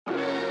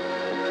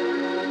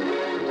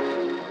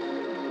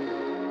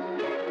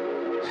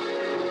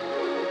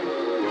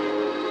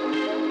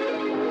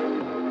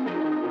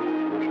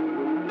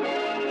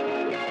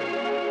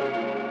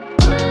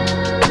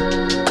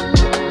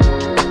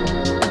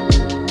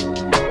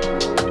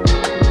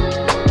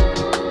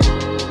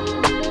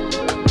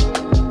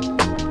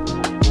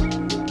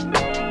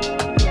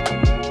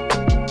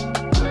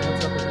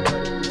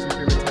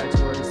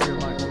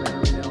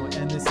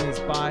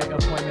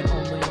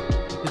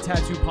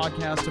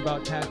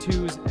about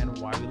tattoos and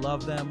why we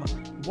love them,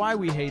 why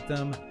we hate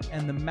them,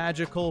 and the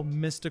magical,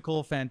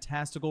 mystical,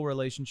 fantastical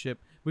relationship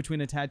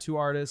between a tattoo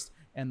artist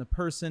and the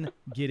person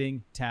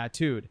getting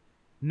tattooed.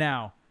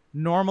 Now,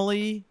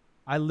 normally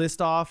I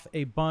list off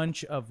a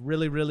bunch of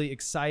really, really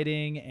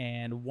exciting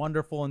and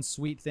wonderful and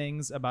sweet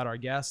things about our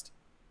guest.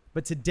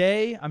 But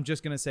today, I'm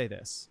just going to say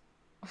this.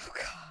 Oh,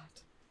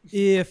 God.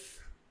 If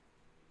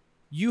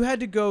you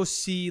had to go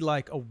see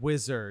like a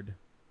wizard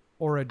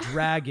or a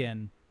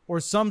dragon or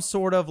some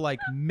sort of like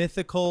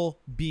mythical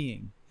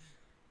being,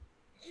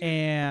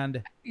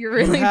 and you're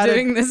really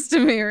doing this to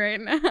me right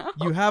now.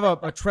 You have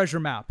a treasure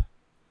map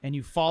and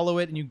you follow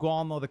it and you go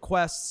on all the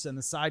quests and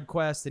the side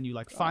quests and you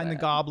like find the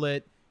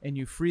goblet and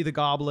you free the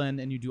goblin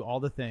and you do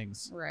all the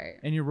things. Right.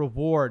 And your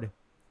reward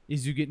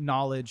is you get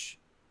knowledge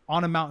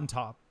on a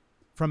mountaintop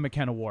from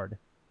McKenna Warde.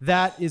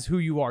 That is who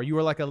you are. You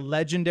are like a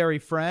legendary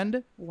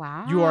friend.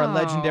 Wow. You are a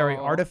legendary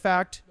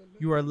artifact.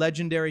 You are a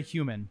legendary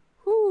human.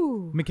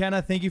 Whew.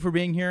 McKenna, thank you for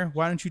being here.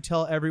 Why don't you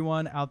tell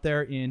everyone out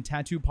there in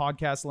tattoo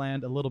podcast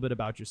land a little bit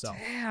about yourself?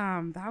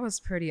 Damn, that was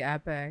pretty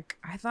epic.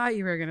 I thought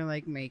you were going to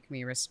like make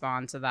me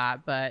respond to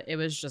that, but it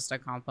was just a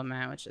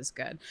compliment, which is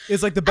good.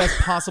 It's like the best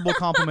possible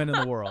compliment in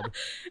the world.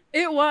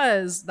 It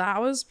was.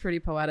 That was pretty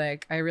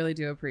poetic. I really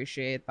do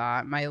appreciate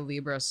that. My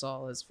Libra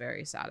soul is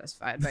very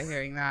satisfied by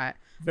hearing that.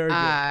 Very good.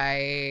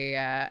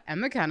 I am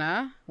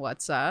McKenna.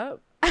 What's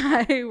up?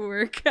 I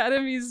work at a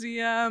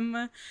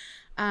museum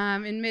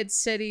in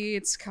Mid-City.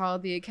 It's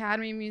called the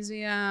Academy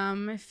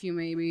Museum. If you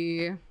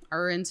maybe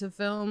are into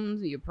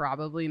film, you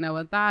probably know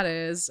what that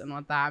is and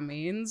what that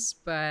means.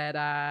 But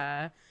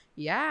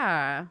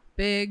yeah,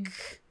 big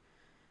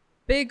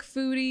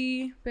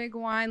foodie, big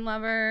wine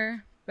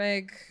lover,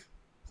 big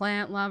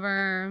plant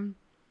lover.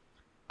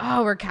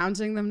 Oh, we're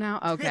counting them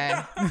now? Okay.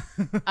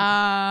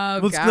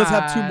 Let's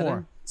have two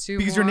more.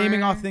 Because more. You're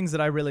naming off things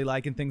that I really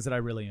like and things that I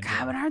really enjoy.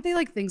 God, but aren't they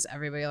like things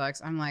everybody likes?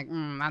 I'm like,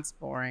 that's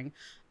boring.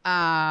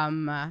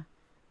 I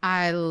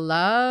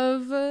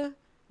love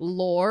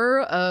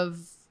lore of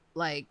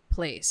like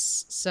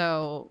place.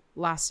 So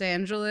Los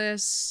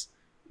Angeles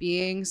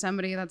being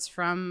somebody that's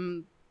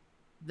from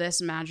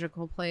this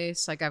magical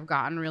place. Like I've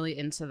gotten really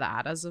into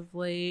that as of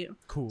late.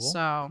 Cool.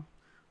 So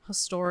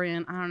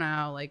historian, I don't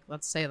know, like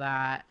let's say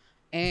that.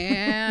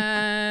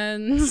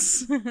 And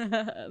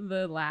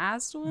the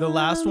last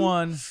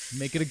one,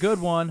 make it a good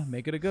one.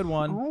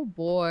 Oh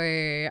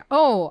boy.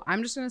 Oh,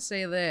 I'm just gonna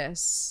say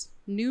this.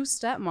 New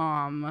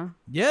stepmom.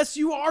 Yes,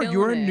 you are.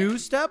 You're a new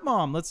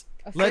stepmom.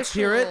 Let's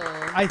hear it.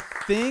 I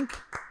think.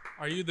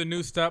 Are you the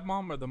new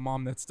stepmom or the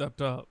mom that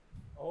stepped up?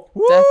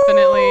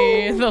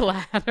 Definitely the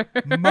latter.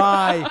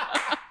 My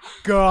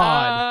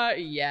God.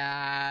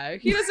 Yeah.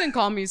 He doesn't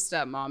call me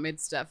stepmom.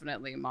 It's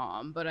definitely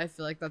mom. But I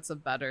feel like that's a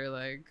better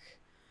like.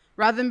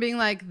 Rather than being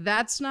like,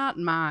 that's not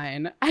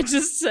mine, I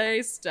just say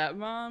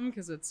stepmom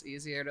because it's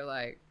easier to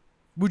like.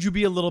 Would you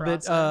be a little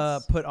bit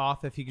put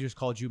off if he just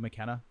called you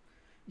McKenna?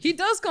 He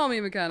does call me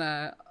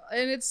McKenna,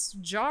 and it's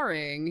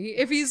jarring.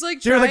 If he's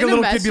like trying like a to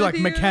little mess kid be like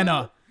you,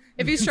 McKenna.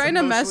 If he's trying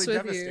to mess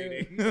with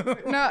you,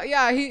 no,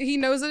 yeah, he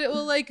knows that it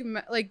will like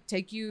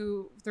take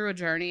you through a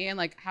journey and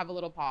like have a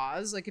little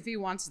pause. Like if he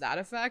wants that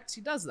effect,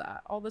 he does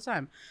that all the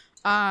time.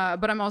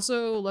 But I'm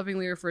also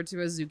lovingly referred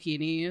to as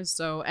zucchini.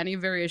 So any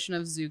variation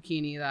of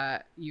zucchini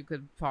that you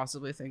could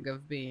possibly think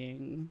of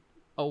being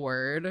a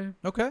word.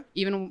 Okay.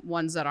 Even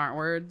ones that aren't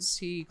words,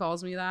 he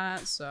calls me that.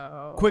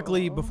 So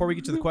quickly, before we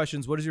get to the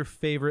questions, what is your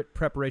favorite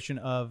preparation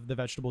of the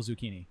vegetable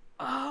zucchini?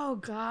 Oh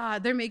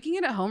God, they're making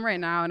it at home right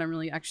now, and I'm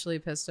really actually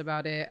pissed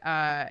about it.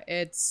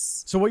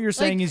 It's so what you're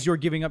saying is you're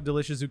giving up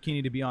delicious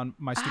zucchini to be on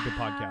my stupid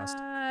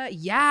podcast.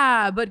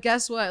 Yeah, but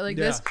guess what? Like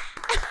this.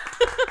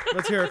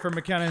 Let's hear it for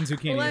McKenna and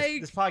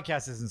zucchini. This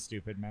podcast isn't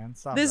stupid, man.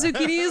 Stop the that.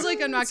 zucchini is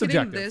like I'm not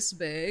Subjective. getting this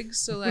big,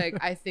 so like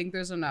I think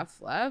there's enough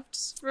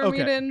left for me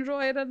to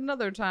enjoy it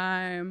another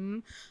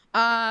time.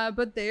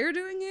 But they're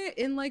doing it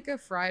in like a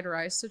fried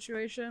rice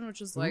situation,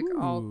 which is like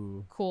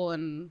all cool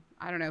and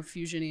I don't know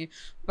fusiony.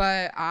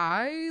 But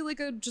I like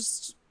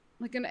just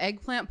like an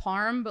eggplant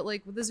parm, but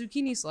like with a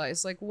zucchini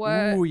slice. Like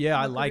what? Ooh, yeah,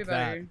 I what could like be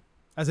that. better?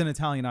 As an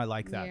Italian, I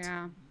like that.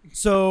 Yeah.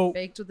 So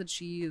Baked with the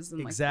cheese and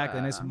exactly,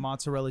 like nice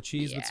mozzarella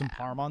cheese with some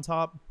parm on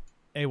top.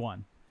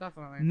 A1.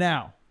 Definitely.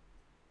 Now,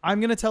 I'm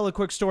gonna tell a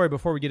quick story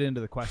before we get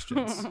into the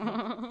questions.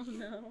 Oh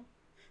no.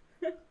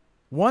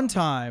 One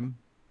time,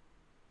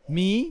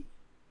 me,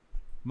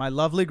 my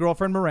lovely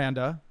girlfriend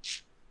Miranda,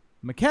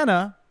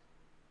 McKenna,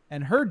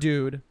 and her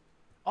dude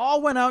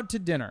all went out to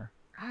dinner.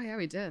 Oh yeah,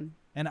 we did.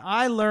 And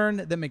I learned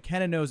that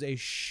McKenna knows a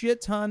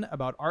shit ton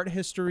about art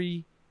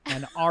history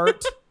and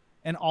art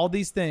and all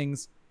these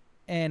things.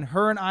 And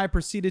her and I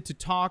proceeded to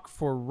talk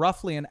for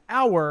roughly an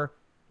hour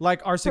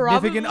like our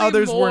significant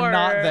others were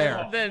not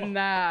there. Than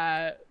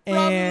that.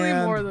 Probably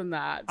more than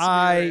that.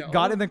 I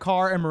got in the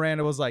car and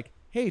Miranda was like,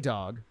 hey,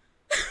 dog,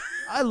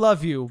 I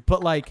love you.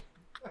 But like,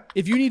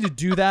 if you need to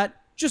do that,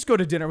 just go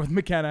to dinner with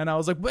McKenna. And I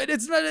was like, but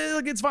it's not,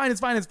 it's fine.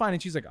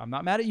 And she's like, I'm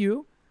not mad at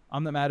you.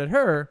 I'm not mad at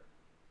her.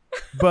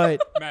 But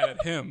Mad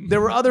at him.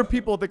 there were other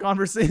people at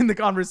in the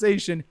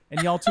conversation,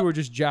 and y'all two were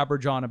just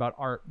jabber-jawing about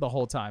art the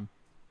whole time.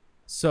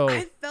 So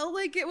I felt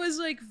like it was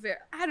like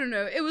I don't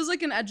know. It was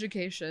like an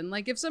education.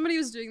 Like if somebody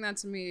was doing that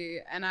to me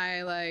and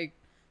I like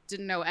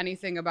didn't know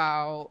anything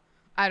about,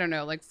 I don't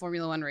know, like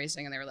Formula One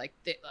racing, and they were like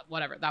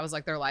whatever, that was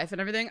like their life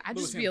and everything, I'd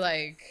just be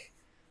like,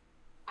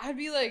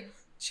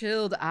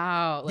 chilled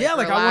out. Like, yeah,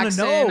 like I want to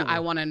know. I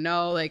want to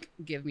know. Like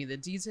give me the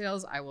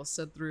details. I will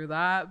sit through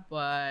that.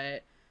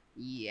 But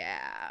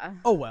yeah.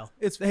 Oh well,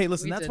 hey,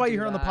 listen, We that's did why do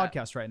you're here on the that.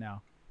 podcast right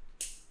now.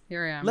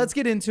 Here I am. Let's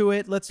get into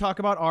it. Let's talk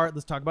about art.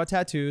 Let's talk about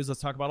tattoos.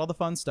 Let's talk about all the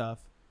fun stuff.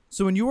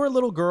 So when you were a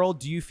little girl,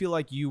 do you feel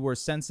like you were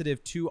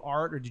sensitive to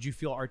art, or did you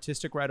feel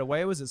artistic right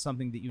away? Was it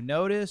something that you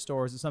noticed,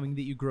 or is it something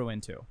that you grew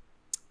into?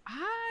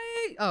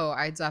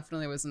 I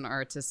definitely was an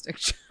artistic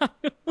child.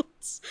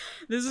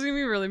 This is gonna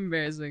be really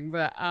embarrassing,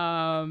 but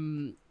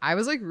I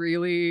was like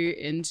really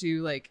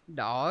into like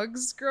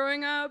dogs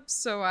growing up,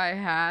 so I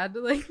had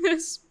like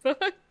this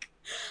book.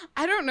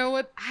 I don't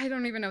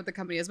even know what the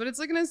company is, but it's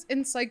like an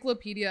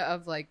encyclopedia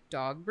of like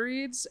dog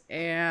breeds,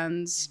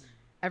 and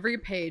every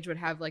page would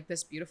have like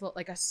this beautiful,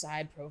 like a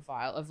side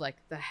profile of like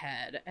the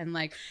head and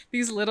like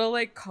these little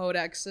like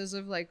codexes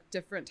of like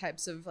different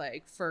types of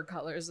like fur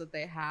colors that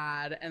they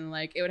had. And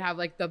like, it would have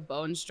like the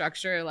bone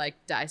structure, like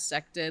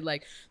dissected,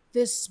 like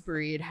this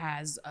breed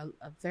has a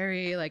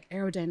very like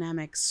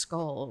aerodynamic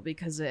skull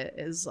because it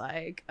is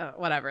like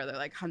whatever, they're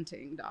like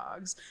hunting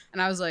dogs.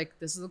 And I was like,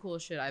 this is the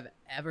coolest shit I've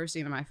ever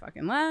seen in my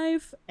fucking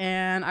life.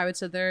 And I would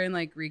sit there and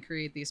like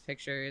recreate these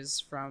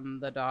pictures from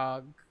the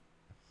dog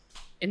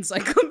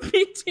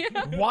encyclopedia.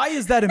 Why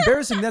is that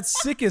embarrassing?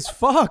 That's sick as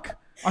fuck.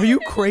 Are you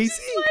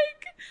crazy?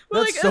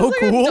 That's so like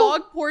cool. A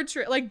dog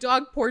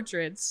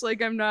portraits.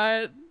 Like I'm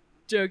not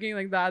joking.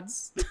 Like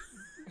that's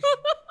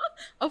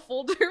a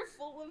folder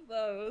full of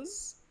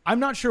those. I'm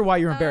not sure why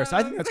you're embarrassed.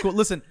 I think that's cool.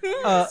 Listen,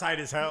 Tight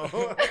as hell.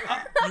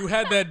 You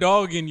had that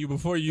dog in you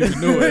before you even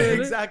knew it.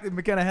 exactly.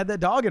 McKenna had that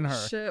dog in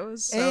her. Shit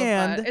was so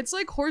And- fun. It's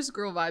like horse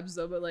girl vibes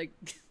though, but like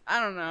I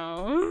don't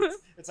know.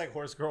 It's like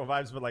horse girl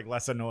vibes, but like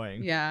less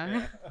annoying.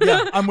 Yeah.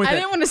 Yeah, I'm with I it.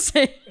 didn't want to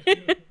say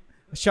it.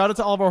 Shout out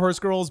to all of our horse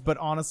girls, but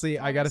honestly,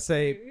 I gotta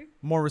say,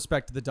 more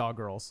respect to the dog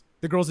girls.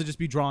 The girls that just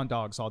be drawing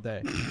dogs all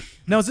day.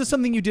 Now, is this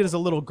something you did as a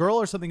little girl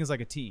or something as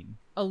like a teen?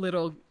 A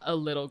little girl. A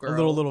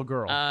little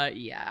girl.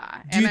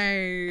 Yeah. And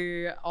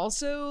I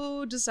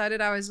also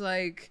decided I was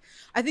like,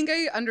 I think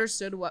I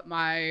understood what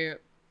my,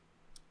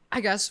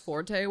 I guess,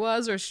 forte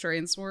was or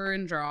strengths were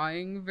in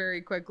drawing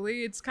very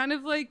quickly. It's kind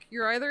of like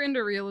you're either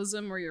into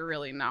realism or you're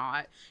really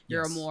not.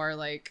 You're Yes. a more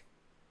like,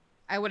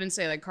 I wouldn't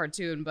say like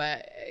cartoon,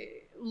 but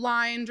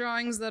line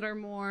drawings that are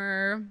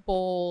more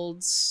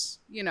bold.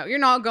 You know, you're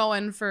not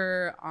going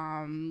for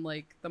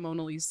like the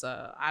Mona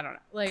Lisa. I don't know.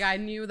 Like I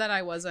knew that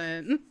I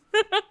wasn't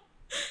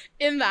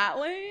in that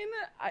lane.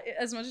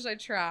 As much as I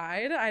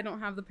tried, I don't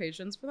have the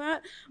patience for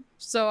that.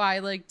 So I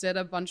like did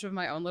a bunch of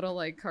my own little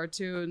like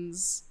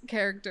cartoons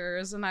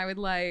characters, and I would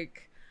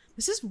like,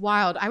 this is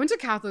wild. I went to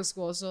Catholic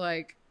school, so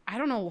like I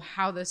don't know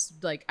how this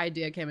like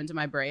idea came into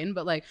my brain,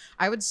 but like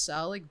I would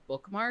sell like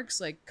bookmarks,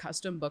 like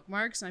custom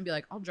bookmarks, and I'd be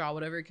like, I'll draw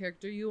whatever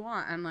character you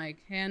want and like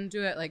hand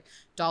do it like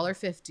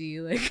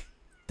 $1.50, like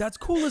That's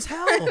cool as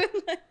hell.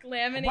 like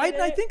laminate Why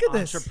did I it. think of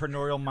this?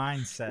 Entrepreneurial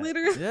mindset.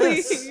 Literally.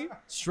 Yes.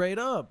 Straight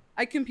up.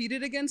 I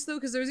competed against though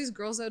because there was these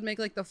girls that would make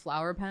like the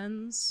flower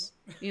pens,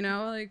 you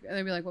know, like and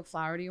they'd be like, "What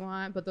flower do you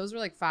want?" But those were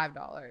like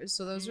 $5,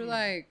 so those are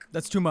like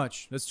That's too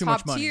much. That's too top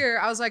much money. tier.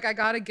 I was like, I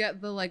gotta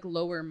get the like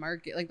lower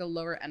market, like the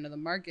lower end of the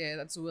market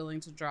that's willing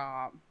to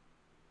draw,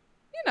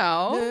 you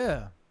know,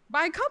 Yeah.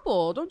 buy a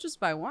couple, don't just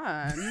buy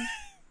one.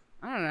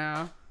 I don't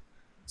know.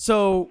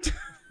 So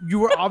you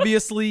were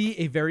obviously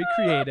a very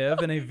creative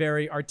and a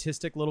very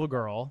artistic little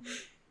girl.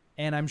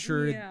 And I'm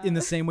sure Yeah. in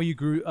the same way you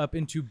grew up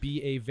into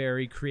be a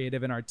very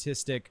creative and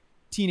artistic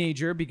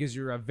teenager because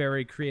you're a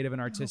very creative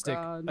and artistic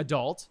God.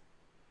 adult.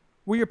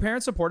 Were your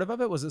parents supportive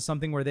of it? Was it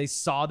something where they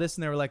saw this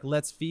and they were like,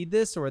 let's feed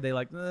this? Or were they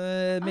like,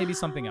 maybe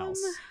something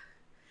else?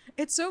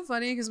 It's so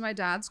funny because my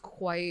dad's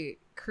quite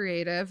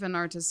creative and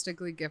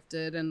artistically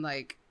gifted and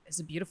like is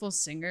a beautiful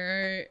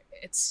singer.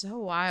 It's so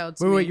wild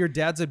to me. Wait, your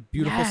dad's a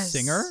beautiful Yes.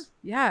 singer?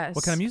 Yes.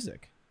 What kind of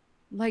music?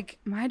 Like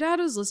my dad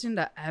was listening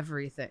to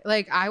everything.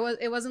 Like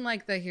it wasn't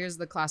like here's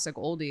the classic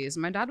oldies.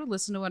 My dad would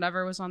listen to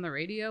whatever was on the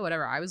radio,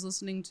 whatever I was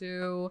listening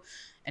to,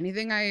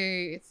 anything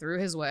I threw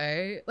his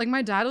way. Like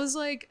my dad was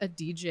like a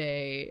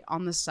DJ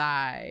on the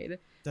side.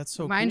 That's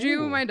so Mind cool.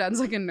 you, my dad's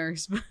like a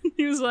nurse, but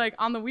he was like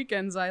on the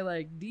weekends I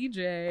like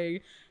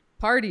DJ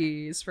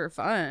parties for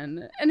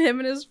fun. And him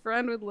and his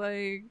friend would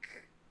like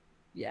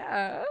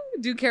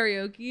do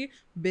karaoke.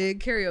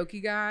 Big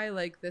karaoke guy.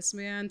 Like this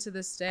man to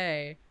this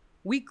day,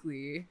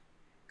 weekly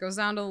goes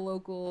down to the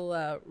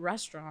local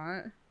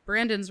restaurant,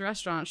 Brandon's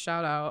restaurant.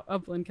 Shout out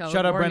Upland, California.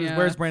 Shout out Brandon's.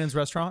 Where's Brandon's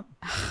restaurant?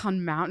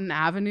 On Mountain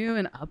Avenue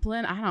in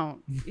Upland. Shout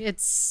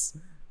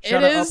It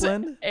out is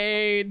Upland.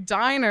 a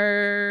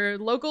diner,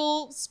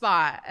 local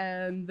spot,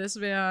 and this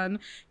man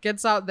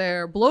gets out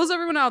there, blows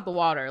everyone out the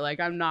water. Like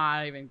I'm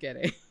not even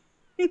kidding.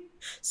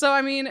 So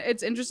I mean,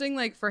 it's interesting,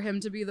 like for him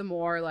to be the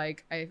more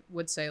like I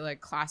would say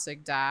like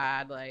classic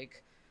dad,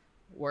 like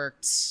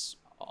worked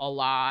a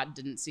lot,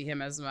 didn't see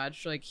him as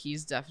much. Like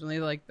he's definitely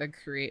like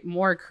the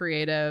more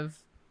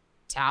creative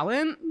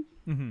talent.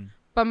 Mm-hmm.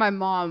 But my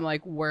mom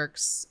like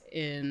works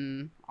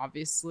in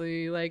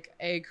obviously like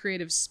a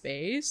creative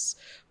space,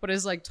 but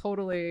is like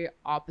totally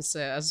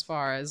opposite as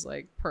far as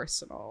like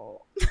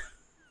personal.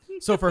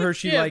 So for her,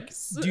 she like,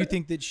 Yes. do you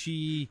think that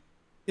she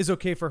is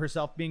okay for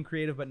herself being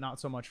creative, but not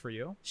so much for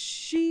you?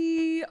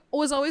 She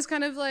was always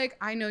kind of like,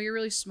 I know you're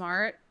really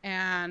smart,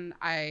 and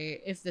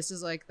if this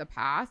is like the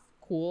path,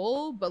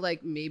 cool, but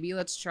like maybe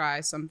let's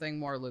try something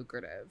more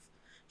lucrative.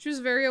 She was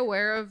very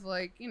aware of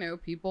like, you know,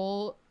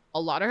 people,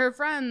 a lot of her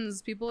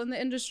friends, people in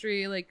the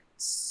industry, like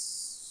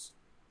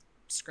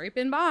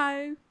scraping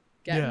by,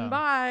 getting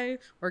by,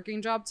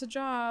 working job to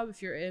job.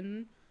 If you're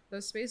in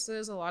those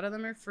spaces, a lot of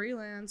them are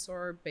freelance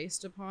or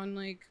based upon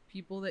like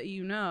people that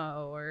you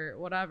know or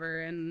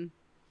whatever. And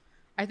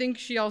I think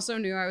she also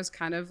knew I was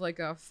kind of like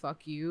a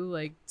fuck you,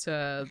 like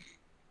to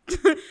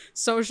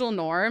social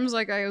norms.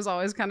 Like I was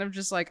always kind of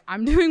just like,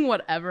 I'm doing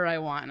whatever I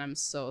want and I'm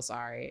so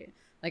sorry.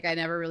 Like I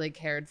never really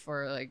cared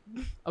for like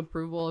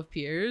approval of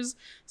peers.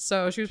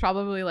 So she was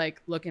probably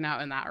like looking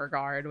out in that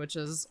regard, which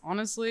is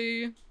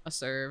honestly a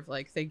serve.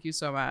 Like, thank you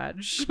so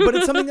much. But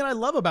it's something that I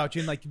love about you.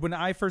 And like when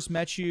I first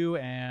met you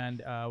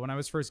and when I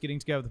was first getting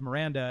together with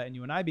Miranda and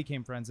you and I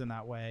became friends in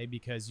that way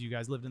because you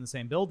guys lived in the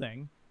same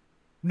building.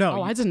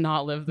 No, I did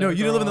not live there. No,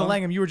 you didn't live in the girl.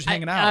 Langham. You were just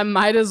hanging out. I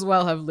might as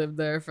well have lived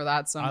there for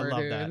that summer, I love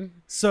dude. that.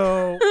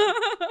 So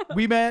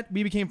we met,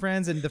 we became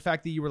friends. And the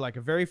fact that you were like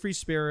a very free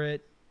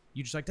spirit,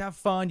 you just like to have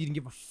fun. You didn't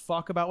give a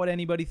fuck about what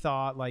anybody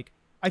thought. Like,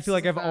 I feel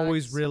like I've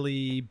always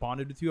really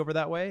bonded with you over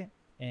that way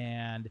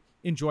and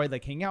enjoyed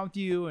like hanging out with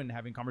you and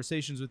having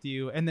conversations with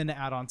you. And then to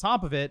add on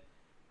top of it,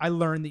 I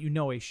learned that you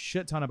know a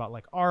shit ton about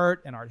like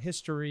art and art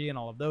history and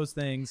all of those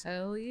things.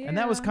 Hell yeah. And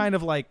that was kind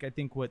of like, I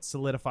think what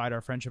solidified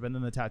our friendship, and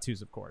then the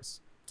tattoos, of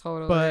course.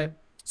 Totally. But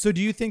so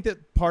do you think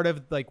that part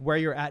of like where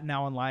you're at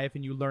now in life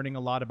and you learning a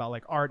lot about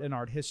like art and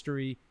art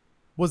history,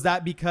 was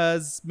that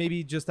because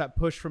maybe just that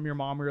push from your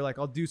mom where you're like,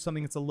 I'll do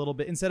something that's a little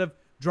bit, instead of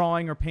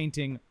drawing or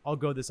painting, I'll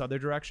go this other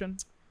direction?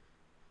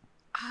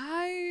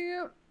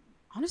 I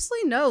honestly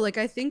no. Like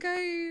I think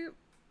I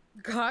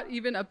got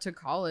even up to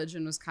college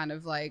and was kind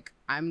of like,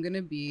 I'm going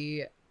to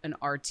be an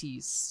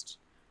artiste.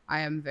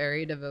 I am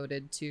very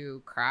devoted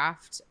to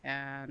craft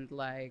and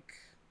like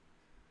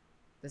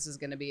this is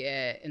going to be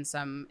it in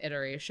some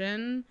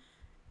iteration.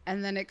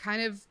 And then it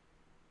kind of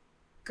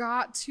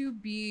got to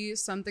be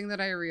something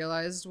that I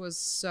realized was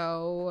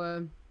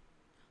so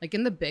like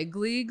in the big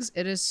leagues,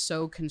 it is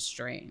so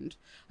constrained.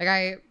 Like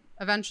I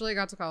eventually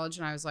got to college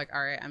and I was like,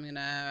 all right, I'm going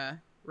to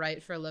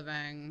write for a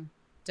living.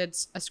 Did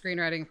a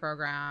screenwriting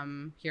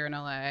program here in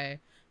LA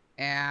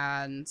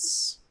and,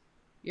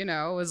 you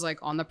know, was like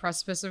on the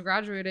precipice of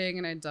graduating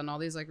and I'd done all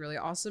these like really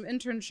awesome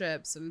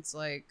internships. And it's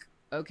like,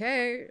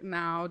 okay,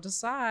 now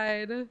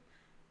decide,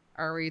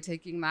 are we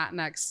taking that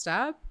next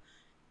step?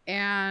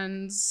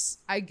 And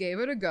I gave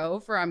it a go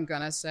for, I'm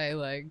gonna say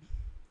like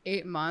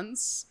 8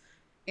 months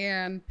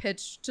and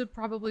pitched to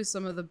probably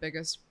some of the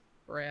biggest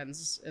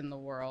brands in the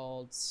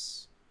world,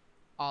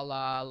 a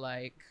la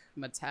like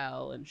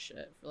Mattel and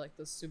shit for like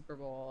the Super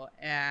Bowl,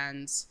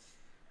 and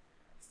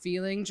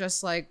feeling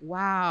just like,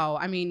 wow.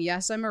 I mean,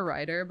 yes, I'm a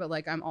writer, but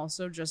like I'm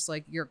also just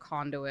like your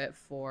conduit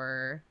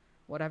for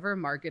whatever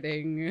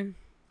marketing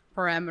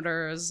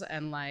parameters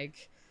and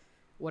like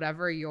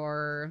whatever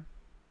your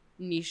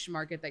niche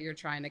market that you're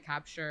trying to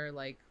capture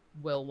like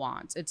will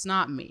want. It's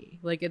not me.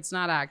 Like it's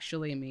not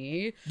actually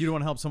me. You don't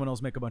want to help someone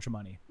else make a bunch of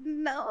money.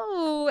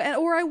 No.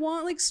 Or I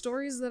want like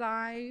stories that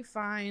I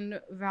find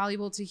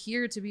valuable to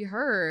hear, to be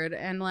heard.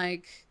 And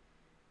like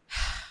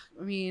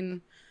I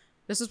mean,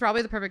 this was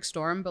probably the perfect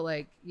storm, but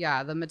like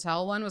yeah, the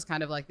Mattel one was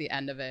kind of like the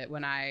end of it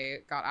when I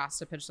got asked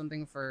to pitch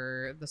something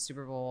for the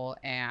Super Bowl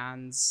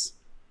and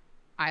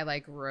I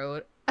like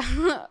wrote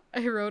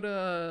I wrote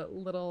a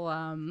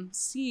little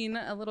scene,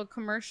 a little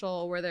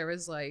commercial where there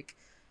was like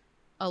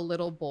a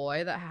little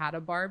boy that had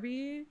a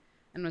Barbie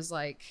and was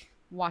like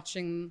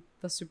watching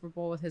the Super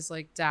Bowl with his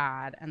like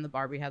dad, and the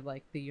Barbie had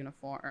like the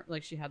uniform,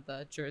 like she had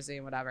the jersey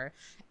and whatever.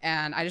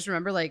 And I just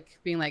remember like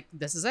being like,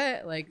 this is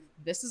it, like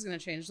this is gonna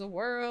change the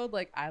world,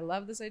 like I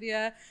love this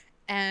idea.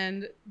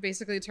 And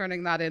basically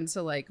turning that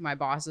into like my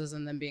bosses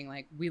and then being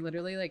like, we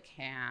literally like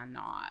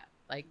cannot,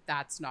 like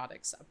that's not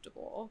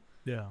acceptable.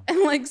 Yeah.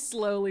 And like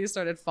slowly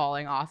started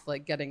falling off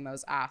like getting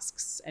those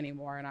asks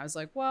anymore. And I was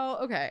like, well,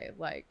 okay,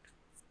 like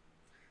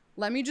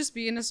let me just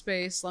be in a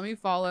space, let me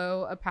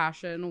follow a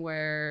passion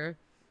where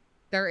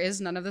there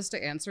is none of this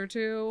to answer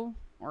to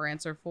or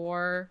answer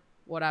for,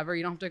 whatever.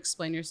 You don't have to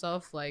explain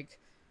yourself. Like,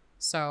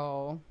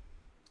 so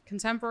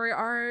contemporary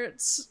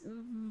art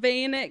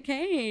vein it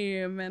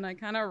came, and I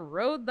kind of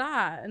rode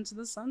that into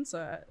the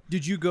sunset.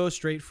 Did you go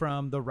straight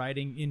from the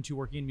writing into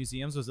working in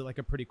museums? Was it like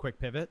a pretty quick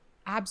pivot?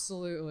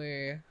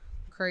 Absolutely.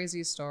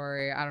 Crazy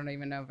story. I don't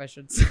even know if I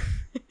should say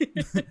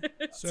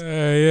it.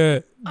 Say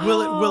it.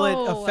 Will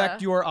it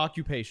affect your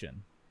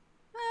occupation?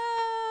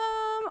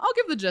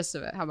 give the gist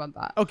of it. How about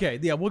that? Okay,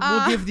 yeah, we'll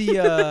give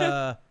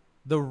the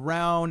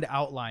round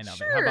outline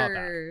of it. How about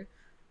that?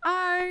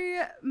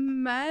 I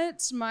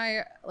met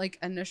my like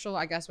initial,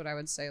 I guess what I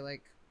would say,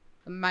 like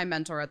my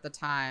mentor at the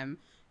time.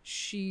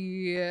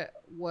 She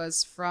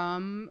was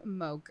from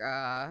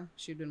Mocha.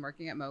 She'd been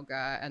working at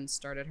Mocha and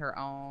started her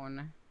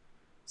own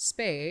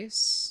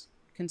space,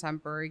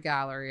 contemporary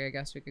gallery, I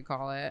guess we could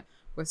call it,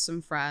 with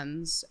some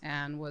friends,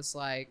 and was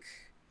like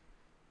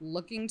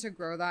looking to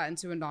grow that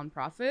into a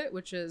nonprofit,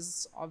 which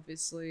is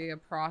obviously a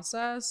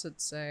process.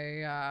 It's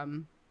a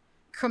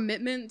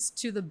commitment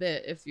to the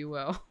bit, if you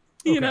will.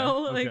 You know,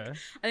 like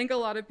I think a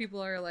lot of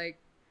people are like,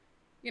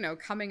 you know,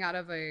 coming out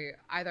of a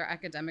either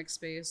academic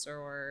space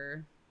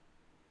or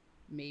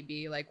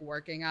maybe like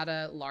working at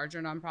a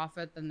larger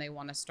nonprofit, then they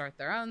want to start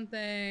their own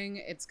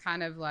thing. It's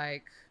kind of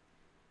like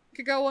it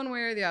could go one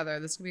way or the other.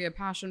 This could be a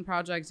passion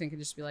project and it could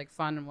just be like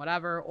fun and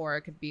whatever, or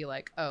it could be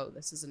like, oh,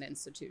 this is an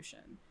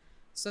institution.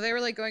 So they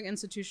were like going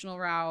institutional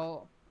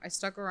route. I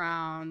stuck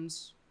around.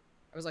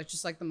 I was like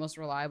just like the most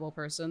reliable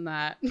person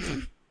that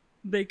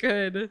they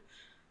could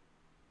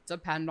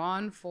depend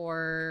on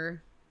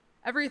for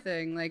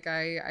everything. Like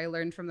I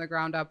learned from the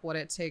ground up what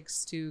it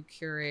takes to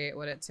curate,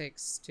 what it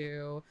takes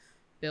to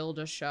build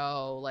a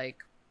show like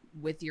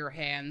with your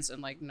hands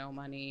and like no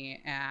money,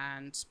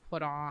 and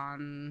put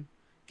on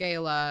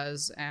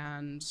galas,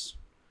 and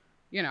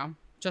you know,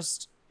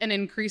 just an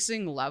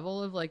increasing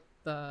level of like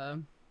the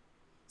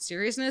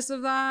seriousness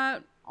of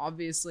that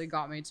obviously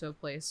got me to a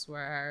place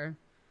where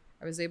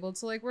I was able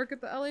to like work at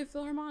the LA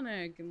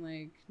Philharmonic, and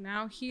like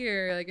now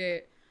here, like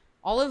it,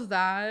 all of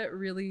that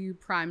really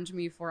primed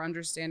me for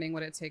understanding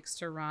what it takes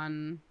to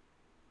run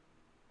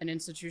an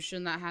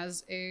institution that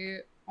has a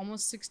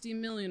almost $60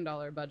 million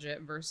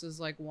budget versus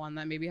like one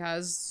that maybe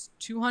has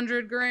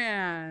 200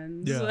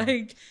 grand. Yeah.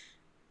 Like,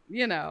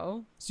 you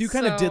know. So you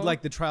kind of did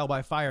like the trial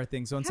by fire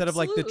thing. So instead of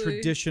like the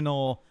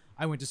traditional,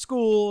 I went to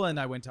school and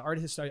I went to art,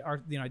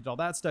 you know, I did all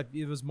that stuff.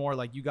 It was more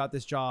like you got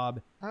this job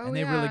and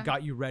they really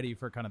got you ready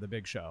for kind of the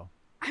big show.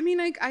 I mean,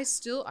 like I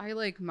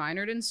like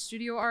minored in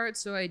studio art.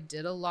 So I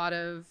did a lot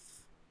of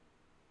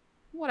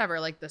whatever,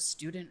 like the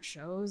student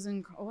shows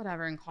and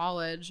whatever in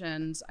college.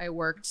 And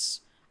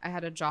I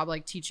had a job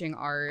like teaching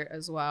art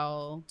as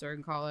well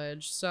during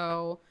college.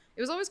 So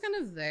it was always kind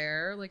of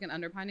there, like an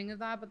underpinning of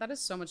that. But that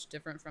is so much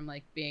different from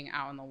like being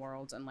out in the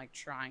world and like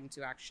trying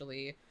to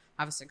actually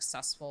have a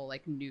successful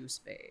like new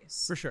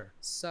space. For sure.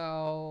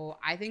 So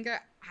I think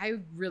I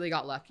really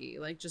got lucky.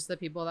 Like just the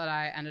people that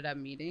I ended up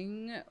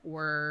meeting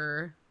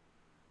were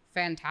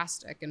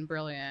fantastic and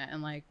brilliant,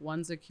 and like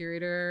one's a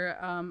curator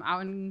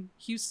out in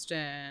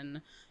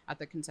Houston at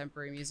the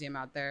Contemporary Museum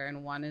out there,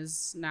 and one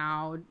is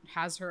now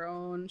has her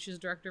own, she's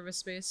director of a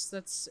space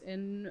that's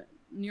in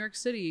New York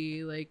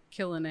City, like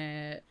killing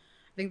it.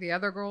 I think the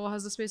other girl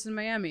has a space in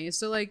Miami.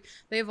 So like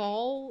they've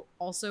all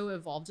also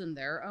evolved in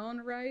their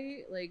own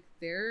right. Like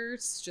they're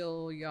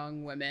still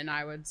young women,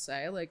 I would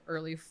say, like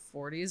early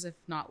 40s if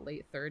not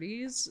late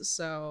 30s.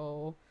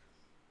 So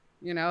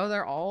you know,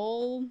 they're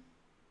all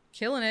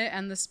killing it,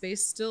 and the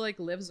space still like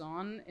lives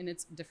on in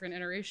its different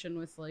iteration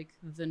with like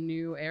the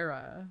new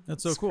era.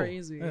 That's so cool.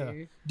 Crazy. Yeah.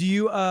 Do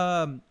you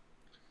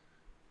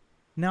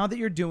now that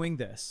you're doing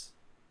this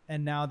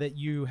and now that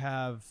you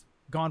have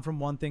gone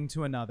from one thing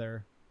to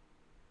another,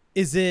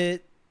 do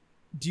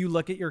you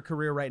look at your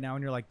career right now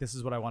and you're like, this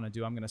is what I want to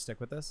do, I'm going to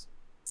stick with this?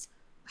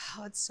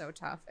 Oh, it's so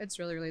tough. It's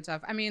really, really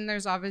tough. I mean,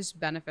 there's obvious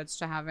benefits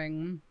to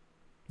having.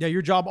 Yeah,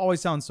 your job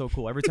always sounds so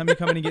cool. Every time you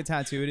come in and get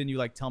tattooed and you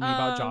like tell me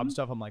about job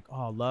stuff, I'm like,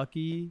 oh,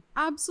 lucky.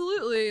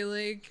 Absolutely.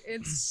 Like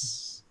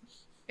it's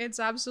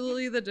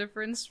absolutely the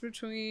difference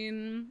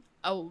between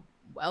a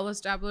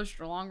well-established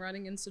or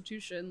long-running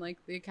institution. Like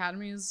the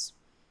Academy is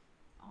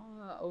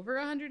over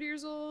 100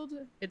 years old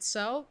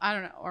itself. I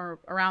don't know, or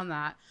around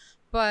that.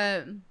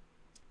 But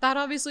that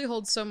obviously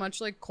holds so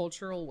much like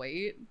cultural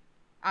weight,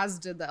 as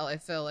did the LA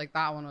Phil. Like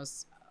that one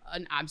was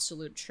an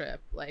absolute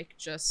trip. Like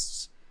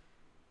just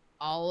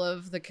all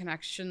of the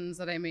connections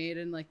that I made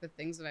and like the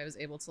things that I was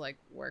able to like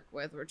work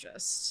with were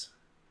just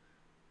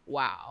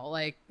wow,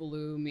 like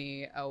blew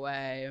me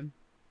away.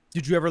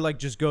 Did you ever like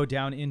just go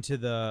down into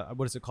the,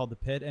 what is it called, the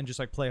pit, and just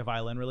like play a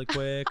violin really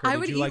quick? Or I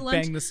would did you like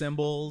lunch. Bang the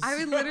cymbals? I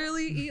would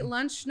literally eat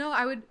lunch. No,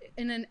 I would,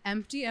 in an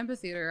empty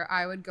amphitheater,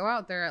 I would go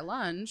out there at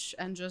lunch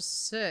and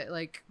just sit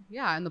like,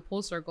 yeah, in the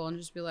pool circle and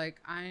just be like,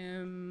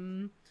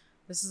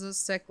 this is a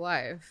sick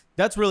life.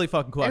 That's really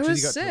fucking cool. It Actually,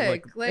 was you got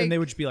sick. To, like, and they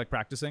would just be like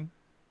practicing.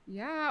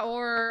 Yeah,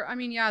 or I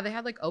mean, yeah, they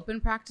had like open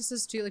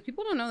practices too. Like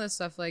people don't know this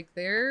stuff. Like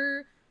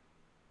they're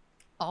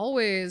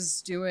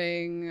always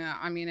doing,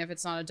 I mean, if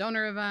it's not a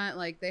donor event,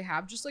 like they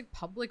have just like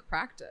public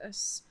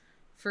practice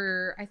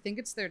for, I think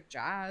it's their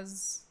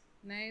jazz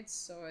nights.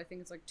 So I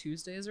think it's like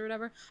Tuesdays or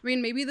whatever. I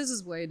mean, maybe this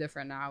is way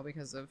different now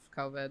because of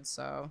COVID.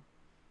 So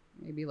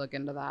maybe look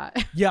into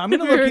that. Yeah, I'm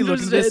going to look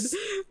into this.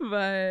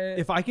 But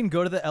if I can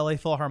go to the LA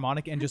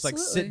Philharmonic and just like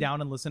sit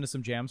down and listen to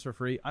some jams for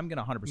free, I'm going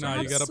to 100%.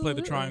 No, you got to play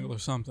the triangle or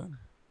something.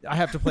 I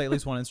have to play at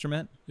least one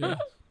instrument? Yeah.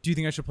 Do you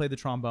think I should play the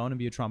trombone and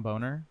be a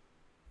tromboner?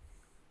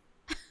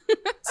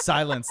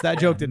 Silence. That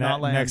joke did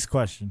not land. Next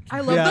question.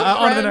 I love Yeah, the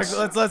on to French.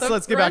 the next-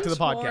 let's get back to the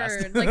French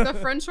podcast. horn. Like the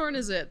French horn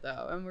is it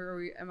though?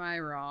 And am I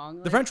wrong?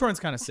 The Like, French horn's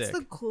kind of that's sick.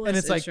 the coolest And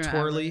it's like instrument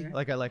twirly. ever.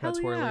 Like I like how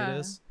Hell twirly yeah. it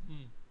is.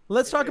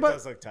 Let's talk It about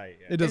does look tight.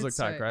 Yeah. it. Does look It's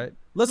tight, sick. right?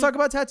 Let's talk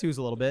about tattoos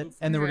a little bit,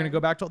 and then we're Okay. gonna go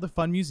back to all the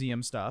fun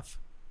museum stuff.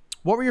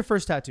 What were your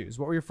first tattoos?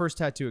 What were your first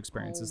tattoo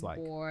experiences like?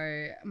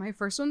 Boy, my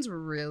first one's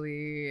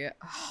really.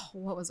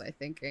 What was I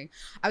thinking?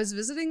 I was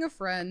visiting a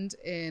friend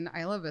in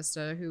Isla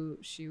Vista who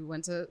she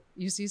went to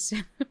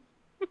UC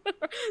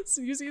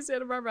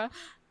Santa Barbara,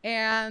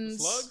 and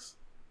Slugs?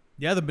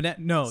 Yeah, the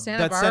no,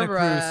 Santa that's Santa Barbara.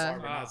 Cruz.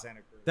 Barbara, not Santa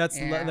Cruz. That's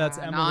Yeah, that's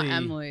not Emily.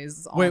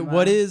 Emily's. Wait, Alma.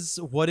 what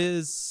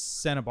is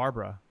Santa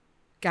Barbara?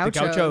 Gauchos? The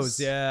Gauchos.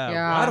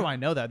 Yeah. Why do I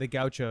know that? The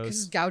Gauchos.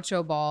 Because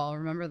Gaucho Ball.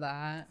 Remember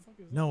that?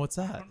 No, what's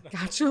that?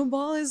 Gaucho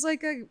Ball is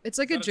like a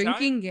that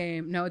drinking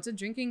game. No, it's a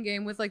drinking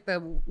game with like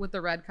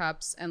the red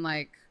cups and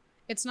like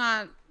it's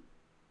not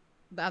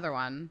the other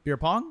one. Beer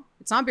pong?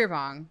 It's not beer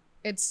pong.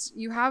 It's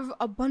you have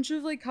a bunch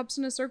of like cups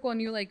in a circle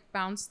and you like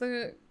bounce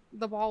the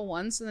ball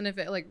once and then if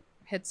it like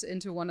hits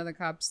into one of the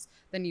cups,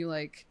 then you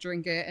like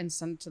drink it and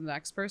send it to the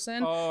next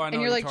person. Oh, I know. And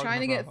you're what like talking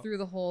trying to get about. through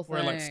the whole thing.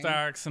 Where it like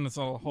stacks and it's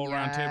a whole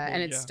round table.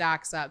 and it yeah.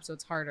 stacks up, so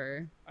it's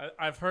harder.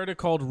 I've heard it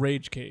called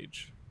Rage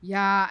Cage.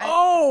 Yeah.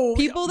 Oh,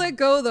 People that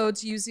go though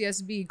to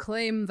UCSB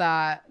claim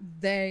that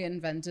they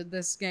invented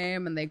this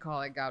game and they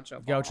call it Gaucho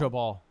Ball. Gaucho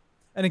ball.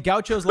 And a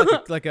gaucho's like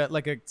a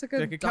like a It's like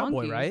a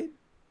cowboy, donkey. right?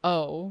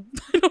 Oh.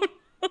 I don't know.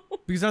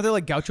 Because aren't they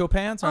like gaucho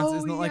pants? Aren't, Oh,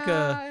 isn't it like a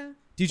yeah.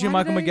 DJ Why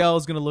Michael do they- Miguel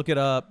is gonna look it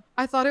up.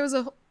 I thought it was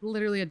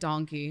literally a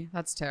donkey.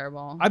 That's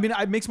terrible. I mean,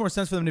 it makes more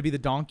sense for them to be the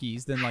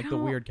donkeys than I like the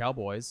don't- weird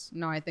cowboys.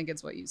 No, I think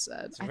it's what you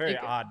said. It's a I very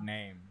think odd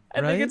name. I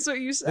right? think it's what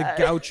you The said.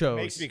 gauchos.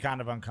 Makes me kind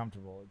of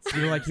uncomfortable. It's,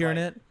 You don't like hearing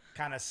it?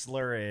 Kind of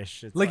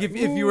slurish. It's Like if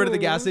you were to the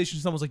gas Ooh. station,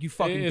 someone's like, "You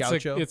fucking It's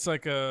gaucho." it's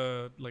like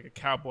a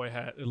cowboy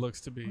hat. It looks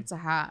to be. It's a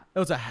hat.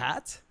 Oh, it's a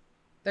hat.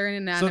 They're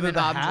an So they're inanimate the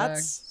object.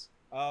 hats.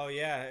 Oh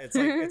yeah,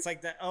 it's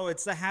like that. Oh,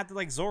 it's the hat that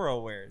like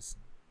Zorro wears.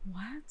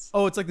 What?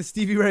 Oh, it's like the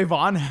Stevie Ray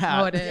Vaughan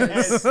hat. Oh, it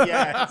is.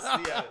 yes.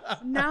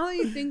 Now that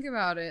you think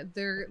about it,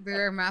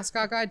 their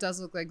mascot guy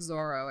does look like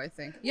Zorro, I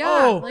think.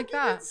 Yeah, Oh. like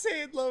that.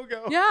 Insane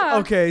logo. Yeah.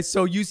 Okay,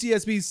 so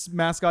UCSB's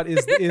mascot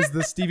is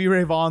the Stevie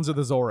Ray Vaughans or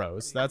the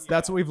Zorros.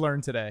 That's what we've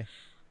learned today.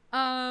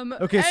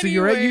 Okay, so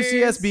you're at anyways,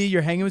 UCSB,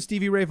 you're hanging with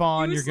Stevie Ray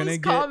Vaughan, you're gonna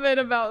useless get comment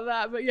about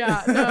that, but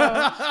yeah,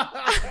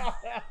 no.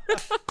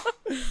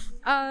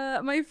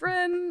 My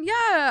friend,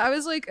 yeah, I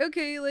was like,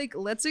 okay, like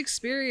let's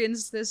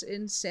experience this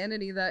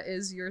insanity that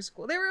is your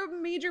school. They were a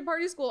major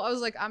party school. I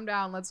was like, I'm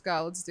down. Let's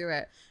go. Let's do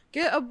it.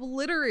 Get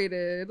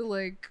obliterated,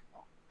 like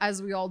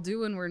as we all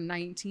do when we're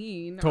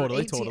 19. or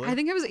Totally, 18. totally. I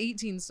think I was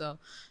 18 still,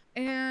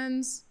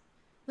 and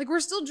like we're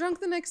still drunk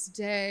the next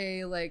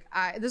day. Like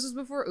this was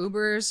before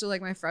Uber, so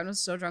like my friend was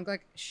so drunk,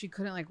 like she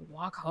couldn't like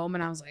walk home,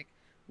 and I was like,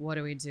 what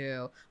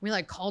do? We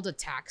like called a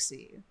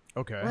taxi.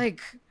 Okay.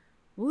 Like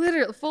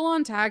literally full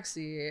on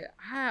taxi.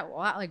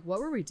 Like what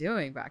were we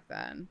doing back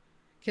then?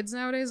 Kids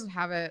nowadays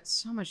have it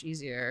so much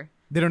easier.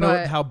 They don't know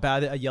but- how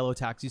bad a yellow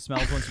taxi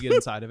smells once you get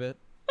inside of it.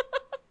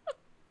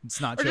 It's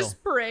not Or chill.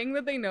 just praying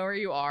that they know where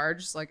you are.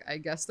 Just like, I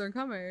guess they're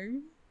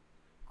coming.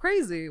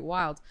 Crazy,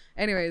 wild.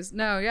 Anyways,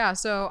 no, yeah.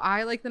 So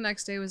I like the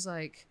next day was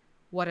like,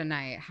 what a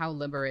night. How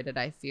liberated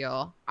I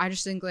feel. I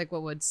just think like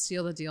what would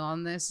seal the deal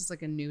on this is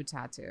like a new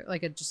tattoo.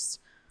 Like it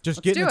just Just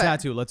let's getting do a it.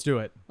 tattoo. Let's do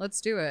it.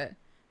 Let's do it.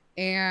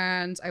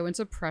 And I went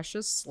to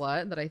Precious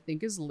Slut that I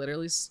think is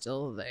literally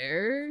still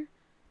there.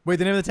 Wait,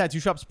 the name of the tattoo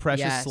shop's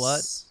Precious Yes.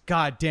 Slut?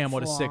 God damn,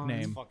 what a sick Full on.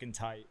 name. Fucking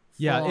tight.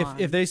 Yeah, Full on.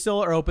 if they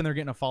still are open, they're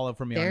getting a follow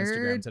from me on They're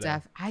Instagram today.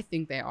 I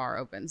think they are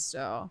open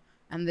still.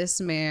 And this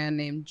man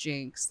named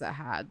Jinx that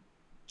had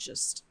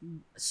just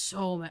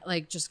so much,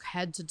 like just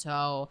head to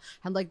toe,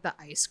 had like the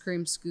ice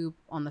cream scoop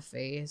on the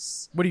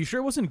face. What, are you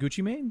sure it wasn't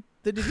Gucci Mane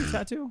that did your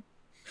tattoo?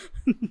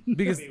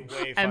 Because That'd be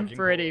way I'm fucking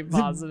pretty cool.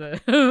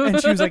 positive.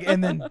 and she was like,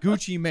 and then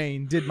Gucci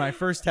Mane did my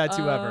first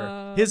tattoo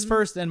ever. His Um,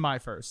 first and my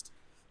first.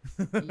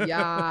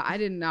 Yeah, I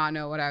did not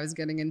know what I was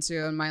getting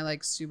into, and my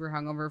like super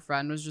hungover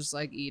friend was just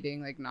like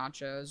eating like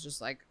nachos,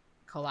 just like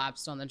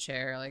collapsed on the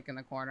chair like in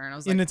the corner, and I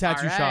was In like, the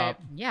tattoo "All right."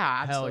 shop.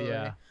 Yeah, Hell absolutely.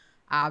 yeah.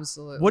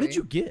 Absolutely. What did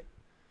you get?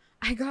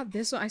 I got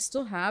this one. I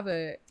still have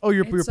it. Oh,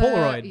 your It's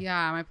Polaroid.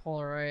 Yeah, my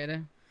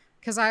Polaroid.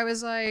 Because I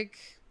was like,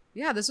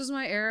 yeah, this was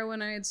my era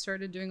when I had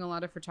started doing a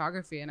lot of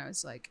photography, and I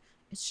was like,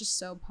 it's just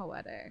so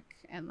poetic,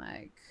 and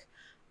like,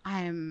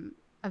 I'm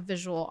a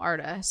visual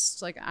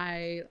artist. Like,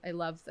 I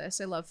love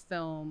this. I love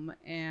film,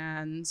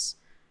 and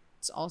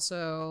it's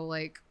also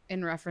like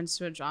in reference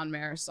to a John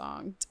Mayer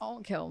song.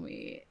 Don't kill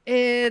me.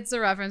 It's a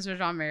reference to a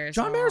John Mayer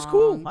song. John Mayer's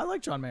cool. I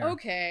like John Mayer.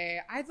 Okay,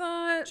 I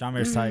thought John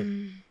Mayer's tight.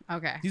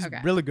 Okay, He's okay.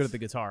 really good at the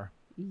guitar.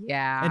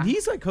 Yeah, And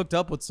he's like hooked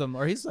up with some,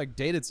 or he's like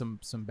dated some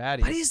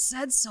baddies. But he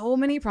said so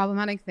many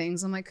problematic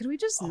things. I'm like, could we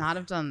just not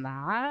have done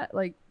that?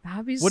 Like,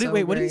 that'd be What so did,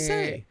 wait, what did he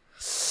great.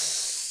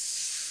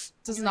 say?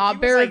 Does He not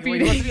was bear like, he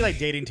repeating. must be like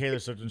dating Taylor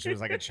Swift when she was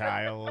like a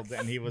child,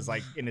 and he was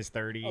like in his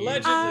 30s.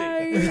 Allegedly.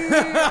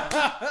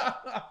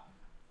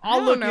 I'll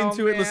don't look know,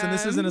 into it. Listen,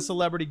 this man. isn't a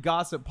celebrity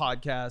gossip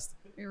podcast.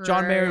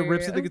 John Mayer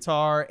rips at the Right.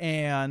 guitar,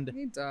 and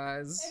He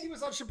does. He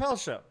was on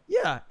Chappelle's show.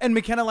 yeah, and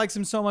McKenna likes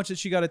him so much that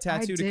she got a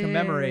tattoo to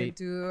commemorate.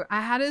 Dude,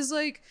 I had his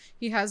like.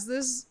 He has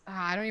this.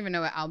 I don't even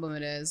know what album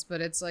it is,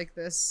 but it's like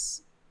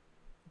this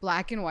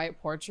black and white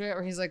portrait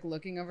where he's like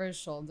looking over his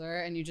shoulder,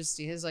 and you just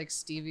see his like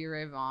Stevie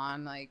Ray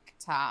Vaughan like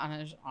tat on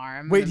his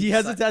arm. Wait, and he it's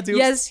has a like- tattoo?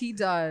 Yes, he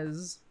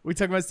does. We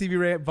talked about Stevie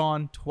Ray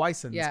Vaughan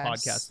twice in this Yes.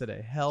 podcast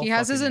today. Hell, He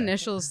has his fucking yeah.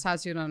 initials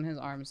tattooed on his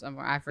arm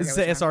somewhere. I forget. Is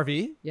it which one.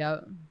 SRV?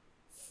 Yep.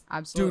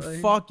 Absolutely.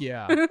 Dude, fuck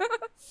yeah.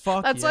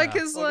 Fuck That's yeah. like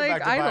his Welcome like back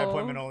to By idol.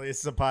 Appointment Only. This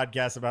is a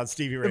podcast about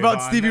Stevie Ray about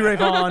Vaughan. Stevie Ray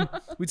Vaughan.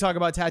 We talk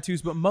about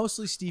tattoos, but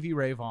mostly Stevie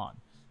Ray Vaughan.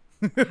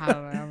 I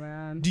don't know,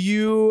 man. Do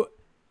you,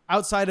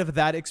 outside of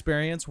that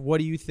experience, what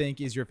do you think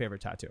is your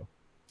favorite tattoo?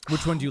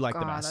 Which one do you like the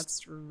God, best?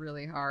 that's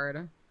really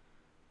hard.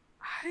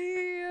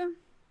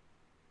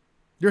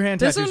 Your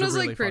hand This tattoos one are was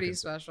really like pretty fucking-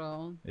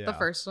 special. Yeah. The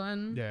first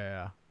one.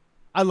 Yeah.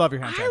 I love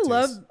your hand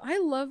tattoos. I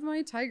love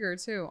my tiger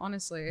too,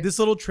 honestly. This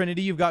little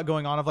trinity you've got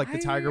going on of like the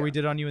I- tiger we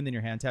did on you and then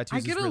your hand tattoos I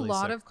is get a really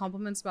lot sick. of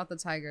compliments about the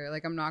tiger.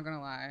 Like, I'm not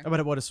gonna lie.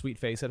 About what a sweet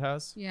face it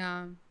has.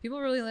 Yeah, people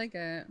really like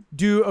it.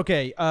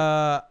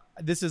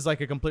 This is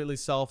like a completely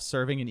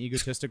self-serving and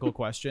egotistical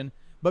question,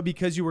 but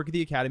because you work at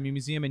the Academy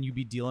Museum and you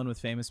be dealing with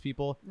famous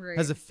people, Right.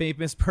 has a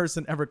famous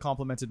person ever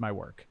complimented my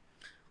work?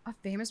 A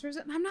famous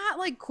person? I'm not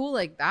like cool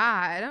like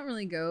that. I don't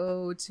really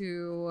go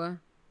to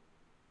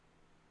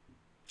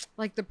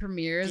like the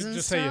premieres and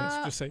Just say stuff.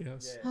 yes. Just say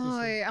yes. Oh,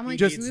 I'm like,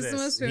 Just- who's the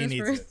most He famous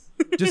needs person?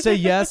 this. Just say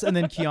yes and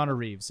then Keanu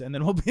Reeves and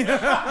then we'll be If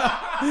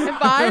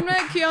I had met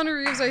Keanu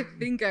Reeves, I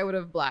think I would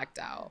have blacked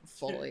out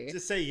fully.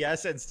 Just say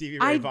yes and Stevie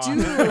I Ray Vaughan.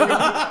 do.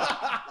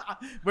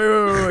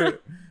 wait.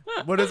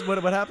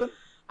 What happened?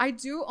 I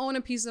do own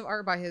a piece of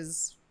art by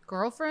his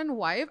girlfriend,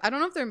 wife. I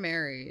don't know if they're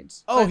married.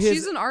 Oh, but his-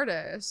 she's an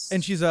artist.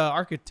 And she's an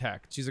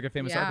architect. She's like a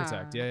famous Yeah.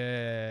 architect.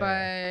 Yeah.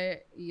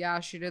 But yeah,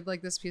 she did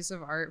like this piece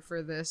of art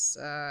for this.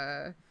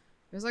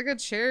 It was like a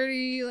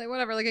charity, like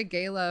whatever, like a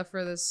gala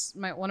for this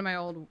one of my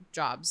old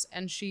jobs,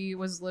 and she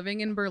was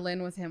living in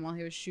Berlin with him while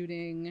he was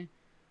shooting,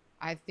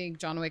 I think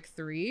John Wick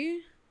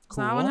 3. Does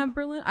that one Cool. have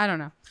Berlin? I don't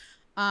know.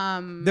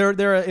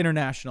 They're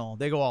international.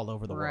 They go all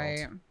over the Right.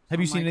 world. Have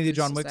you I'm, seen like, any of the who's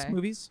John to Wick's say?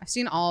 movies? I've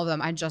seen all of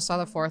them. I just saw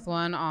the fourth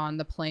one on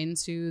the plane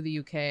to the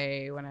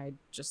UK when I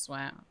just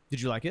went. Did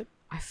you like it?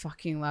 I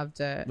fucking loved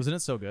it. Wasn't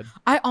it so good?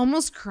 I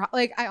almost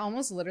I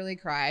almost literally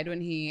cried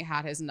when he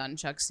had his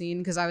nunchuck scene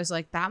because I was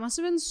like, that must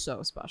have been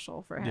so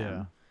special for him.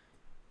 Yeah.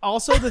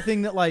 Also, the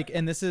thing that like,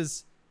 and this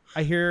is,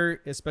 I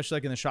hear, especially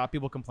like in the shop,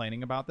 people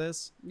complaining about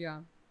this. Yeah.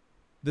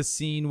 The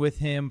scene with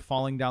him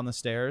falling down the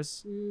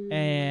stairs,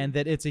 and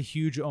that it's a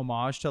huge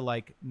homage to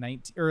like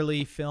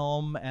early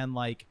film and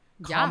like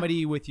Yeah.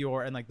 comedy with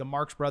and like the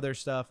Marx Brothers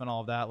stuff and all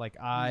of that. Like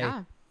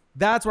Yeah.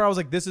 that's where I was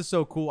like, this is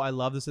so cool. I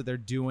love this that they're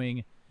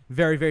doing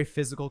very, very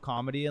physical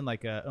comedy and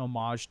like a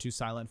homage to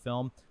silent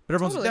film. But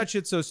everyone's Totally. like, that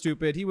shit's so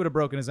stupid. He would have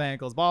broken his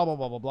ankles, blah, blah,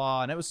 blah, blah,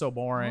 blah. And it was so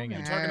boring. Okay.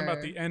 And You're talking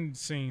about the end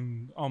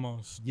scene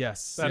almost.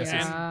 yes. That yes,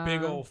 end Yeah.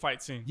 big old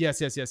fight scene. yes.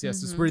 It's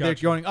Mm-hmm. where they're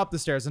Gotcha. going up the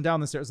stairs and down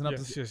the stairs and up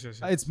the Yes,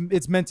 stairs. yes.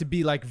 It's meant to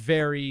be like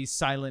very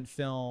silent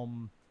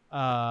film,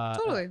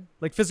 Totally.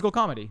 like physical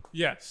comedy.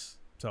 Yes.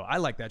 So I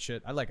like that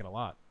shit. I like it a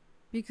lot.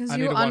 Because I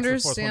need you to watch the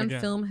fourth one understand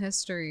again. film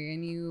history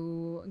and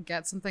you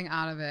get something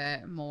out of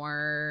it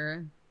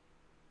more,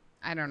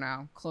 I don't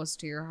know, close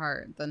to your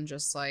heart than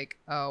just like,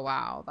 oh,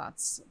 wow,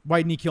 that's, Why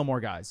didn't he kill more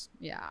guys?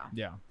 yeah.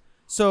 Yeah.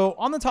 So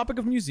on the topic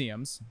of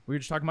museums, we were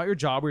just talking about your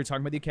job. We were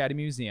talking about the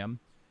Academy Museum.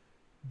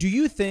 Do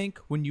you think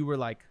when you were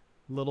like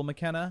little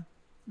McKenna,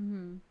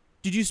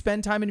 did you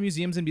spend time in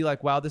museums and be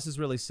like, wow, this is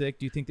really sick?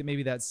 Do you think that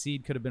maybe that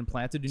seed could have been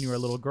planted when you were a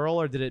little girl,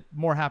 or did it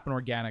more happen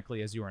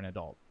organically as you were an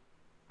adult?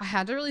 I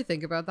had to really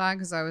think about that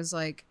because I was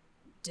like,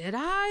 did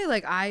I?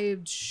 Like, I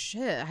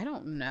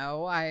don't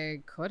know.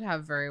 I could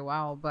have very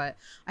well, but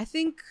I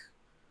think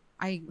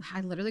I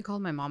literally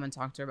called my mom and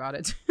talked to her about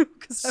it too.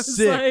 Because I was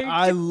Sick. like,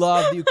 I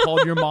love that you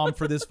called your mom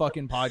for this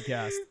fucking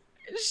podcast.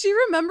 she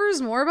remembers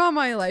more about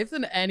my life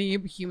than any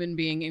human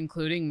being,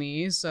 including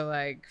me. So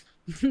like,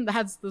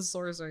 that's the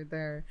source right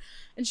there.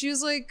 And she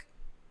was like,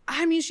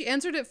 I mean, she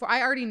answered it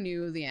I already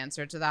knew the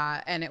answer to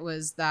that. And it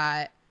was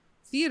that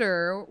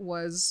theater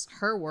was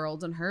her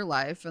world and her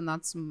life. And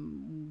that's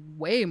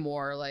way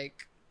more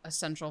like a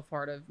central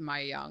part of my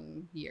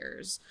young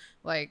years.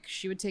 Like,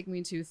 she would take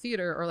me to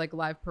theater or like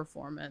live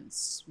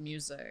performance,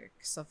 music,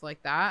 stuff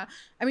like that.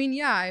 I mean,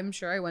 yeah, I'm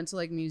sure I went to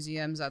like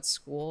museums at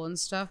school and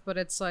stuff, but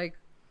it's like,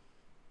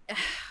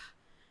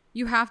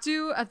 you have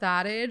to at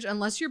that age,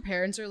 unless your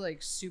parents are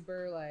like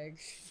super like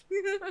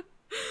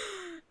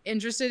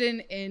interested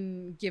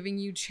in giving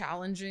you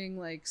challenging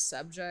like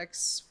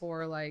subjects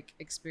for like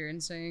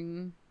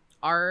experiencing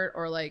art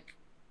or like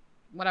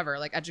whatever,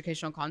 like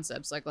educational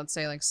concepts, like let's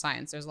say like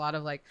science. There's a lot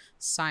of like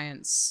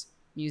science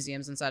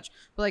museums and such,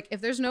 but like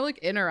if there's no like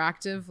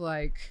interactive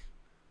like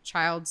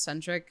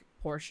child-centric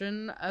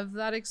portion of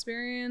that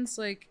experience,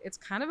 like it's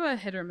kind of a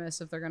hit or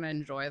miss if they're gonna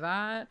enjoy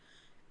that.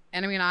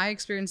 And I mean, I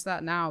experience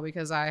that now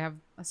because I have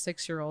a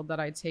 6-year-old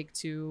that I take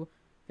to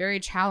very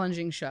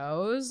challenging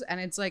shows, and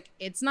it's like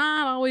it's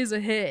not always a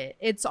hit.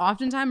 It's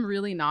oftentimes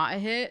really not a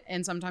hit,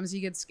 and sometimes he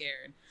gets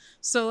scared.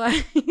 So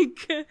like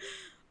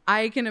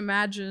I can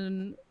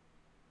imagine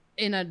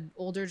in an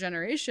older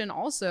generation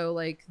also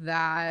like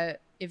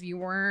that if you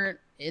weren't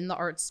in the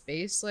art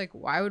space, like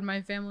why would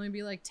my family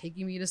be like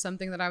taking me to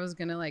something that I was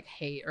gonna like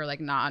hate or like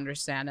not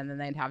understand, and then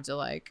they'd have to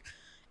like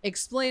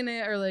explain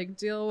it or like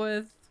deal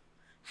with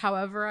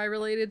however I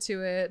related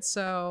to it.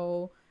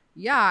 So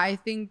yeah, I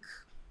think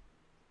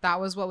that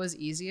was what was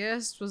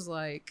easiest, was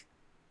like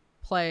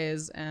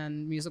plays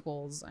and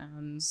musicals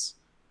and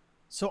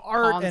so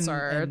art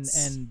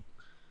concerts. and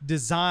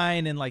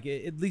design and like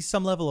at least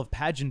some level of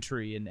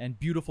pageantry and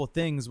beautiful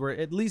things were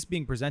at least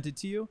being presented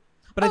to you.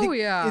 But I think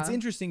it's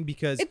interesting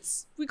because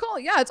it's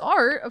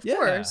art, of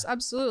course,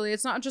 absolutely.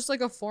 It's not just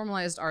like a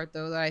formalized art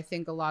though that I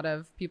think a lot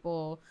of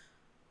people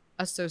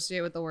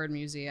associate with the word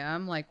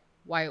museum, like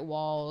white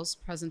walls,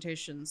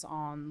 presentations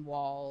on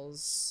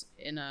walls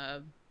in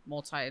a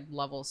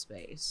multi-level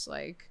space,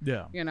 like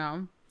you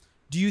know.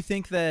 Do you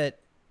think that,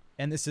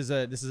 and this is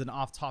an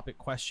off-topic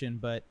question,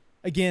 but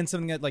again,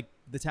 something that like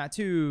the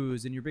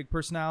tattoos and your big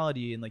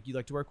personality and like you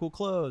like to wear cool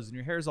clothes and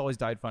your hair's always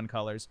dyed fun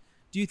colors,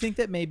 do you think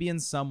that maybe in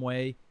some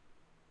way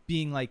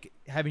being like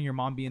having your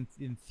mom be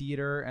in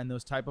theater and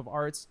those type of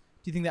arts,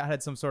 do you think that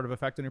had some sort of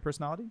effect on your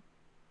personality?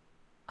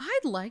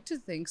 I'd like to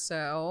think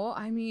so.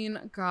 I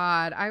mean,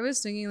 God, I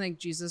was singing like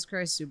Jesus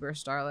Christ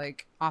Superstar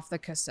like off the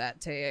cassette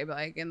tape,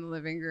 like in the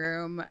living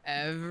room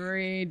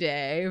every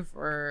day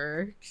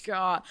for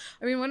God.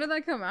 I mean, when did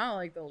that come out?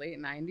 Like the late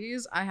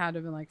 90s? I had to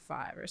have been like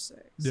 5 or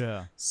 6.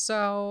 Yeah.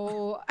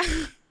 So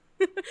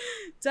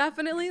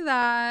definitely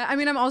that. I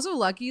mean, I'm also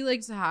lucky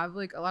like to have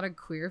like a lot of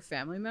queer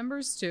family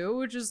members too,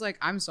 which is like,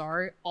 I'm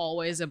sorry,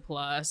 always a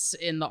plus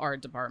in the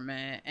art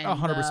department and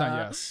 100%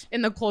 yes,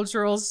 in the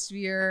cultural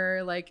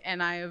sphere. Like,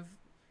 and I've,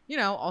 you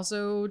know,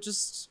 also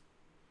just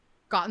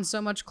gotten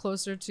so much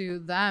closer to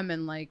them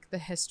and like the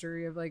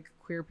history of like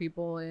queer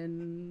people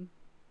in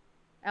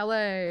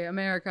LA,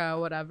 America,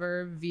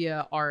 whatever,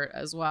 via art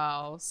as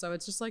well. So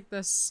it's just like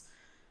this,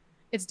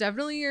 it's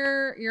definitely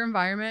your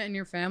environment and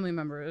your family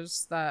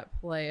members that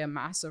play a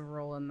massive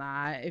role in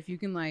that. If you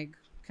can like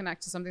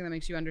connect to something that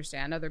makes you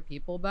understand other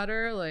people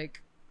better,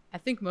 like I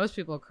think most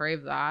people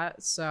crave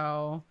that.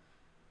 So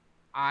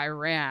I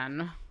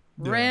ran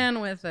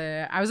with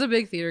it. I was a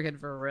big theater kid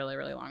for a really,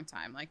 really long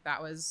time. Like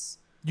that was...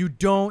 You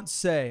don't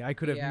say. I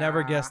could have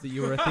never guessed that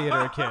you were a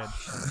theater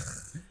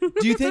kid.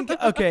 Do you think,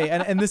 okay,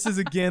 and this is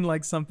again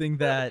like something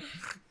that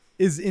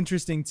is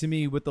interesting to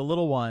me with the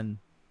little one.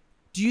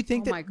 Do you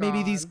think that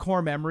maybe these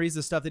core memories,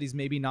 the stuff that he's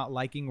maybe not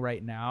liking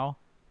right now,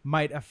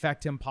 might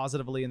affect him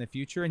positively in the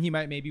future? And he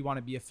might maybe want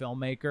to be a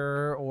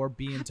filmmaker or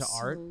be into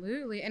art?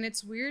 Absolutely. And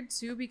it's weird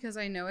too, because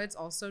I know it's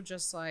also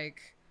just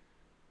like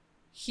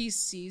he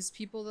sees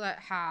people that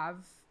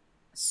have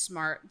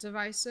smart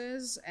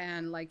devices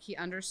and like he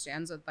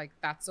understands that like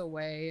that's a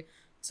way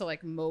to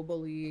like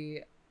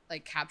mobily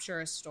like capture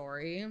a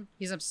story.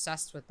 He's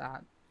obsessed with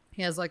that.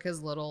 He has like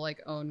his little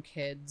like own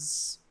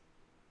kids,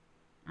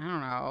 I don't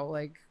know,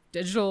 like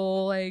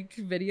digital like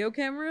video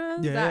camera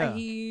that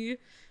he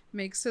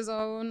makes his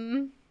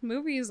own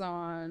movies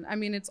on. I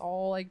mean, it's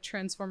all like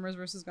Transformers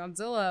versus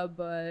Godzilla,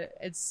 but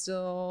it's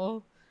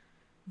still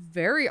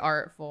very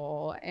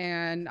artful.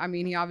 And I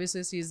mean, he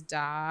obviously sees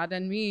dad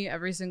and me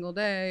every single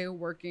day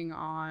working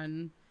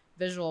on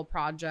visual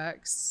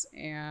projects.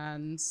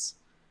 And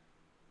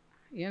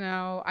you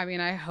know, I mean,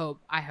 I hope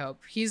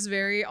he's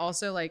very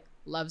also like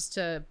loves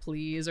to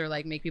please or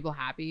like make people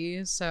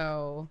happy.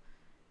 So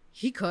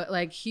he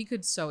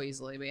could so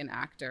easily be an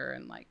actor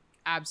and like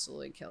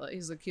absolutely kill it.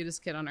 He's the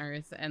cutest kid on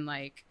earth, and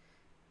like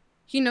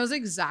he knows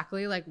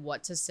exactly like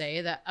what to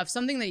say that of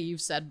something that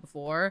you've said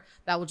before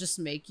that will just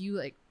make you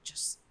like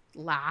just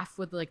laugh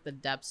with like the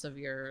depths of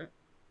your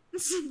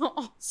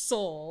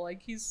soul.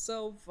 Like he's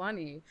so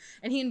funny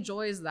and he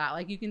enjoys that.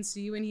 Like you can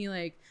see when he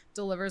like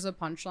delivers a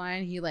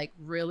punchline, he like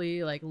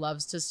really like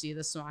loves to see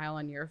the smile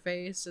on your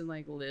face and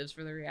like lives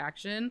for the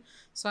reaction.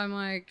 So I'm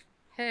like,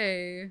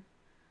 hey,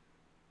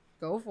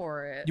 go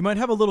for it. You might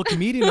have a little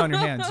comedian on your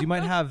hands. You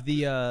might have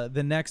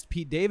the next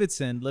Pete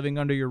Davidson living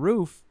under your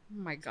roof.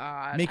 Oh my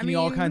God. Making you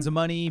all kinds of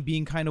money,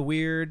 being kind of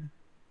weird.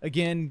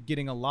 Again,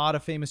 getting a lot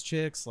of famous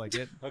chicks like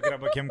it. Hooking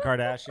up with Kim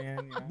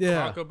Kardashian. You know?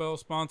 Yeah. Taco Bell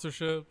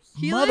sponsorships.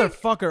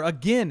 Motherfucker.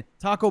 Again,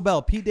 Taco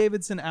Bell, Pete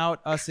Davidson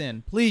out, us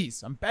in.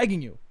 Please. I'm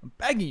begging you.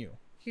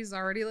 He's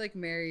already like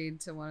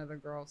married to one of the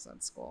girls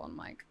at school. I'm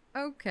like,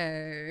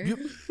 okay.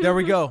 There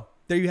we go.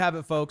 There you have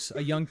it, folks.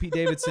 A young Pete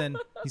Davidson.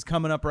 He's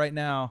coming up right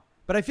now.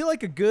 But I feel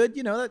like a good,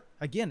 you know, that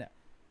again,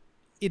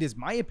 it is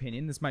my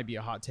opinion. This might be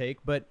a hot take,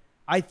 but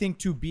I think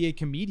to be a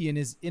comedian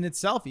is in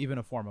itself even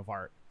a form of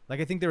art. Like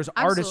I think there's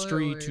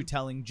artistry to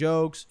telling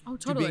jokes,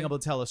 to being able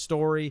to tell a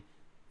story.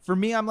 For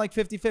me, I'm like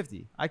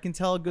 50-50. I can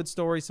tell a good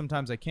story.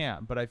 Sometimes I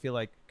can't, but I feel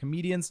like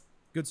comedians,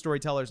 good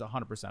storytellers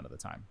 100% of the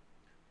time.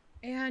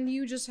 And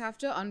you just have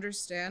to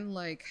understand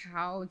like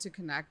how to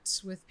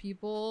connect with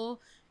people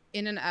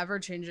in an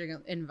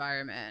ever-changing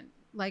environment.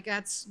 Like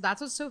that's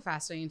what's so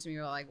fascinating to me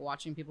about like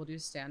watching people do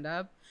stand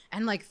up.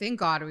 And like thank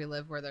God we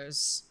live where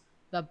there's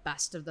the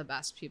best of the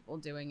best people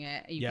doing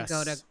it. You could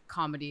go to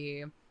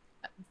comedy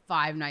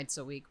 5 nights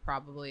a week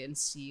probably and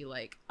see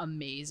like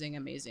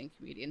amazing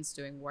comedians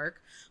doing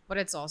work. But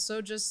it's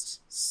also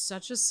just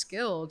such a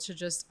skill to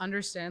just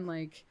understand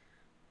like,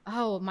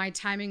 oh, my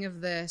timing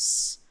of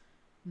this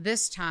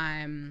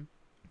time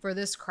for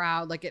this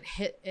crowd, like it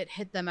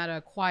hit them at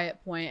a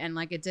quiet point and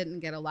like it didn't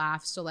get a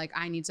laugh, so like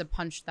I need to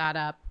punch that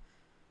up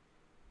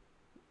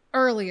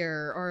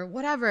earlier or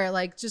whatever.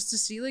 Like just to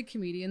see like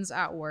comedians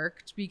at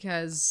work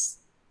because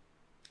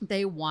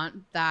they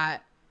want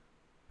that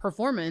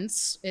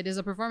performance, it is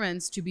a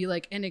performance, to be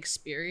like an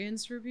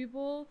experience for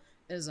people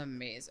is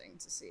amazing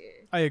to see.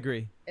 I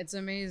agree. It's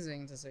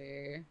amazing to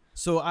see.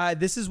 So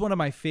this is one of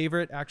my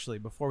favorite, actually,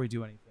 before we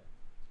do anything.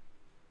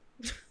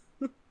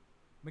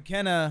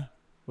 McKenna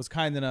was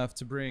kind enough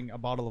to bring a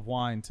bottle of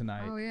wine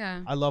tonight. Oh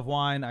yeah. I love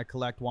wine. I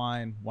collect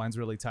wine. Wine's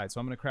really tight. So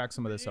I'm going to crack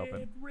some of this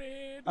open. We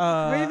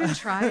didn't even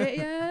try it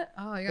yet?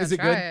 Oh, you gotta is it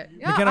try good? it.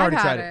 Yeah, McKenna already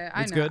I've tried had it.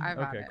 I It's know, good? I've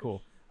had Okay, it.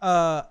 cool.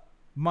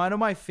 One of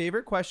my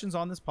favorite questions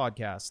on this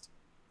podcast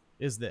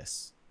is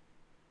this.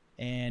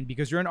 And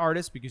because you're an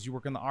artist, because you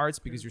work in the arts,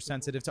 because you're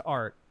sensitive to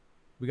art,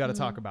 we got to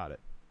talk about it.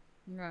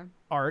 Okay.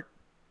 Art.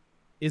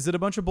 Is it a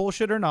bunch of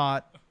bullshit or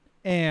not?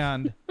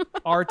 And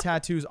are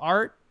tattoos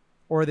art,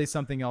 or are they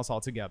something else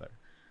altogether?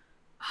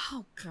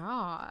 Oh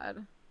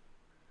God.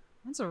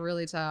 That's a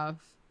really tough.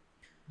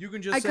 You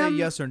can just say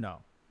yes or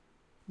no.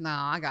 No,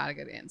 I got a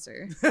good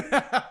answer.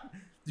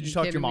 Did you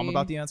talk to your mom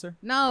about the answer?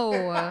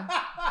 No.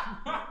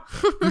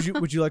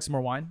 Would you like some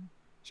more wine?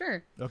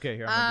 Sure. Okay,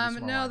 here. I'm gonna give you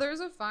some more wine. There's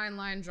a fine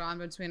line drawn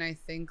between I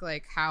think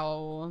like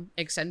how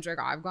eccentric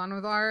I've gone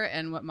with art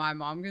and what my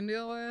mom can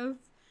deal with.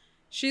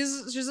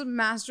 She's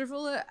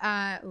masterful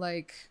at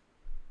like,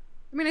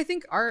 I mean, I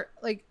think art,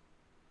 like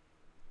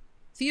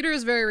theater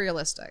is very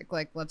realistic.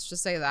 Like, let's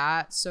just say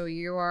that. So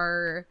you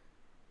are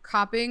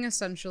copying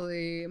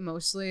essentially,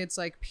 mostly it's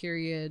like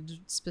period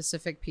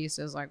specific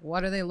pieces. Like,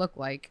 what do they look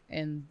like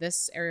in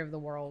this area of the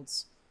world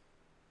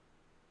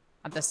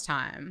at this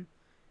time?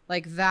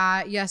 Like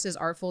that, yes, is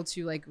artful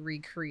to like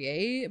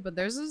recreate, but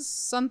there's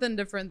something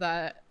different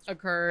that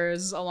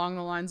occurs along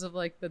the lines of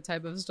like the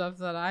type of stuff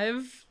that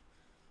I've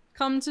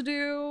come to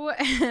do.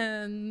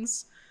 And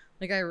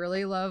like I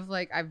really love,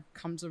 like I've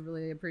come to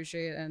really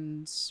appreciate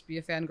and be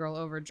a fangirl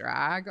over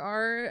drag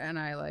art, and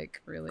I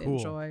like really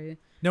enjoy.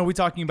 No, we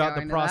talking about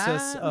the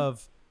process that.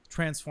 of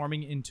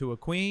transforming into a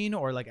queen,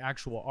 or like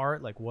actual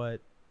art? Like what?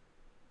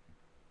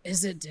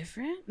 Is it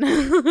different?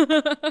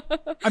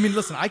 I mean,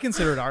 listen, I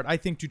consider it art. I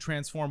think to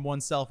transform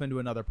oneself into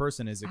another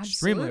person is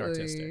extremely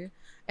artistic.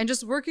 And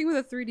just working with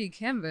a 3D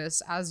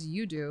canvas as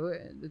you do,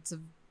 it's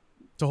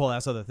a whole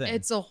ass other thing.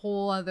 It's a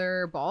whole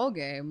other ball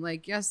game.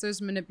 Like, yes,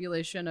 there's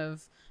manipulation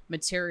of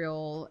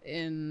material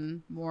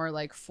in more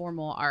like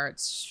formal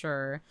arts,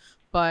 sure,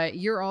 but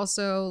you're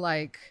also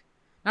like,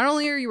 not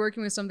only are you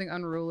working with something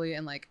unruly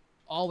and like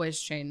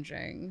always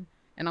changing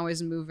and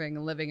always moving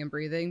and living and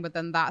breathing, but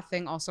then that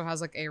thing also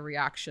has like a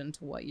reaction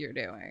to what you're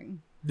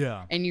doing.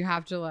 Yeah. And you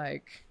have to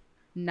like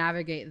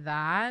navigate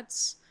that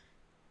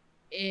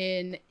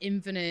in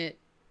infinite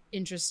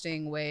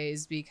interesting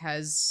ways,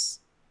 because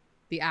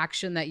the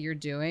action that you're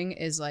doing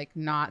is like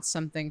not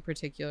something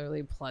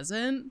particularly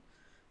pleasant.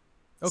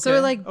 Okay, so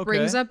it like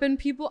brings up in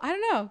people, I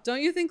don't know,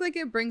 don't you think like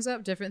it brings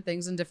up different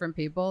things in different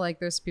people? Like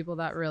there's people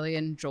that really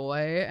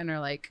enjoy and are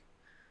like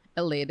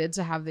elated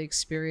to have the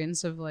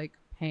experience of like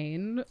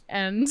pain,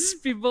 and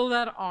people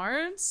that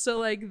aren't. So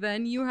like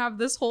then you have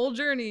this whole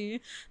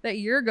journey that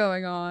you're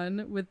going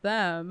on with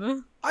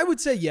them. I would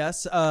say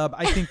yes.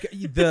 I think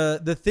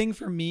the thing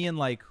for me, and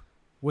like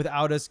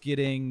without us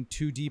getting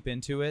too deep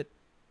into it,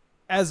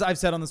 as I've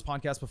said on this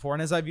podcast before,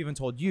 and as I've even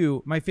told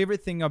you, my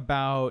favorite thing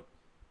about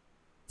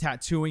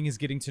tattooing is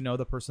getting to know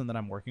the person that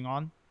I'm working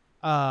on.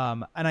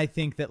 And I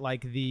think that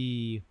like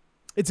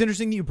it's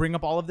interesting that you bring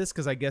up all of this,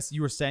 because I guess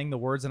you were saying the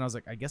words and I was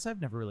like, I guess I've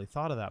never really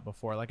thought of that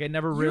before. Like I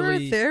never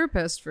really. You're a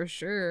therapist for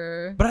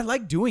sure. But I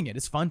like doing it.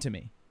 It's fun to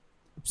me.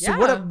 So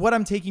what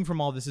I'm taking from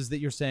all this is that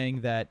you're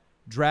saying that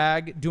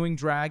doing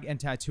drag and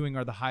tattooing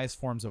are the highest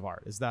forms of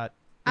art. Is that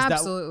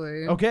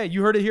absolutely okay?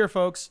 You heard it here,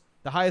 folks.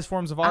 The highest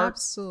forms of art.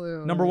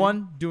 Absolutely. Number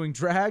 1, doing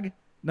drag.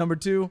 Number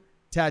 2,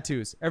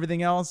 tattoos.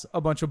 Everything else,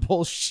 a bunch of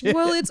bullshit.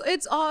 Well,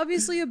 it's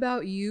obviously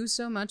about you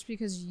so much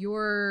because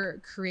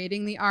you're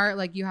creating the art.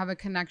 Like you have a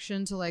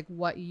connection to like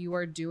what you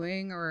are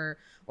doing, or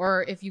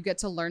if you get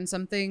to learn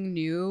something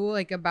new,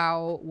 like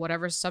about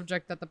whatever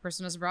subject that the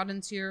person has brought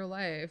into your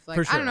life. Like,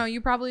 sure. I don't know,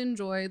 you probably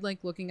enjoyed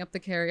like looking up the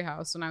Carey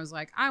house, and I was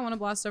like, I want to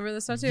blast over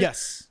this tattoo.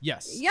 Yes.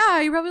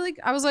 Yeah, you probably like,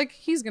 I was like,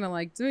 he's gonna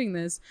like doing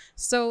this.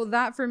 So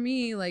that for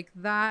me, like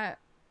that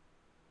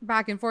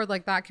back and forth,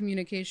 like that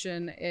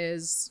communication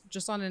is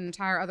just on an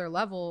entire other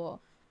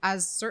level,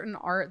 as certain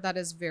art that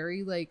is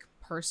very like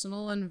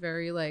personal and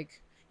very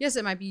like, yes,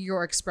 it might be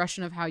your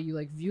expression of how you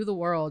like view the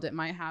world. It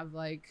might have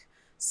like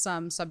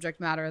some subject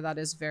matter that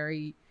is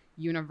very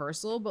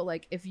universal, but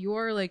like if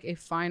you're like a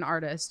fine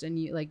artist and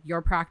you like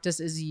your practice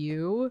is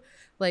you,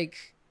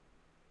 like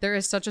there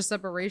is such a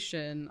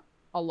separation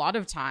a lot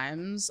of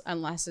times,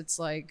 unless it's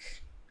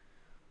like,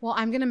 well,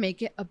 I'm gonna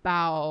make it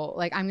about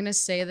like I'm gonna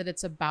say that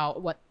it's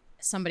about what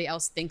somebody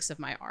else thinks of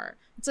my art.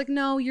 It's like,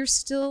 no, you're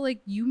still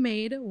like, you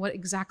made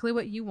exactly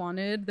what you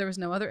wanted. There was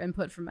no other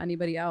input from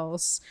anybody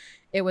else.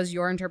 It was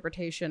your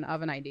interpretation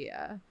of an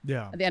idea.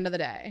 Yeah. At the end of the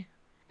day.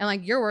 And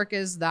like your work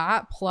is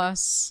that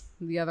plus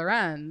the other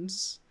end.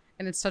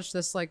 And it's such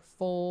this like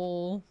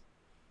full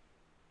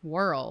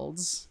world.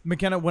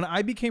 McKenna, when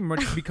I become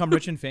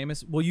rich and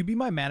famous, will you be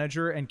my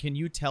manager, and can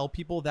you tell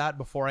people that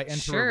before I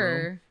enter a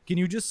room? Can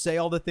you just say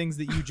all the things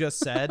that you just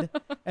said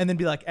and then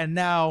be like, and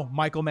now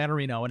Michael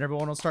Manarino, and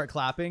everyone will start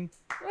clapping?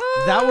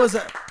 That was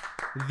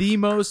the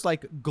most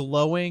like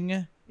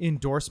glowing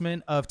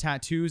endorsement of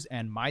tattoos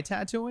and my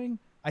tattooing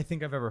I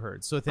think I've ever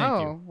heard. So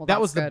thank you. Well,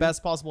 that was the good.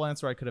 best possible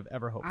answer I could have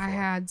ever hoped for. I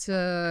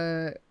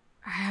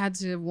had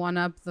to one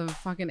up the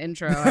fucking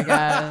intro, I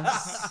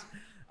guess.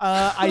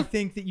 I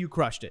think that you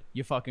crushed it.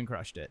 You fucking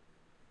crushed it.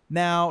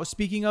 Now,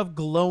 speaking of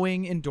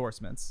glowing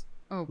endorsements,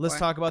 let's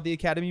talk about the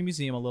Academy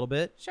Museum a little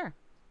bit. Sure.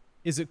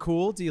 Is it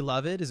cool? Do you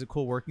love it? Is it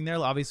cool working there?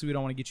 Obviously, we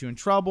don't want to get you in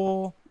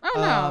trouble. Oh,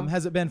 no.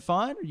 Has it been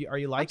fun? Are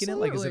you liking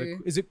Absolutely. it?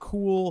 Like, is it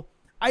cool?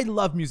 I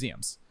love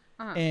museums.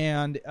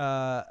 And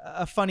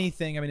a funny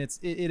thing, I mean, it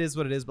is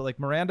what it is, but like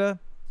Miranda,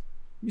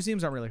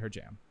 museums aren't really her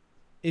jam.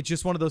 It's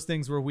just one of those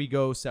things where we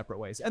go separate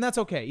ways, and that's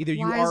okay. Either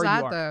you are or you are. Why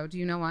is that though? Do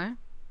you know why?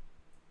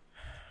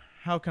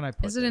 How can I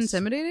put this? Is it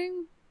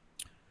intimidating?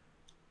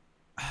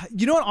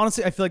 You know what?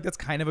 Honestly, I feel like that's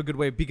kind of a good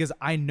way because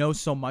I know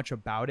so much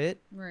about it.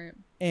 Right.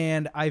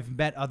 And I've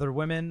met other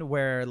women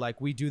where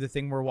like we do the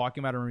thing where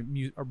walking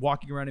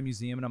around a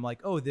museum and I'm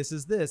like, oh, this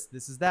is this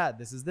is that,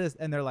 this is this.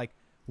 And they're like,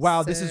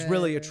 wow, this is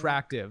really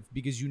attractive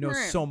because you know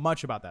so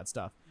much about that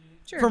stuff.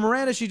 Sure. For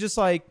Miranda, she's just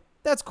like,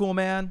 that's cool,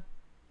 man.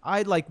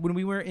 I like when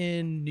we were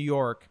in New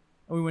York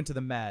and we went to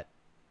the Met,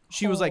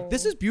 she was like,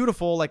 this is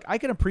beautiful. Like I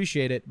can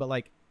appreciate it, but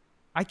like,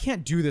 I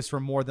can't do this for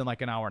more than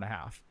like an hour and a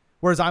half.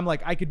 Whereas I'm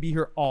like, I could be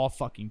here all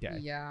fucking day.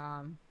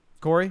 Yeah.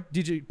 Corey,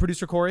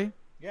 producer Corey?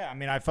 Yeah, I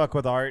mean, I fuck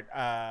with art.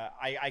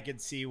 I could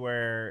see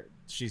where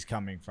she's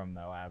coming from,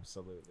 though.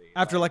 Absolutely.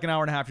 After like an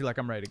hour and a half, you're like,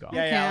 I'm ready to go.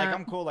 Yeah, like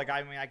I'm cool. Like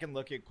I mean, I can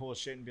look at cool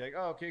shit and be like,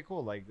 oh, okay,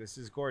 cool. Like this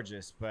is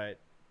gorgeous. But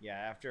yeah,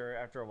 after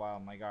a while,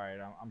 I'm like, all right,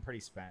 I'm pretty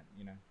spent,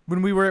 you know.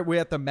 When we were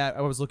at the Met,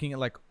 I was looking at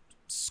like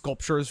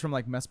sculptures from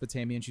like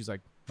Mesopotamia, and she's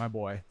like, my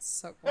boy,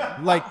 so cool.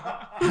 Like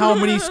how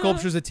many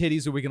sculptures of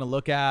titties are we gonna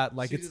look at?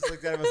 Like she it's just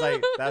looked at it and was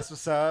like, that's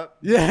what's up.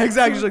 Yeah,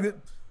 exactly. She's like,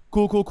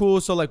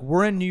 cool. So like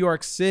we're in New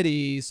York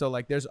City, so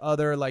like there's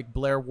other like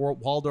Blair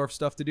Waldorf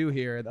stuff to do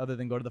here other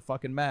than go to the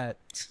fucking Met.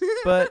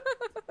 But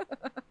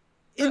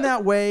in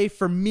that way,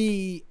 for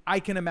me,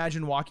 I can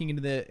imagine walking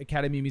into the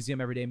Academy Museum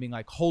every day and being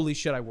like, holy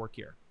shit, I work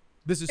here.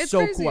 This is so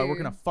crazy. cool. I work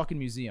in a fucking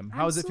museum.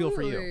 How does it feel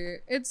for you?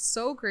 It's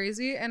so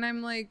crazy, and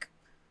I'm like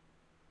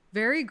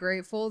very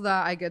grateful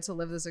that I get to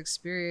live this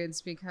experience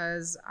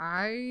because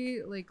I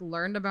like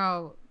learned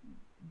about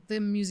the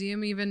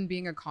museum even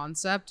being a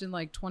concept in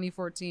like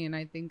 2014.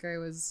 I think I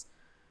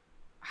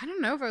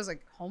don't know if I was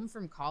like home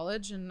from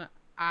college, and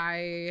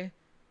I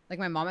like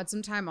my mom had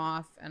some time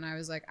off and I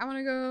was like, I want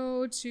to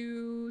go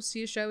to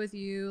see a show with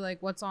you.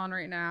 Like what's on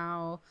right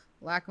now?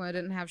 LACMA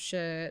didn't have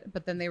shit.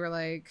 But then they were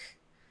like,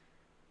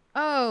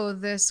 oh,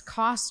 this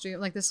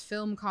costume, like this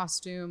film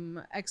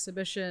costume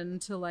exhibition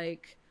to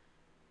like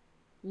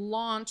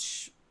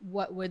launch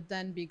what would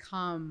then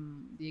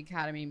become the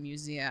Academy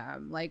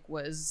Museum, like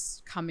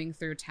was coming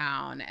through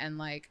town. And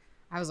like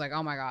I was like,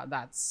 oh my god,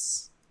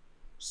 that's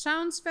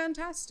sounds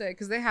fantastic,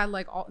 because they had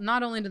like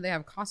not only did they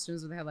have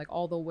costumes, but they had like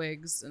all the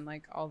wigs and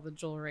like all the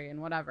jewelry and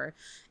whatever.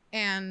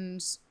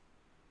 And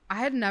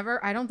I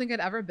don't think I'd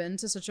ever been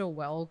to such a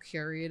well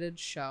curated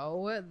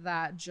show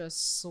that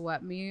just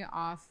swept me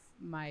off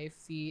my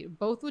feet,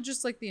 both with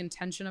just like the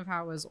intention of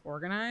how it was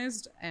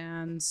organized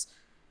and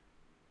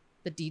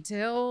the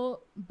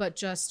detail, but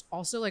just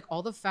also like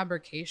all the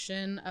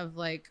fabrication of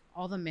like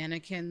all the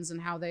mannequins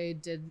and how they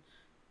did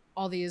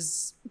all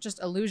these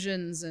just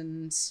illusions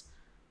and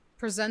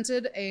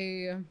presented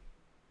a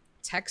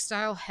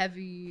textile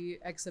heavy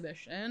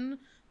exhibition.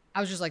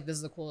 I was just like, this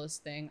is the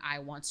coolest thing. I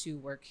want to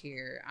work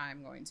here.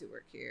 I'm going to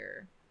work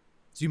here.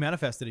 So you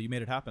manifested it. You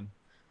made it happen.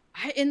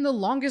 In the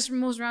longest,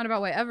 most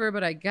roundabout way ever,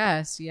 but I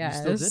guess, yes.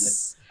 You still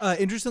did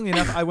it. Interestingly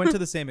enough, I went to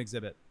the same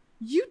exhibit.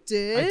 You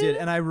did? I did.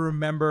 And I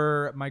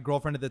remember my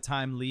girlfriend at the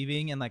time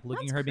leaving and like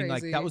looking at her being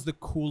like, that was the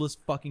coolest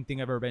fucking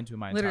thing I've ever been to in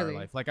my entire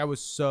life. Like I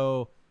was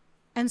so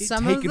And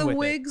some of the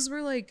wigs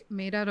were like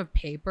made out of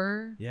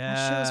paper. Yeah.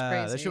 That shit was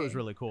crazy. That shit was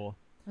really cool.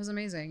 It was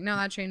amazing. No,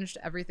 that changed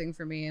everything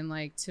for me. And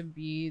like to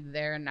be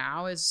there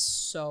now is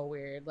so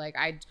weird. Like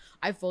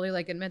I fully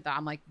like admit that.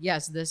 I'm like,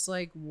 yes, this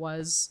like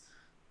was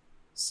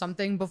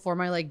something before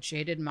my like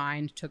jaded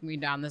mind took me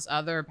down this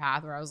other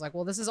path where I was like,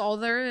 well, this is all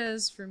there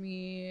is for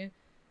me.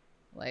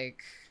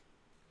 Like,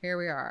 here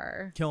we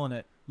are. Killing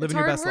it. Living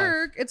your best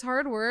life. It's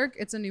hard work.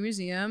 It's a new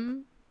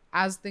museum.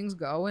 As things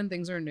go and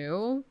things are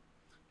new,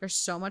 there's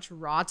so much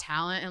raw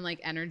talent and like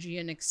energy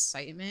and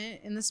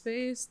excitement in the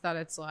space that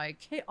it's like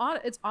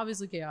chaotic. It's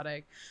obviously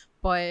chaotic,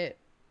 but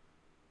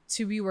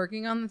to be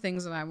working on the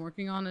things that I'm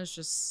working on is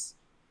just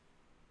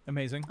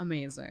amazing.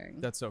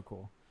 That's so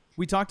cool.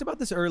 We talked about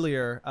this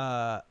earlier.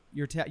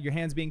 Your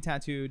hands being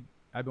tattooed.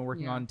 I've been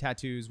working on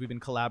tattoos. We've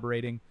been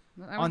collaborating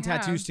on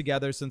tattoos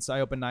together since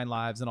I opened 9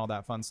 Lives and all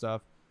that fun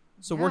stuff.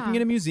 So working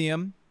in a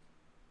museum,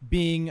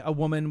 being a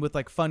woman with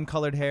like fun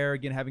colored hair,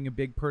 again, having a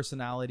big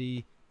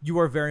personality, you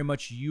are very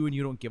much you and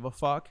you don't give a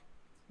fuck.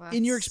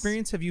 In your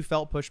experience, have you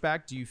felt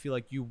pushback? Do you feel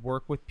like you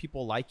work with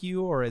people like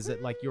you, or is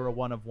it like you're a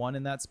one of one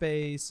in that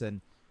space?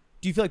 And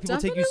do you feel like people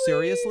take you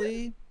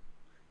seriously?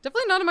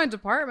 Definitely not in my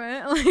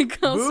department.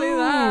 Like, I'll say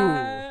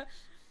that.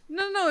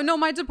 No.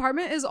 My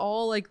department is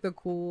all like the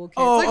cool kids.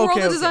 We're all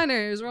the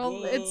designers.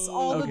 It's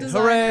all the designers.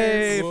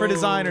 Hooray for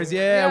designers!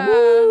 Yeah.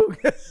 Woo.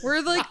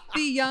 We're like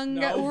the young.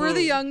 We're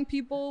the young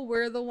people.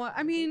 We're the one.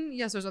 I mean,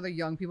 yes, there's other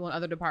young people in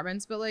other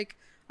departments, but like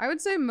I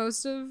would say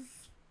most of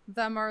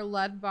them are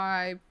led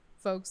by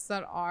folks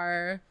that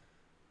are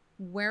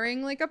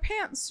wearing like a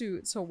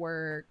pantsuit to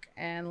work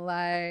and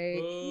like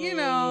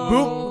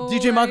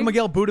DJ Malcolm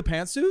Miguel Buddha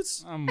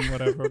pantsuits. I'm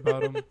whatever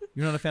about him.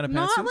 You're not a fan of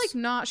pantsuits?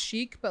 Not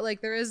chic, but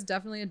like there is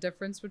definitely a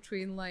difference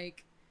between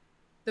like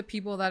the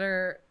people that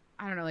are,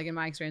 I don't know, like in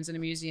my experience in a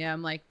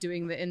museum, like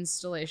doing the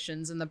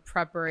installations and the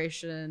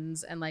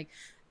preparations and like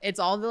it's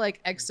all the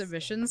like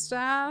exhibition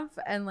staff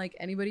and like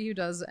anybody who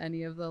does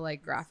any of the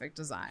like graphic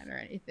design or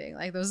anything.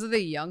 Like those are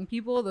the young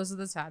people, those are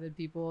the tatted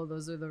people,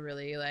 those are the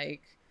really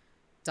like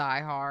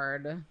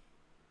diehard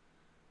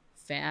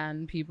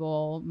fan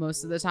people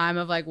most of the time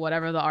of like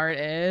whatever the art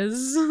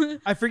is.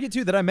 I forget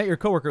too that I met your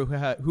coworker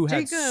who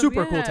had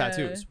super cool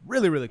tattoos,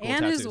 really cool tattoos.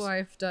 And his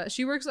wife does.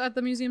 She works at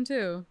the museum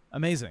too.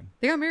 Amazing.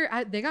 They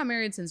got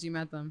married since you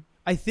met them.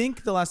 I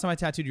think the last time I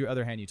tattooed your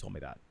other hand, you told me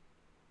that.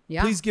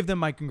 Yeah. Please give them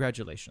my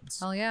congratulations.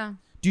 Hell yeah.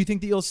 Do you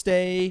think that you'll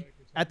stay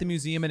at the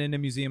museum and in a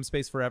museum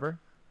space forever?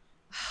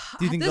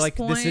 Do you think like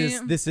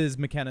this is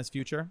McKenna's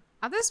future?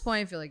 At this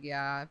point, I feel like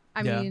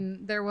I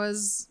mean, there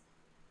was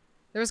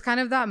kind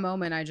of that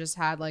moment I just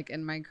had like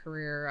in my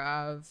career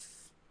of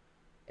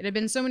it had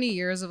been so many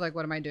years of like,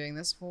 what am I doing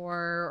this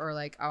for? Or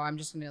like, oh, I'm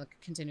just gonna like,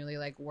 continually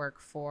like work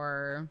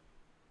for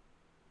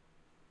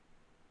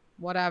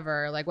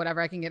whatever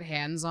I can get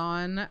hands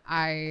on.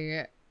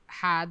 I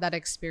had that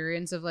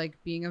experience of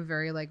like being a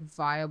very like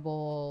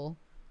viable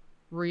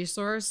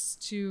resource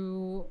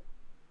to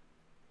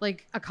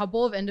like a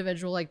couple of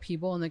individual like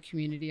people in the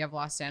community of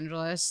Los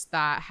Angeles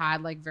that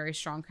had like very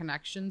strong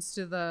connections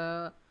to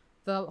the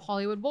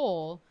Hollywood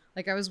Bowl.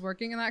 Like I was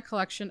working in that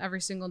collection every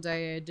single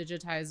day,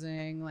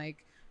 digitizing,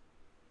 like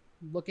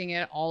looking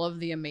at all of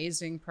the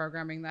amazing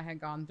programming that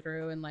had gone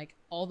through and like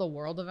all the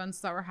world events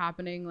that were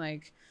happening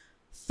like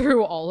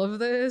through all of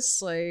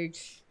this, like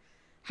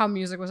how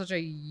music was such a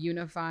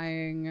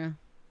unifying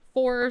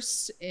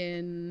force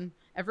in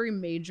every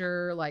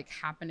major like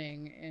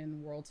happening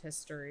in world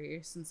history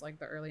since like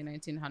the early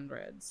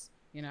 1900s,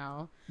 you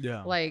know?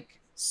 Yeah. Like,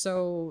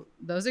 so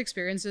those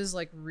experiences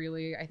like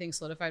really, I think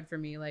solidified for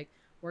me, like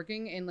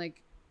working in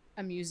like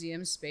a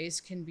museum space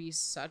can be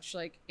such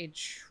like a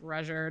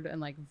treasured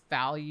and like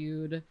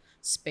valued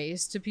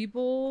space to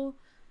people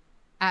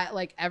at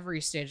like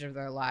every stage of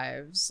their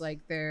lives. Like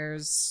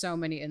there's so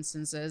many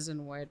instances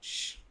in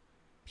which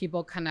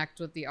people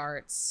connect with the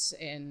arts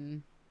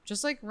in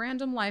just like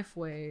random life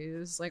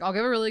ways. Like I'll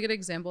give a really good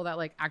example that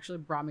like actually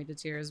brought me to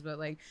tears, but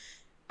like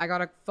I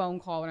got a phone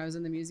call when I was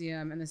in the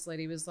museum and this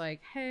lady was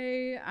like,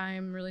 hey,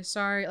 I'm really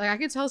sorry. Like I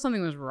could tell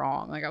something was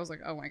wrong. Like I was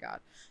like, oh my God.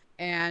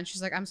 And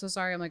she's like, I'm so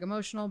sorry. I'm like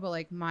emotional, but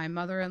like my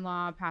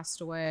mother-in-law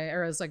passed away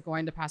or is like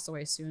going to pass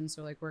away soon.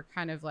 So like we're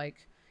kind of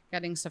like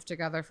getting stuff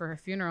together for her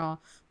funeral.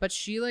 But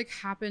she like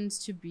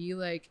happens to be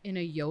like in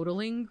a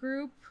yodeling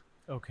group.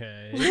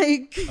 Okay.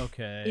 Like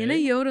okay. In a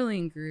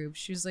yodeling group.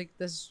 She was like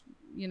this,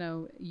 you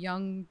know,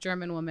 young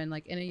German woman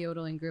like in a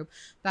yodeling group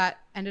that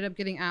ended up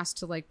getting asked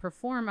to like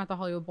perform at the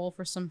Hollywood Bowl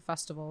for some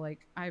festival.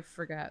 Like I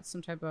forget,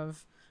 some type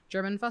of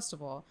German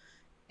festival.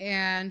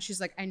 And she's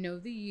like, I know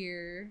the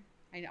year.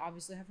 I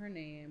obviously have her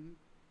name.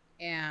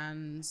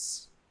 And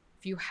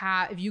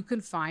if you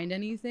could find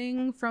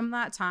anything from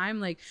that time,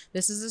 like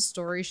this is a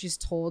story she's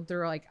told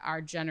through like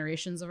our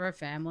generations of our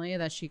family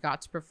that she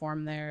got to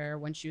perform there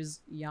when she was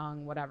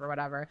young,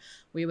 whatever.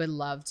 We would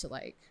love to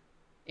like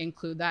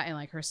include that in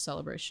like her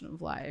celebration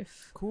of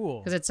life. Cool.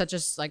 Because it's such a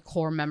like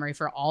core memory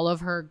for all of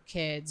her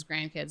kids,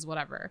 grandkids,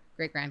 whatever,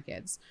 great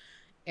grandkids.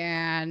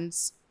 And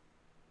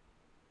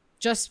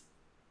just,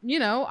 you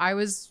know, I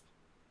was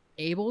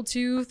able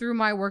to, through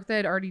my work that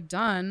I'd already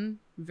done,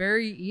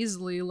 very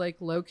easily like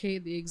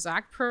locate the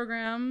exact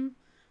program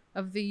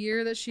of the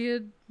year that she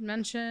had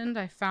mentioned.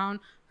 I found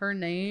her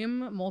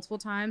name multiple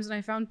times and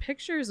I found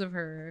pictures of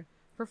her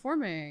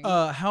performing.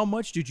 How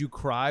much did you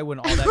cry when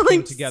all that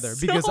came together?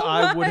 Because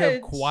I would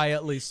have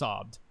quietly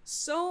sobbed.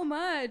 So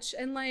much.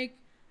 And like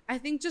I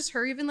think just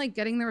her even like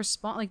getting the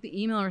response, like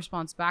the email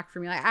response back for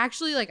me. Like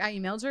actually like I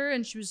emailed her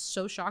and she was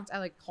so shocked. I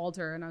like called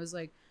her and I was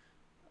like,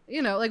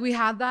 you know, like we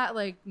had that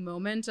like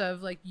moment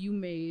of like you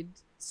made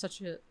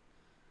such a,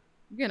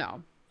 you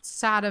know,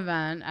 sad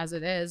event as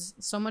it is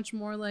so much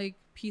more like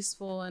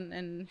peaceful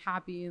and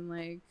happy, and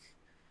like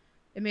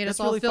it made us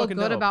all feel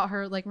good about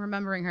her, like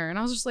remembering her. And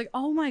I was just like,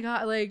 oh my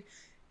God, like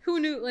who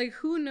knew, like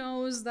who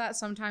knows that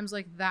sometimes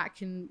like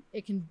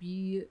it can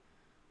be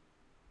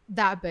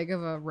that big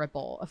of a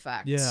ripple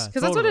effect. Yeah,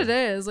 because that's what it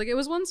is. Like it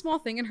was one small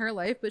thing in her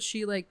life, but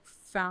she like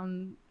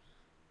found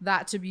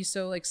that to be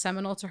so like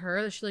seminal to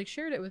her that she like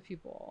shared it with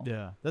people.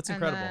 Yeah, that's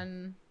incredible. And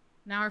then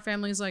now her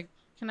family's like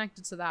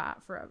connected to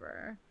that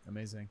forever.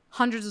 Amazing.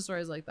 Hundreds of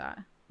stories like that.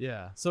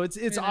 Yeah. So it's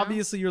You know?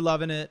 obviously you're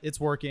loving it. It's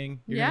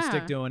working. You're gonna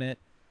stick doing it.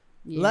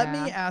 Yeah. Let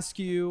me ask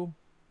you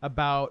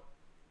about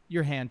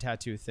your hand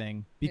tattoo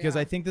thing, because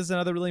I think this is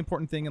another really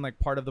important thing, and like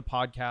part of the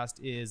podcast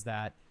is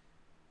that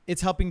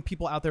it's helping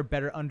people out there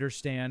better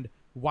understand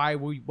why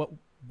we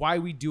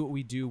do what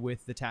we do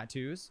with the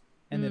tattoos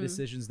and the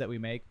decisions that we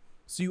make.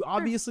 So you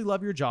obviously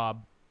love your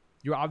job.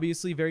 You're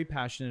obviously very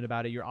passionate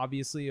about it. You're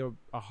obviously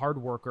a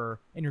hard worker,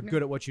 and you're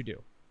good at what you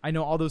do. I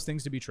know all those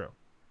things to be true.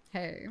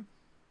 Hey.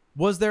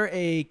 Was there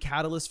a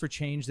catalyst for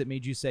change that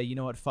made you say, you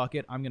know what, fuck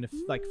it, I'm going to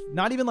like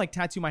not even like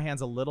tattoo my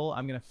hands a little,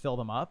 I'm going to fill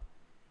them up?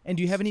 And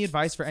do you have any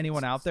advice for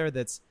anyone out there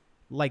that's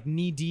like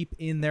knee deep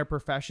in their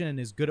profession and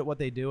is good at what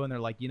they do, and they're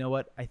like, you know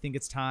what, I think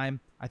it's time.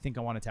 I think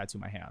I want to tattoo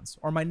my hands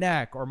or my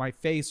neck or my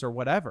face or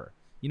whatever,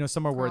 you know,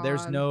 somewhere where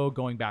there's no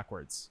going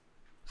backwards.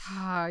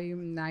 Now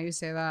you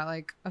say that,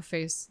 like the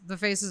face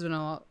has been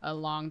a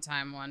long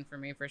time one for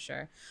me, for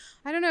sure.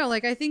 I don't know,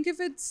 like I think if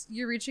it's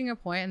you're reaching a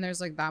point and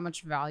there's like that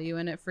much value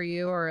in it for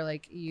you, or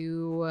like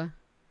you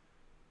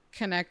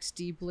connect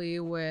deeply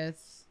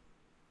with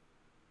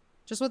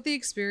just what the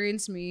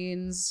experience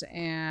means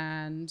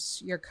and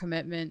your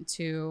commitment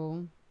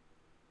to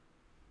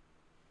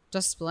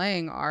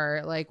displaying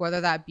art, like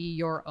whether that be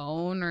your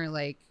own or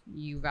like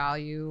you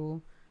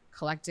value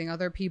collecting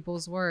other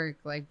people's work,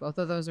 like both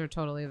of those are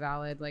totally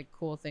valid, like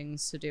cool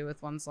things to do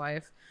with one's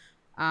life.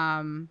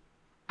 I mean,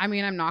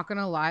 I'm not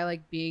gonna lie,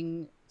 like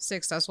being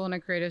successful in a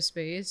creative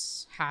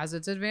space has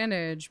its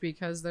advantage,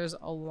 because there's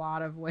a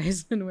lot of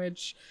ways in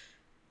which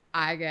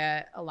I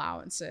get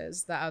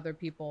allowances that other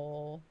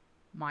people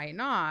might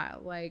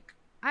not. Like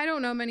I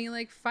don't know many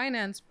like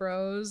finance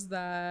bros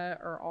that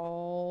are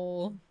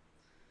all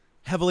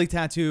heavily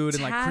tattooed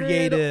and like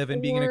creative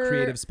and being in a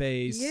creative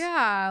space.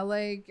 Yeah,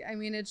 like I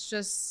mean, it's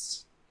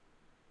just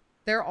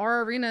there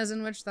are arenas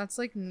in which that's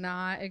like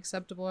not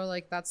acceptable, or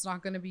like that's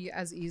not going to be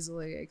as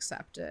easily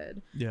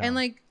accepted. Yeah. And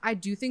like I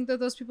do think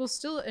that those people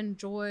still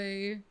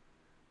enjoy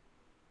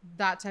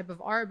that type of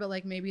art, but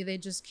like maybe they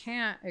just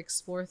can't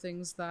explore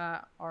things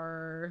that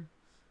are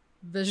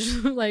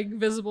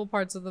visible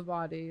parts of the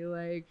body,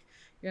 like,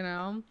 you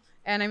know.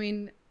 And I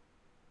mean,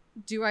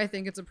 do I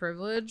think it's a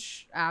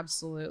privilege?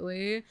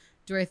 Absolutely.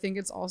 Do I think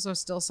it's also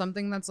still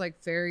something that's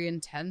like very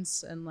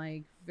intense and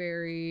like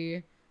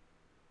very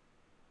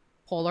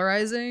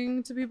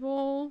polarizing to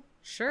people?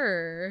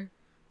 Sure,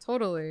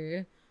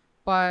 totally.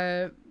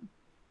 But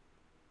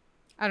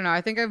I don't know,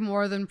 I think I've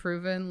more than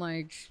proven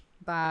like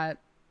that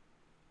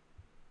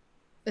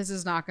this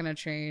is not going to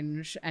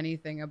change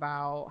anything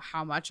about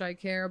how much I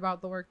care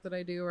about the work that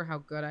I do, or how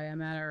good I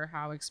am at it, or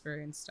how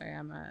experienced I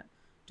am at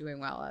doing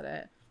well at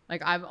it.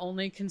 Like I've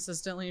only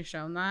consistently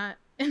shown that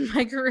in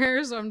my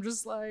career, so I'm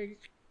just like,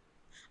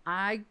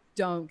 I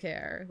don't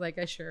care. Like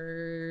I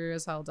sure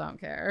as hell don't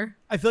care.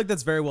 I feel like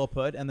that's very well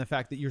put, and the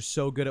fact that you're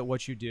so good at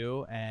what you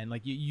do, and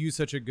like you use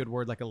such a good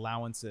word like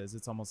allowances.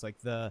 It's almost like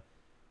the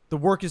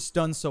work is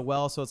done so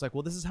well, so it's like,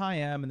 well, this is how I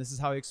am and this is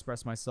how I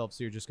express myself,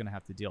 so you're just going to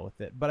have to deal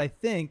with it. But I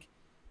think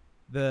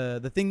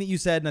the thing that you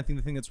said, and I think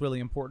the thing that's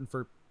really important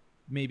for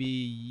maybe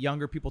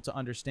younger people to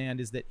understand,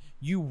 is that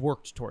you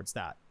worked towards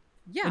that.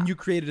 Yeah. And you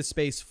created a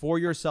space for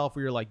yourself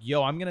where you're like,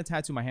 yo, I'm going to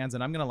tattoo my hands,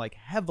 and I'm going to like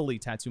heavily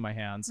tattoo my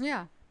hands.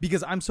 Yeah.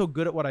 Because I'm so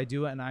good at what I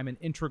do, and I'm an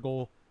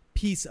integral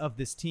piece of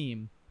this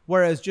team.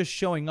 Whereas just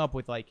showing up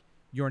with like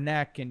your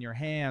neck and your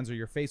hands or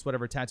your face,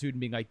 whatever, tattooed, and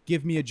being like,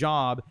 give me a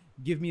job,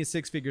 give me a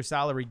 6-figure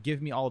salary,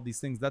 give me all of these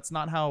things. That's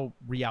not how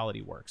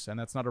reality works, and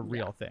that's not a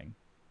real thing.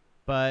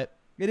 But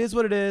it is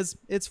what it is.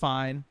 It's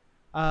fine.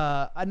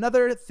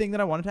 Another thing that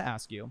I wanted to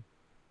ask you,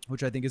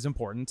 which I think is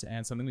important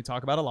and something we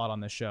talk about a lot on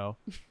this show.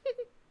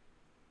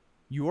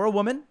 You are a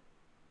woman.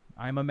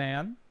 I'm a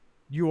man.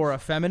 You are a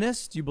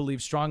feminist. You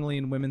believe strongly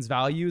in women's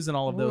values and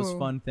all of those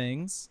fun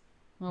things.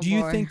 Do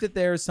you think that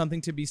there's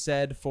something to be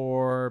said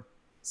for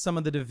some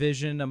of the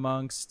division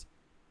amongst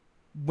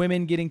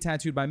women getting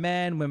tattooed by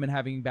men, women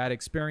having bad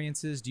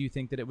experiences? Do you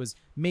think that it was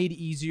made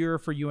easier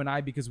for you and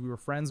I because we were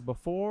friends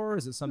before?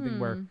 Is it something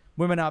where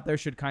women out there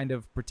should kind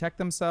of protect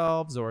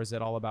themselves, or is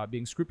it all about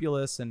being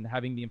scrupulous and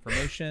having the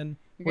information?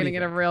 You're going to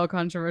get a real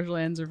controversial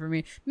answer from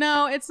me.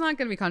 No, it's not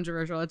going to be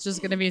controversial. It's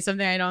just going to be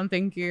something I don't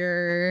think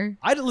you're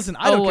I don't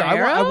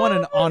care. I want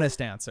an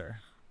honest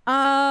answer.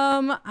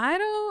 I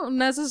don't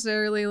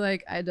necessarily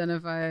like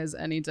identify as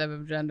any type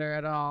of gender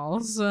at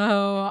all.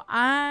 So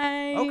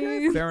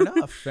Okay,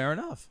 fair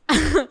enough.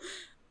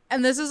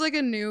 And this is like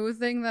a new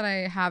thing that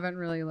I haven't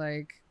really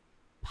like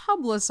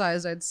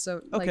publicized, I'd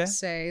Okay.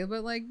 say,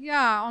 but like,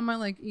 yeah, on my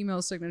like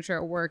email signature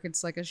at work,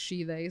 it's like a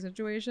she they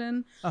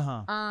situation.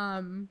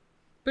 But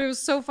it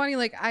was so funny.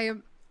 Like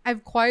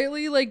I've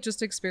quietly like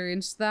just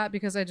experienced that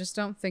because I just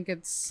don't think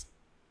it's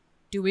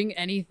doing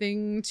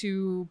anything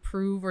to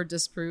prove or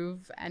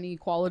disprove any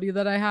quality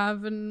that I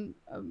have and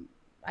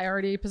I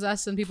already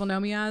possess and people know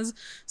me as.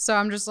 So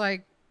I'm just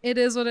like, it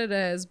is what it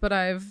is. But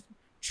I've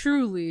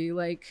truly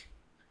like,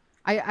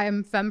 I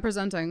am femme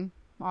presenting.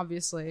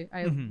 Obviously, I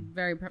am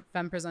very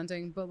femme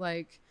presenting, but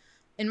like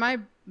in my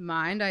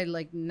mind, I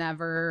like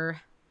never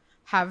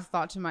have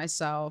thought to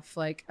myself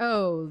like,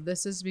 oh,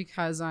 this is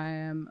because I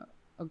am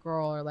a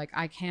girl, or like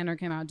I can or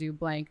cannot do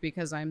blank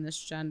because I'm this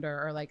gender,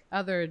 or like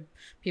other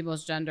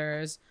people's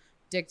genders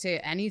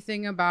dictate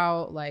anything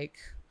about like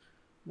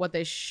what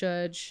they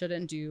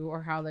shouldn't do,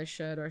 or how they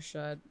should or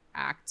should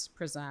act,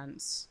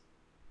 present,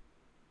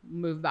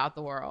 move about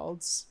the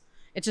world.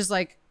 It's just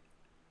like,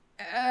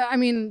 I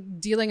mean,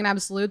 dealing in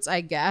absolutes,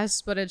 I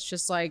guess, but it's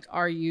just like,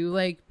 are you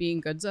like being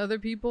good to other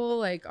people?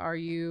 Like, are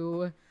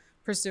you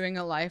pursuing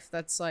a life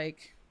that's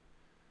like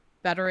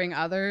bettering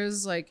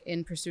others, like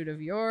in pursuit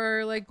of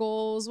your like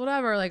goals,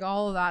 whatever, like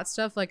all of that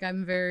stuff? Like,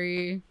 I'm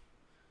very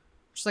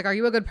just like, are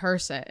you a good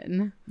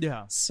person?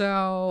 Yeah.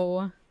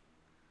 So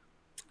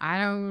I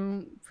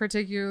don't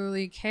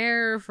particularly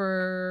care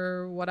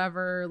for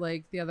whatever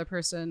like the other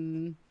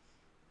person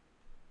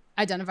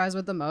identifies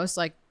with the most.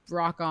 Like,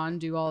 rock on,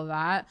 do all of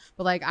that,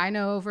 but like I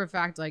know for a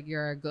fact like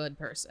you're a good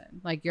person,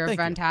 like you're a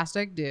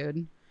fantastic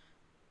dude.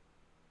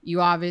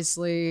 You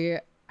obviously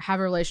have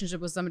a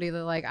relationship with somebody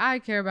that like I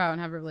care about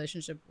and have a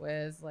relationship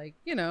with, like,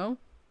 you know,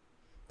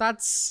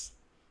 that's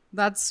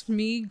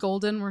me.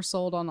 Golden, we're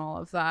sold on all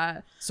of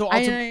that. So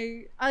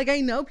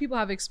I know people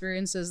have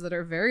experiences that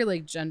are very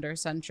like gender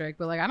centric,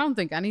 but like I don't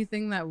think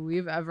anything that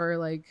we've ever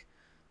like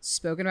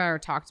spoken about or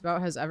talked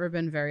about has ever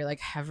been very like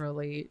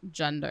heavily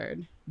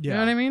gendered. You know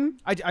what I mean?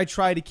 I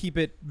try to keep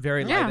it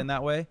very light in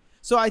that way.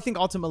 So I think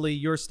ultimately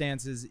your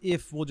stance is,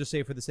 if we'll just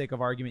say for the sake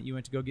of argument, you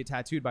went to go get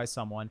tattooed by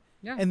someone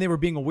and they were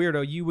being a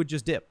weirdo, you would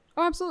just dip.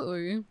 Oh,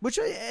 absolutely. Which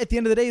at the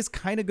end of the day is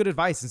kind of good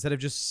advice, instead of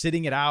just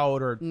sitting it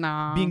out or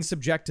being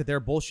subject to their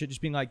bullshit,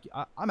 just being like,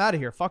 I'm out of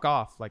here. Fuck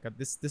off. Like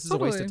this is a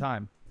waste of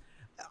time.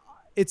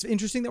 It's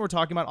interesting that we're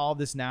talking about all of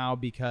this now,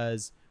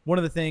 because one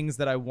of the things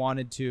that I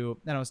wanted to,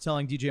 and I was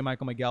telling DJ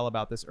Michael Miguel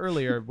about this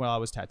earlier while I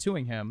was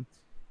tattooing him.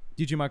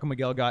 DJ Michael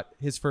Miguel got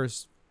his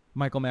first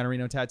Michael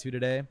Manarino tattoo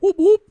today. Whoop,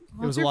 whoop.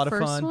 It was a lot of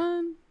fun.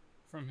 One?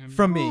 From him.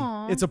 From me.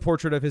 It's a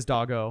portrait of his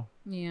doggo.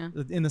 Yeah.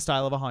 In the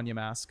style of a Hanya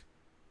mask.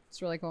 It's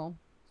really cool.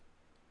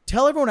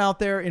 Tell everyone out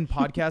there in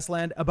podcast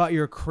land about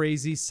your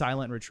crazy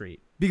silent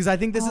retreat, because I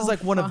think this is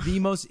like one of the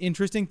most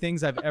interesting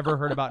things I've ever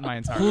heard about in my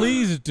entire life.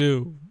 Please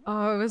do.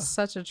 Oh, it was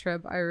such a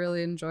trip. I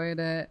really enjoyed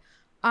it.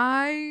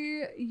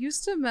 I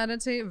used to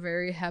meditate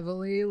very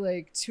heavily,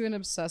 like to an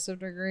obsessive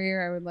degree.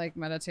 I would like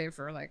meditate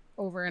for like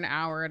over an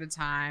hour at a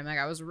time. Like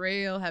I was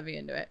real heavy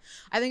into it.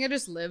 I think I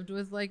just lived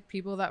with like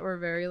people that were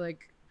very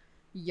like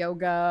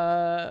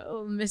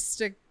yoga,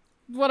 mystic,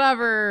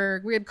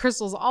 whatever. We had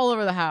crystals all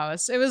over the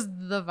house. It was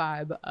the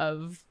vibe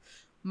of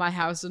my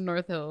house in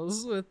North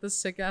Hills with the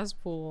sick ass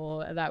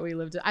pool that we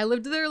lived in. I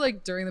lived there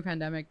like during the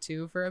pandemic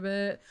too for a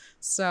bit.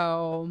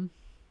 So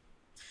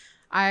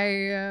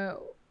I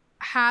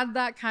had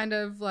that kind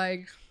of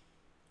like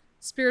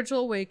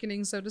spiritual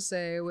awakening, so to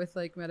say, with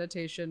like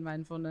meditation,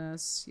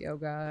 mindfulness,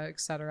 yoga,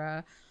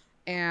 etc.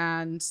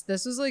 And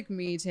this was like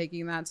me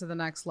taking that to the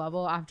next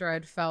level after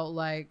I'd felt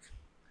like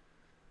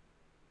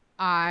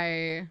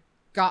I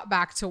got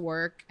back to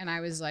work and I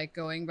was like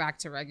going back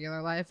to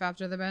regular life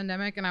after the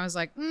pandemic, and I was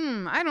like,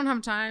 I don't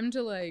have time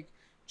to like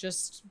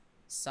just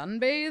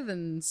sunbathe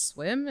and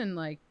swim and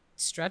like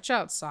stretch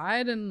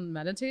outside and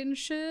meditate and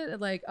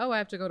shit. Like, oh, I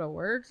have to go to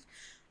work.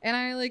 And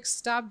I like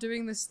stopped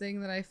doing this thing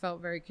that I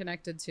felt very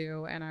connected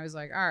to. And I was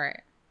like, all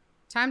right,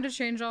 time to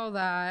change all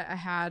that.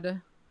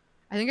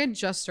 I think I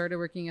just started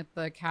working at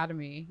the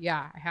academy.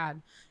 Yeah, I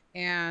had.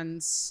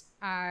 And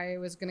I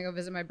was going to go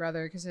visit my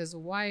brother because his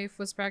wife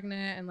was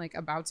pregnant and like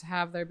about to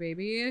have their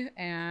baby.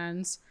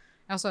 And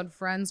I also had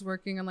friends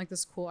working on like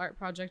this cool art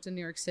project in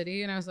New York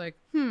City. And I was like,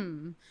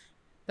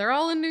 they're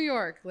all in New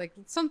York. Like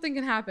something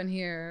can happen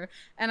here.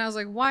 And I was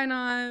like, why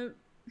not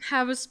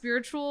have a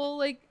spiritual,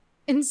 like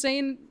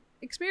insane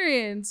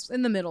experience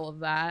in the middle of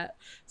that?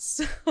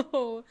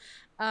 So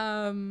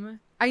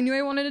I knew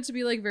I wanted it to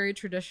be like very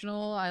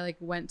traditional. I like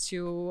went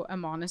to a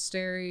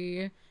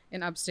monastery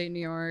in upstate New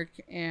York,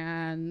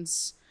 and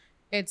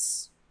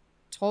it's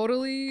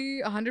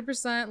totally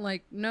 100%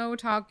 like no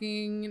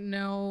talking,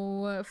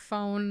 no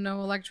phone,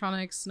 no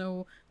electronics,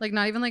 no like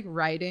not even like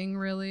writing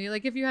really.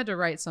 Like if you had to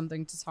write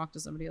something to talk to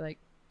somebody, like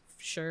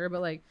sure,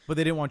 but like they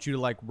didn't want you to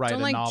like write a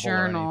like novel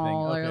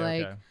journal or anything.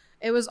 or like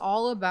it was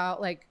all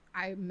about like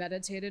I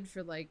meditated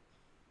for like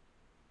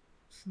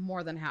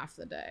more than half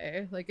the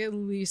day, like at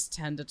least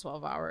 10 to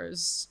 12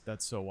 hours.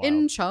 That's so wild.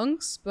 In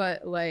chunks,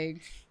 but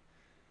like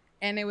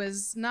And it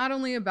was not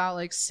only about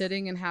like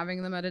sitting and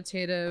having the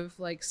meditative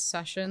like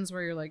sessions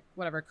where you're like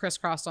whatever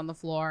crisscrossed on the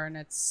floor, and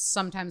it's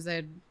sometimes they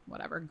had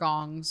whatever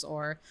gongs,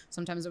 or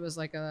sometimes it was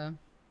like a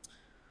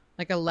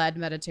lead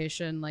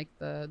meditation, like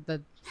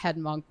the head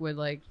monk would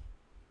like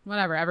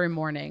whatever every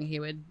morning he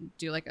would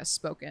do like a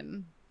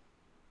spoken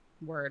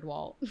word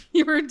while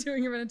you were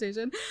doing your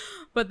meditation.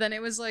 But then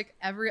it was like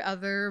every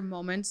other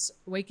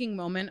waking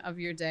moment of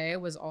your day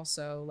was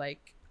also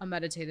like a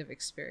meditative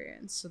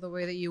experience. So the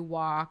way that you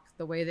walk,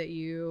 the way that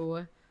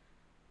you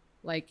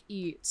like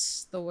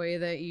eat, the way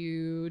that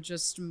you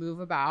just move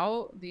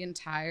about the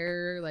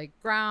entire like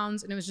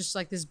grounds, and it was just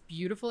like this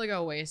beautiful like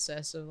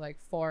oasis of like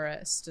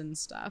forest and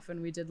stuff.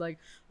 And we did like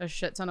a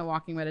shit ton of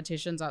walking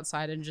meditations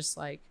outside, and just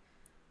like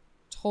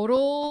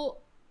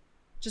total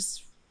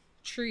just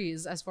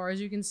trees as far as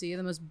you can see,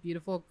 the most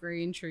beautiful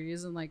green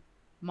trees, and like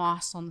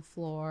moss on the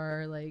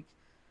floor. Like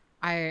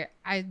I'm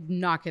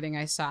not kidding,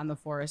 I sat in the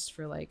forest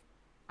for like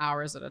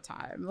hours at a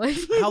time. Like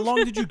How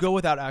long did you go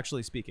without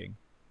actually speaking?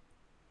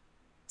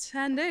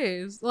 10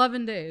 days,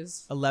 11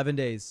 days. 11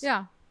 days.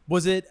 Yeah.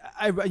 Was it,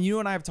 you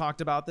and I have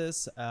talked about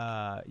this,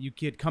 you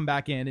could come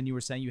back in and you were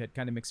saying you had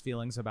kind of mixed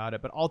feelings about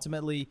it, but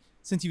ultimately,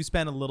 since you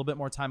spent a little bit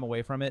more time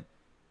away from it,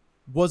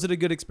 was it a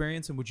good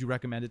experience, and would you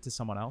recommend it to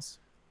someone else?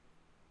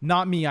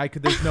 Not me.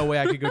 There's no way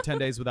I could go 10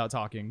 days without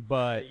talking,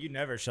 but You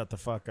never shut the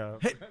fuck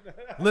up. hey,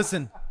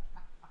 listen,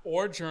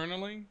 Or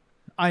journaling.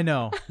 I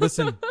know.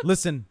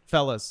 Listen,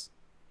 fellas,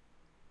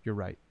 you're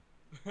right.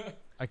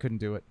 I couldn't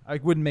do it. I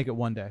wouldn't make it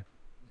one day.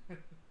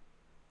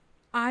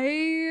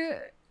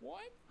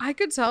 What? I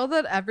could tell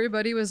that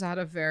everybody was at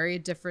a very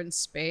different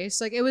space.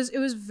 Like it was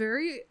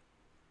very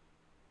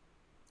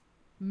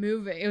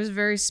moving. It was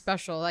very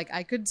special. Like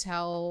I could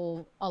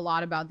tell a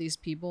lot about these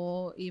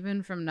people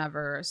even from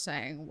never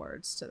saying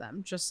words to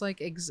them, just like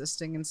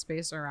existing in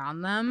space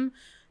around them,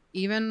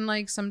 even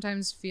like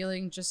sometimes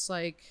feeling just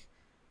like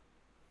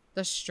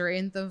the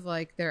strength of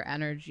like their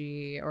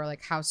energy, or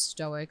like how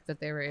stoic that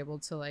they were able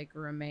to like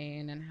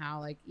remain, and how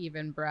like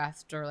even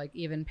breathed or like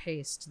even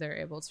paced they're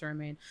able to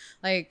remain.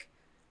 Like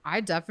I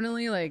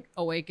definitely like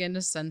awakened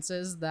to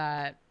senses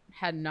that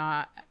had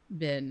not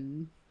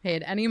been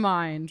paid any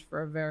mind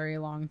for a very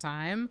long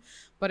time,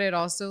 but it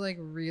also like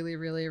really,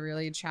 really,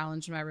 really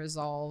challenged my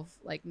resolve,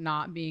 like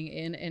not being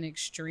in an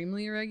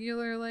extremely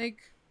regular, like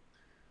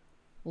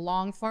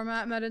long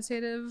format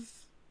meditative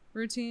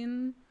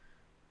routine.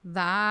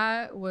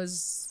 That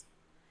was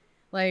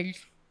like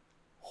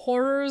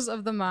horrors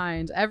of the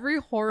mind. Every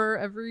horror,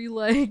 every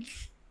like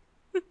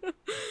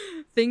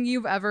thing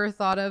you've ever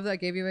thought of that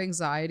gave you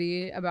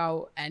anxiety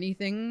about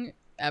anything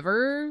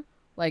ever,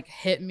 like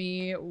hit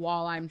me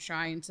while I'm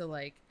trying to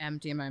like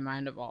empty my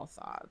mind of all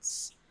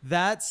thoughts.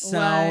 That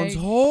sounds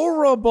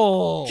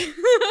horrible.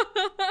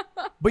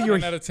 But you're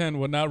 9 out of 10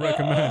 would not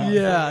recommend.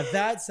 Yeah,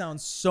 that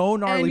sounds so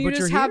gnarly. And you but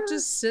just you're have here? to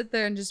sit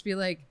there and just be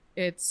like,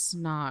 it's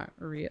not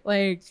real.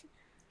 Like,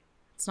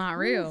 it's not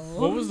real.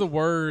 What was the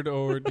word,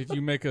 or did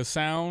you make a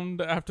sound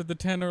after the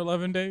 10 or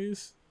 11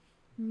 days?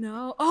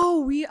 No.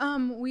 Oh, we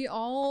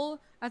all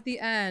at the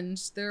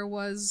end there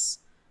was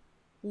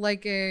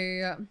like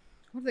a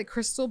what are they,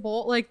 crystal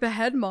bowl? Like the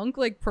head monk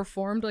like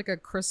performed like a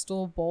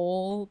crystal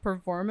bowl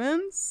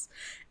performance,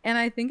 and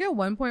I think at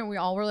one point we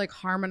all were like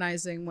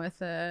harmonizing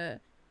with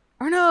it.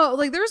 Or no,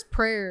 like there's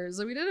prayers.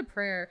 Like we did a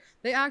prayer.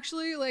 They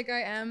actually like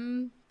I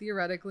am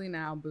theoretically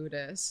now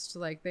Buddhist.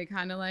 Like they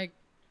kind of like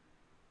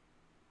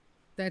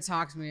they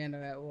talked me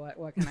into it.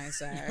 What can I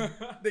say?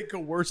 They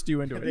coerced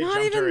you into it.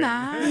 Not even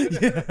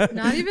that.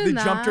 Not even They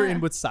that. jumped her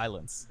in with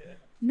silence.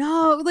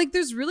 No, like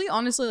there's really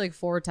honestly like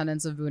 4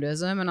 tenets of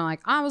Buddhism, and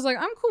I was like,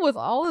 I'm cool with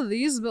all of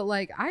these, but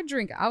like I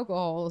drink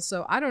alcohol,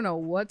 so I don't know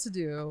what to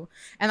do.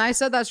 And I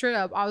said that straight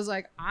up. I was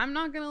like, I'm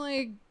not gonna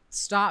like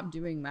stop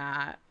doing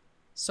that.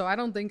 So I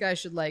don't think I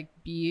should like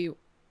be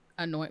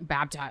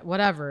baptized,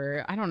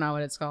 whatever. I don't know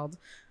what it's called.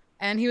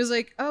 And he was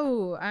like,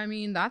 oh, I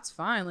mean, that's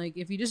fine. Like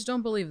if you just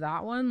don't believe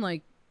that one,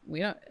 like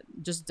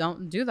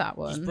don't do that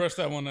one. Just brush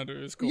that one under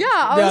his cool. Yeah,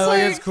 I was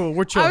like, it's cool.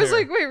 We're chill I was here.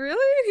 like, wait,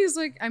 really? He's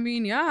like, I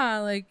mean, yeah,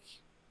 like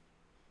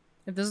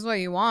if this is what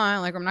you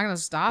want, like I'm not gonna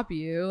stop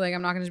you. Like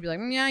I'm not gonna just be like,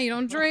 yeah, you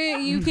don't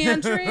drink, you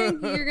can't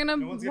drink, you're gonna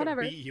No one's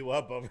whatever. gonna beat you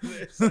up over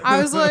this.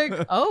 I was like,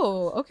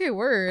 oh, okay,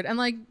 word. And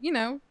like, you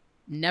know,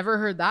 never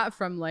heard that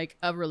from like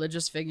a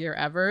religious figure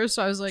ever.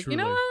 So I was like, you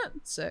know Truly.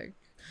 what? Sick.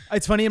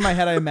 It's funny in my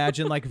head. I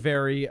imagine like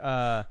very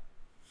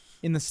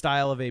in the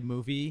style of a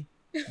movie,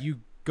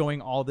 you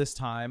going all this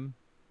time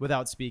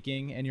without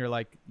speaking, and you're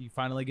like, you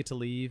finally get to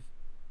leave,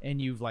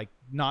 and you've like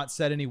not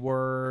said any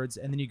words,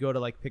 and then you go to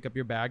like pick up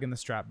your bag, and the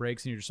strap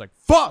breaks, and you're just like,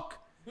 fuck.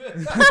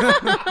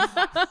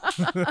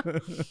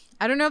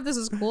 I don't know if this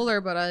is cooler,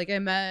 but I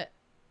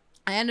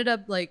ended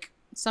up like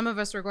some of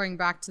us were going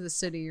back to the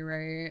city,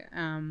 right?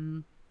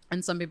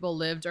 And some people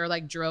lived or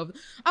like drove.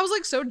 I was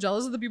like so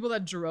jealous of the people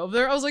that drove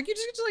there. I was like, you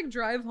just get to like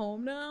drive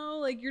home now?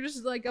 Like you're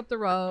just like up the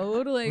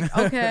road. Like,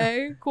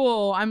 okay,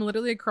 cool. I'm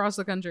literally across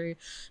the country.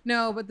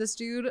 No, but this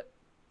dude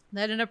that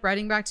I ended up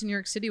riding back to New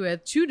York City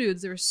with, 2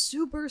 dudes, they were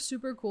super,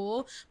 super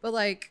cool. But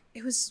like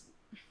it was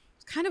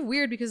kind of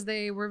weird because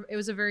it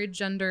was a very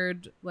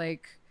gendered,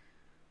 like,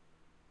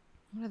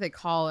 what do they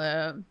call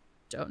it?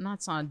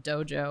 It's not a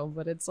dojo,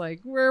 but it's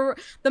like where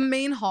the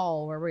main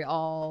hall where we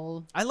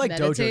all I like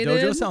meditated.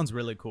 dojo. Dojo sounds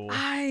really cool.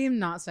 I am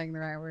not saying the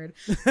right word.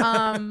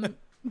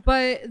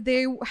 But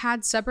they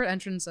had separate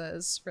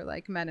entrances for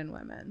like men and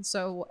women.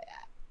 So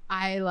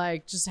I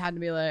like just had to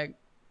be like,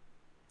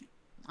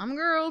 I'm a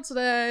girl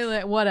today,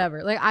 like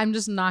whatever. Like I'm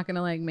just not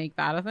gonna like make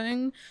that a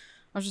thing.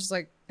 I was just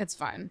like, it's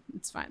fine.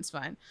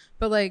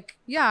 But like,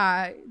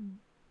 yeah,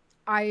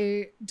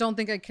 I don't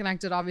think I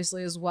connected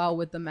obviously as well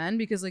with the men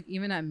because like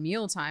even at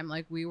mealtime,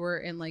 like we were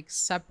in like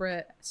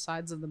separate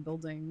sides of the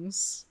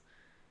buildings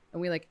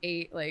and we like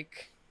ate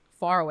like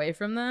far away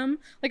from them.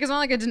 Like it's not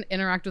like I didn't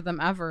interact with them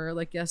ever.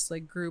 Like yes,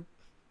 like group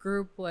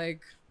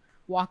like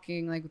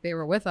walking, like they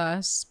were with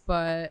us,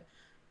 but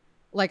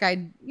like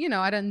I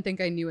didn't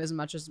think I knew as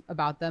much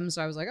about them.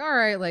 So I was like, all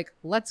right, like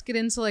let's get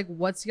into like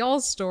what's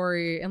y'all's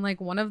story. And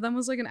like one of them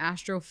was like an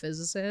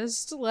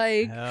astrophysicist,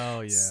 like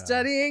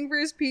studying for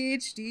his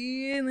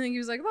PhD. And then he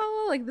was like,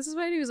 oh, like this is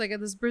what I do. He was like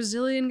this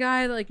Brazilian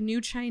guy that like knew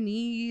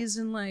Chinese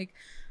and like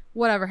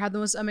whatever, had the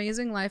most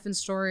amazing life and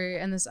story.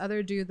 And this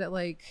other dude that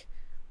like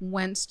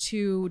went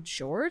to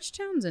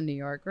Georgetown's in New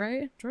York,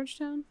 right?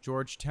 Georgetown.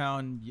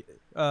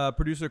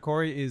 Producer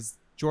Corey is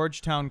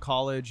Georgetown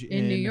College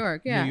in New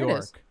York. Yeah, New York.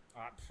 It is.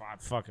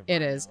 Fucking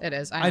it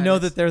is. I know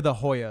that they're the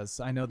Hoyas.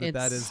 I know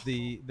that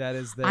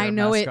is their I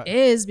know mascot. it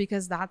is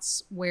because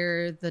that's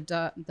where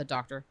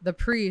the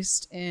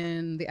priest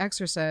in The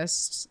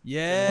Exorcist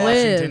lives.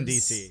 Washington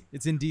D.C.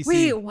 It's in D.C.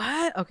 Wait,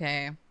 what?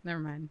 Okay, never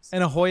mind.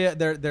 And a Hoya,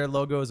 their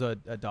logo is a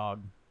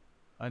dog,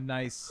 a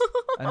nice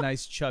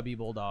chubby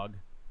bulldog.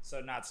 So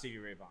not Stevie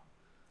Ray Vaughan.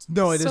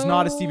 No, it is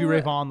not a Stevie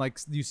Ray Vaughan like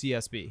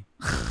UCSB.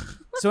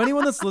 So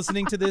anyone that's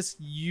listening to this,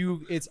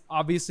 it's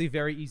obviously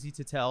very easy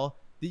to tell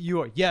that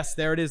you are. Yes,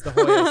 there it is, the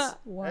Hoyas.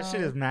 Wow. That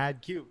shit is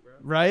mad cute, bro.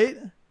 Right?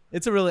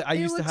 It's a really. I It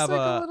used to looks have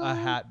like a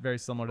hat very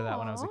similar to that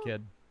when I was a Aw.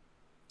 kid.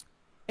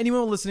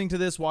 Anyone listening to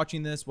this,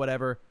 watching this,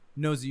 whatever,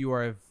 knows that you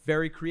are a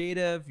very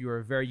creative. You are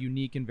a very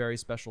unique and very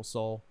special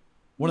soul.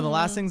 One of the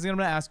last things I'm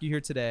going to ask you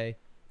here today,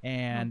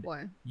 and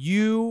boy.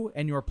 you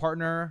and your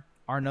partner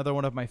are another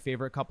one of my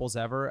favorite couples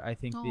ever. I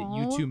think that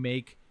you Aw. two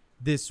make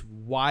this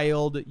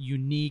wild,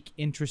 unique,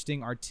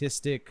 interesting,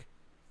 artistic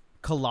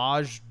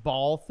collage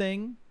ball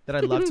thing that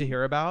I'd love to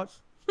hear about.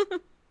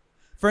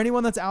 For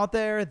anyone that's out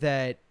there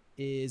that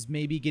is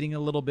maybe getting a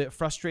little bit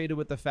frustrated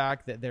with the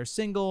fact that they're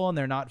single and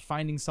they're not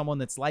finding someone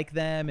that's like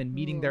them and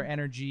meeting their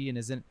energy and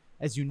isn't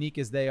as unique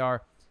as they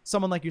are,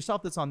 someone like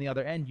yourself that's on the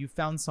other end, you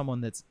found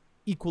someone that's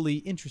equally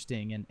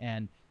interesting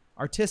and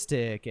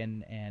artistic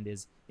and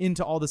is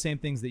into all the same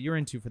things that you're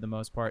into for the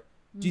most part.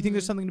 Do you think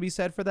there's something to be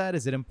said for that?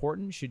 Is it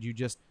important? Should you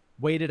just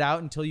wait it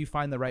out until you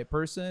find the right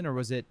person,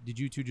 or did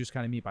you two just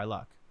kind of meet by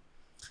luck?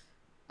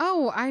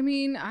 Oh, I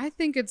mean, I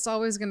think it's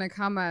always going to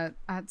come at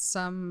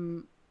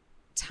some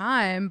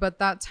time, but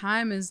that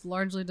time is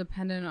largely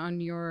dependent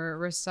on your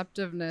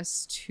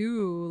receptiveness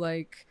to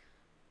like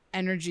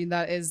energy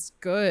that is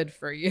good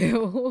for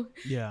you.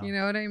 Yeah. You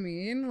know what I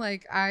mean?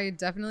 Like I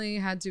definitely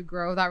had to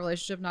grow that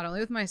relationship not only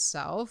with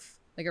myself,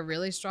 like a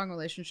really strong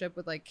relationship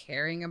with like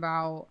caring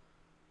about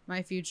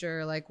my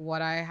future, like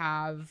what I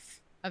have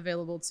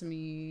available to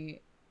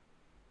me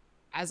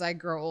as I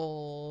grow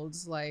old,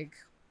 like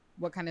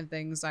what kind of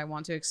things I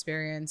want to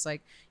experience.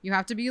 Like you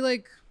have to be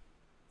like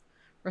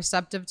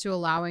receptive to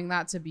allowing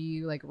that to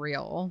be like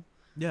real.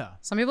 Yeah.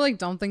 Some people like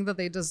don't think that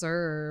they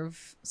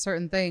deserve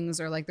certain things,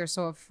 or like they're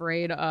so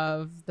afraid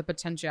of the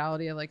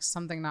potentiality of like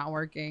something not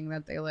working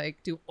that they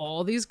like do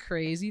all these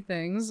crazy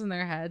things in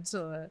their head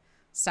to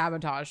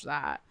sabotage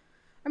that.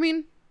 I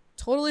mean,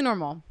 totally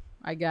normal.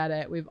 I get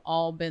it. We've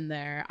all been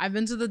there. I've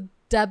been to the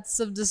depths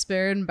of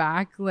despair and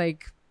back,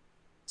 like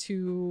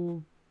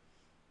to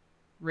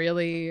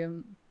really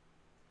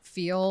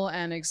feel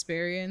and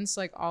experience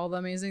like all the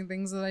amazing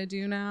things that I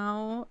do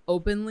now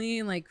openly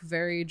and like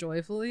very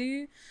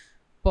joyfully.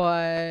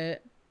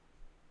 But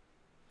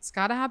it's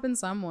got to happen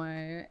some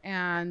way.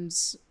 And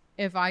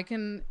if I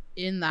can,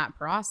 in that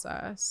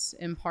process,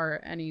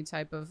 impart any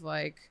type of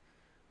like,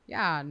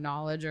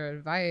 knowledge or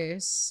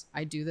advice,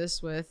 I do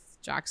this with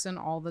Jackson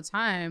all the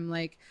time.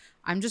 Like,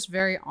 I'm just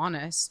very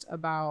honest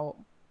about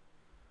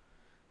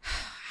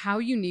how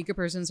unique a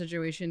person's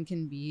situation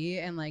can be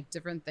and like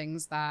different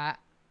things that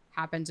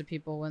happen to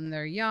people when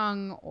they're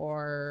young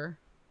or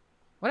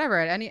whatever,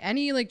 at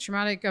any like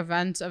traumatic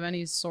event of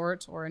any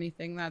sort or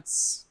anything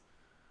that's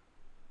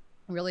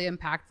really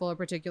impactful a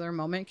particular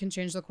moment can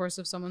change the course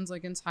of someone's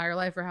like entire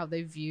life or how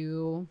they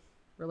view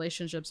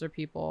relationships or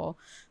people.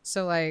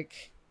 So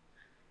like,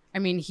 I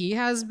mean, he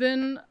has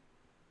been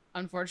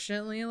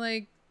unfortunately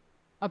like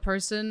a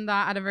person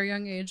that at a very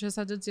young age has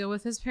had to deal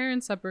with his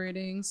parents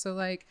separating. So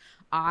like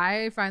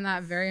I find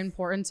that very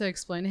important to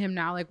explain to him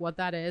now, like what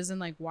that is and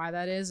like why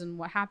that is and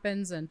what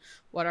happens and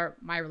what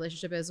my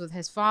relationship is with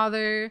his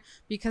father,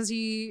 because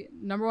he,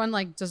 number one,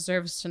 like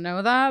deserves to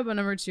know that. But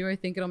number two, I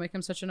think it'll make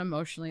him such an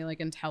emotionally like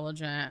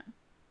intelligent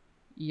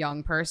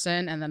young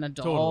person and then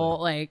adult.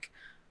 Totally. Like,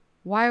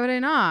 why would I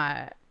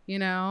not? you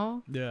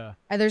know? Yeah.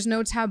 And there's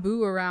no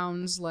taboo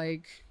around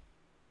like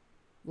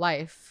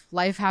life.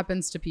 Life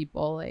happens to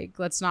people. Like,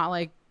 let's not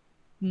like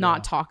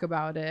not talk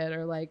about it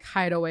or like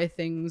hide away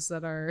things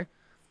that are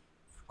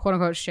quote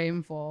unquote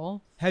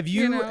shameful. Have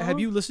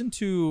you listened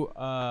to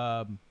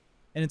and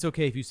it's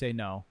okay if you say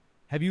no.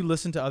 Have you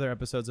listened to other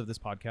episodes of this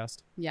podcast?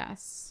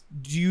 Yes.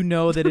 Do you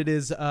know that it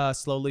is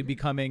slowly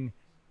becoming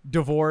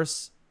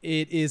divorce?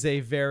 It is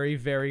a very,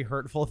 very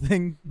hurtful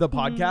thing, the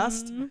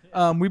podcast.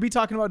 We be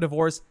talking about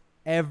divorce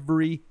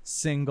every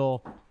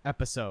single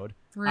episode.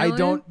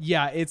 Really?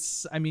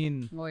 I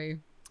mean, Oy.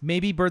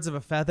 maybe birds of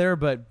a feather,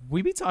 but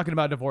we be talking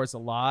about divorce a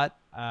lot.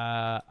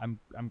 I'm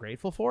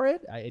grateful for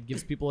it. It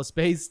gives people a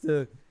space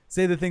to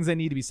say the things that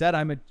need to be said.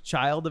 I'm a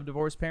child of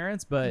divorced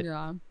parents, but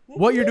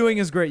what you're doing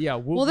is great. Yeah.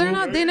 Well,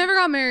 they never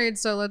got married,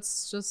 so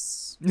let's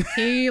just,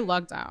 he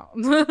lucked out.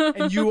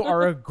 And you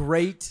are a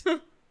great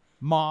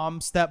mom,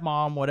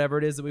 stepmom, whatever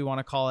it is that we want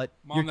to call it.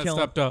 Mom that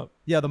stepped up.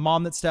 Yeah, the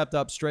mom that stepped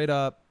up, straight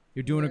up.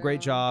 You're doing a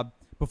great job.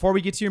 Before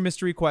we get to your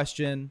mystery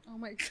question, Oh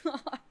my God.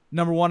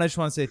 number one, I just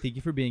want to say thank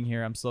you for being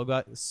here. I'm so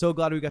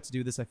glad we got to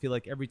do this. I feel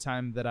like every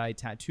time that I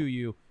tattoo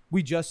you,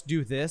 we just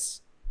do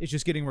this. It's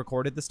just getting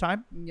recorded this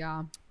time.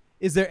 Yeah.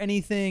 Is there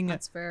anything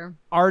That's fair.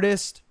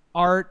 artist,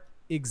 art,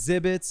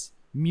 exhibits,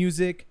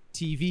 music,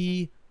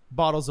 TV,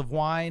 bottles of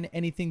wine,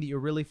 anything that you're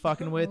really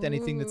fucking with,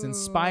 anything that's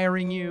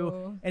inspiring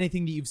you,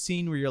 anything that you've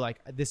seen where you're like,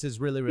 this is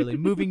really, really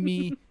moving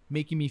me,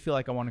 making me feel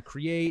like I want to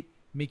create,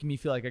 making me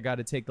feel like I got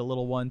to take the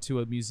little one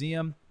to a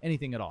museum,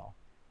 anything at all?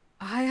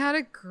 I had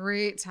a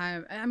great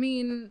time. I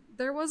mean,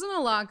 there wasn't a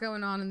lot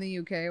going on in the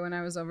UK when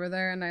I was over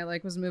there, and I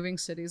like was moving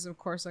cities, of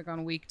course, like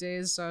on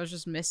weekdays. So I was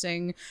just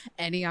missing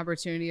any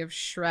opportunity of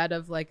shred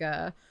of like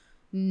a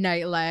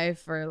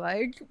nightlife or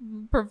like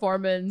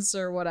performance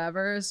or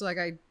whatever. So like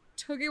I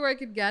took it where I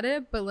could get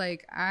it, but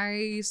like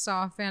I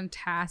saw a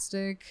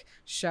fantastic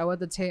show at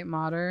the Tate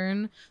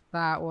Modern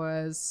that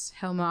was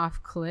Helma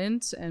af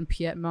Klint and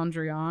Piet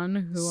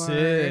Mondrian, who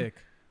Sick.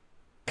 are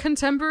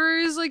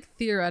contemporaries like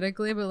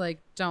theoretically, but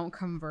like don't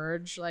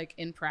converge like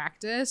in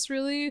practice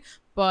really.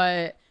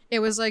 But it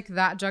was like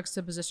that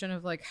juxtaposition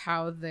of like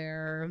how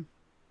their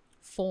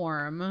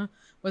form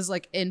was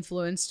like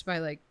influenced by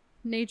like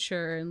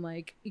nature and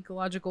like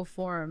ecological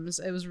forms.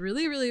 It was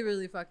really, really,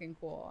 really fucking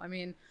cool. I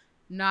mean,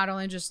 not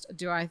only just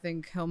do I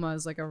think Hilma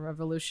is like a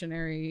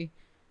revolutionary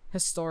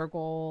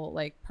historical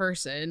like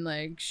person,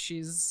 like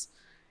she's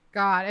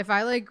God, if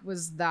I like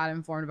was that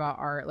informed about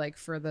art, like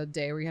for the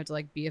day where you have to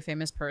like be a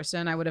famous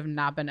person, I would have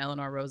not been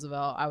Eleanor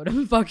Roosevelt. I would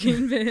have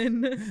fucking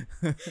been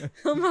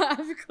Hilma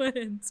af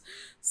Klint.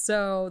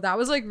 So that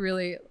was like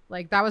really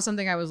like that was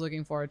something I was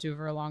looking forward to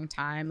for a long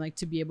time. Like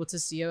to be able to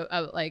see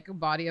a like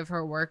body of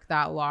her work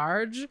that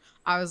large,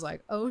 I was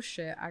like, oh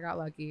shit, I got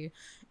lucky.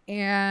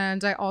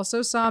 And I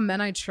also saw Men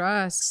I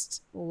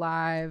Trust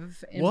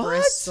live in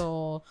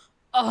Bristol.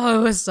 Oh,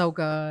 it was so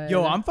good.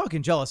 Yo, I'm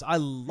fucking jealous. I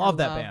love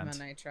that band.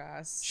 Men I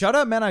Trust. Shout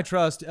out Men I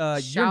Trust. You're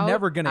Shout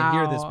never going to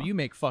hear this, out. but you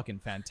make fucking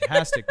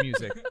fantastic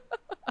music.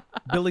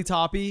 Billy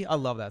Toppy, I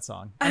love that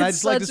song. And I It's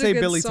just like to such a say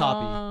good Billy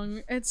song.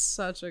 Toppy. It's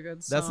such a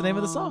good song. That's the name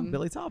of the song,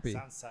 Billy Toppy.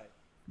 Sounds sight.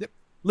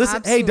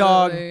 Listen, hey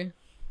dog, Absolutely.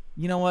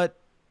 you know what?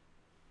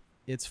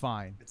 It's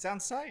fine. It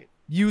sounds sight.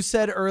 You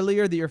said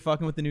earlier that you're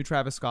fucking with the new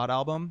Travis Scott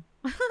album,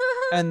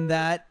 and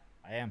that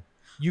I am.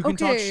 you can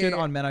talk Okay. shit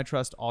on Men I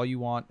Trust all you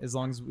want as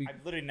long as we.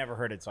 I've literally never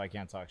heard it, so I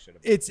can't talk shit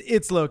about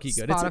It's low key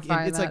good.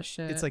 Spotify it's that like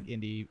shit. it's like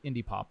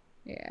indie pop.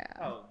 Yeah. it.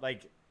 Oh,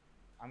 like,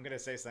 I'm going to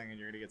say something and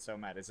you're going to get so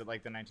mad. Is it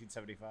like the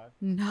 1975?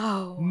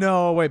 No.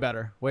 No, way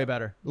better, way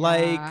better. Yeah.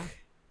 Like,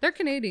 They're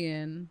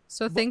Canadian,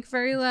 so think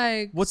very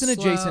like. What's an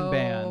adjacent slow-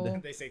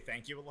 band? They say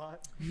thank you a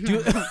lot.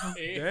 do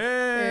Eh,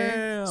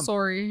 damn.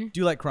 sorry. Do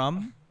you like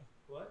Crumb?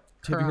 What?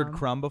 Have you heard Crumb.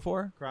 Crumb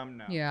before? Crumb,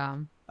 no. Yeah.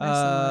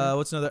 Recently.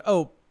 What's another?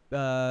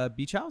 Oh,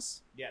 Beach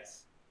House.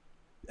 Yes.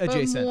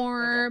 Adjacent,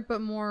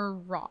 but more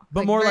rock.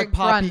 but more very like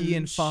poppy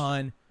and grunge.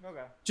 fun.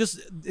 Okay. Just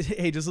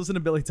just listen to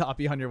Billy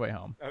Toppy on your way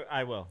home,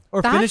 I will.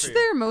 or That's finish.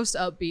 their most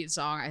upbeat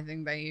song, I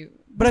think.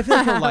 But I feel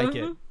like you'll like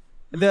it.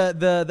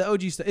 The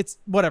OG stuff. It's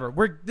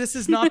whatever. This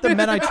is not the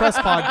Men I Trust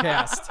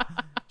podcast.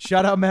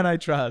 Shout out Men I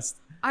Trust.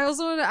 I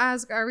also wanted to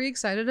ask: are we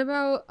excited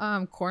about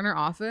Corner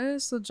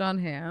Office with John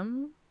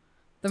Hamm,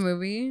 the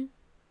movie?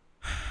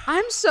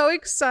 I'm so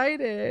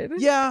excited.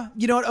 Yeah,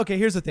 you know what? Okay,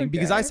 here's the thing.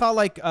 Because I Okay. saw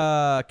like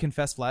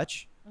Confess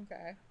Fletch.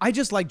 Okay. I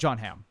just like John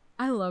Hamm.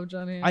 I love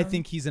John Hamm. I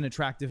think he's an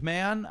attractive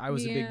man. I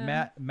was a big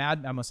Yeah.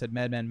 I almost said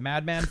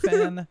Madman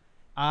fan.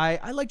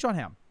 I like John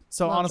Hamm.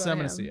 So Love honestly, John I'm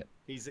gonna Hamm. see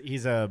it.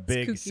 He's a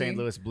big kooky. St.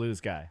 Louis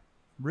Blues guy.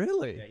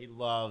 Really? Yeah, he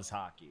loves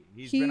hockey.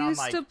 He Been on used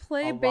like to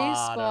play a lot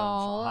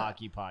baseball. of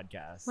hockey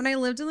podcasts. When I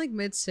lived in like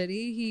mid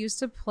city, he used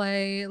to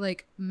play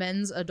like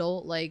men's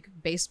adult like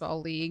baseball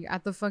league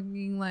at the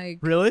fucking like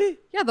Really?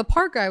 yeah, the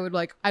park.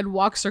 I'd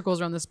walk circles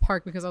around this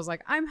park because I was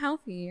like, I'm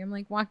healthy. I'm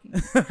like walking.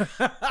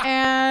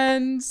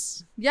 And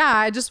yeah,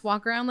 I just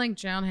walk around like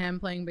John Hamm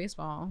playing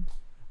baseball.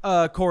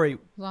 Corey, It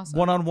was awesome.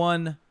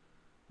 one-on-one.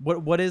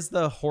 What is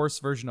the horse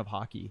version of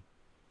hockey?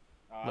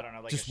 I don't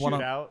know, like Just a one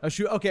shootout. a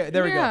shoot. Okay,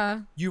 there we go.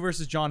 Yeah. You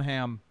versus John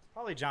Hamm.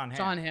 Probably John Hamm.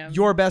 John Hamm.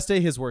 Your best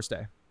day, his worst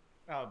day.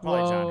 Oh,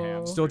 probably John Whoa.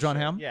 Hamm. Still for John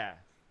sure. Hamm? Yeah.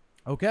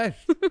 Okay.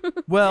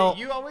 Well,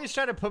 you always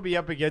try to put me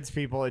up against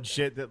people and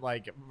shit that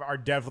like are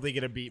definitely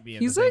gonna beat me.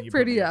 In He's the thing like you put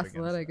pretty me up against.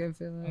 athletic, I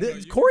feel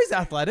like. Corey's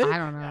athletic. I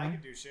don't know. Yeah, I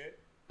can do shit.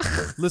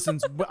 Listen,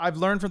 I've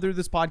learned through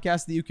this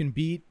podcast that you can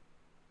beat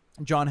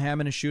John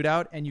Hamm in a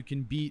shootout, and you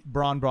can beat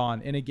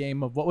Braun in a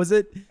game of, what was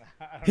it?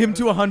 Him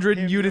to 100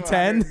 and you to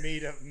 10? Me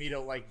to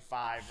like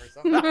 5 or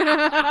something.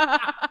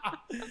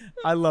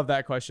 I love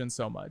that question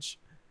so much.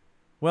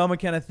 Well,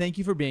 McKenna, thank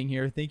you for being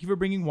here. Thank you for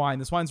bringing wine.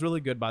 This wine's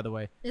really good, by the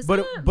way.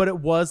 But it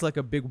was like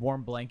a big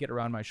warm blanket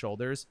around my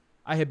shoulders.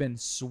 I have been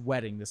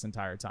sweating this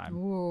entire time.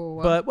 Ooh.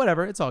 But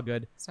whatever, it's all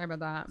good. Sorry about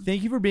that.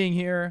 Thank you for being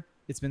here.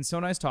 It's been so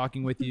nice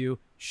talking with you.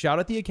 Shout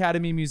out the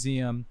Academy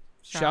Museum.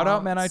 Shout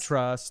out Men I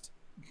Trust.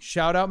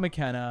 Shout out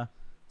McKenna.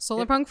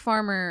 Solar Punk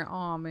Farmer.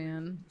 Oh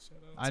man.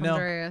 I know.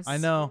 Andreas. I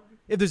know.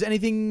 If there's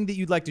anything that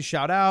you'd like to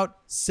shout out,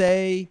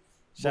 say.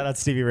 Shout out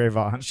Stevie Ray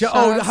Vaughan.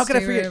 out How could I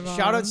Stevie forget? Ray Vaughan.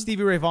 Shout out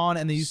Stevie Ray Vaughan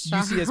and the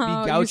UCSB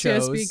Gauchos.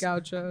 UCSB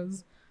Gauchos. If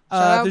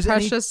Shout out there's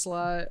any- Precious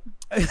Slut.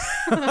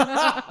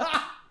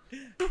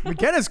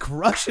 McKenna's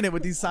crushing it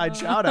with these side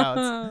shout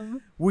outs.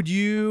 Would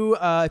you,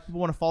 if people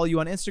want to follow you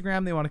on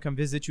Instagram, they want to come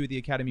visit you at the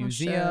Academy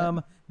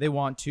Museum, they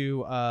want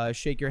to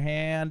shake your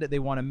hand, they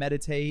want to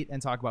meditate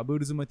and talk about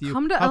Buddhism with you.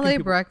 Come to How can LA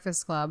people-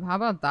 Breakfast Club. How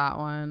about that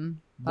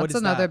one? What That's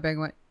is another that? big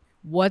one.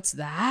 What's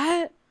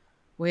that?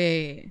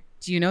 Wait,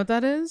 do you know what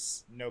that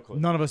is? No clue.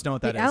 None of us know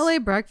what that The is. LA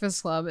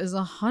Breakfast Club is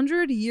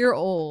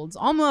 100-year-old,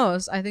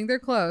 almost. I think they're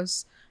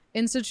close.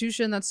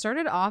 Institution that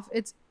started off.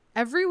 It's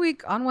every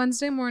week on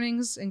Wednesday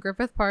mornings in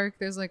Griffith Park.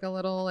 There's like a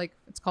little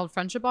it's called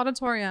Friendship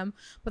Auditorium.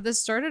 But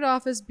this started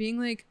off as being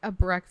like a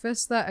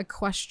breakfast that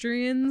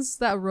equestrians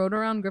that rode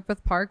around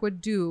Griffith Park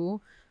would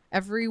do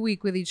every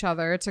week with each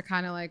other to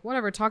kind of like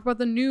whatever talk about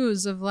the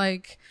news of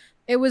like.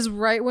 It was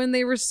right when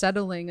they were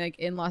settling like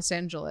in Los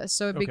Angeles,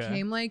 so it Okay.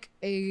 became like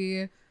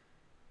a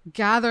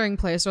gathering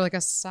place or like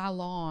a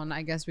salon,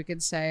 I guess we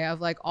could say,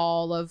 of like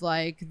all of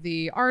like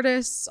the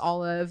artists,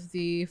 all of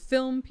the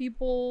film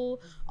people,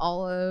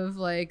 all of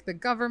like the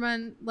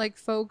government like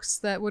folks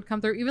that would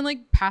come through, even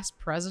like past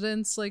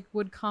presidents like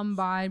would come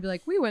by and be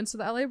like, we went to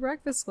the LA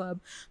Breakfast Club.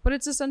 But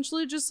it's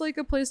essentially just like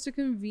a place to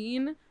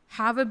convene,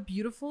 have a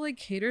beautiful like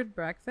catered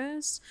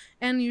breakfast,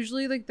 and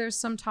usually like there's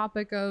some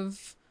topic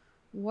of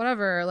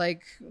whatever,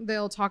 like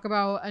they'll talk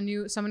about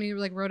somebody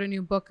like wrote a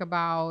new book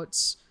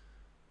about,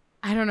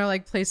 I don't know,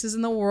 like places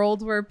in the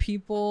world where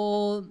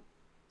people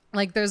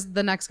like there's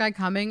the next guy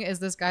coming is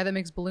this guy that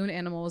makes balloon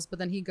animals, but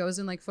then he goes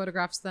and like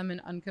photographs them in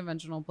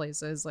unconventional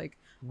places like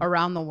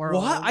around the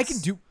world. What? I can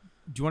do.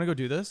 Do you want to go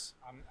do this?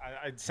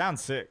 It sounds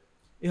sick.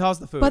 How's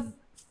the food? But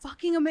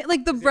fucking amazing.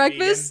 Like the Is it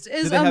breakfast vegan?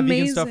 is Do they have amazing.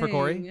 vegan stuff for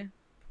Corey?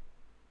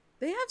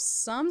 They have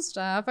some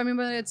stuff. I mean,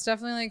 but it's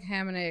definitely like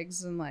ham and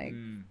eggs and like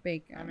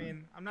bacon. I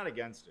mean, I'm not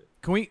against it.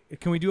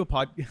 Can we do a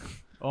pod?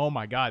 Oh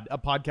my God, a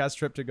podcast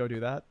trip to go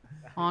do that?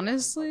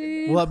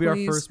 honestly, Will that be our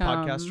please first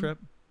come. podcast trip?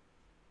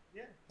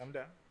 Yeah, I'm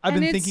down. I've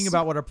And been it's- thinking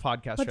about what our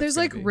podcast. But there's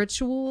like be.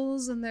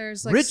 rituals and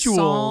there's like Rituals?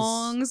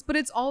 songs, but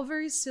it's all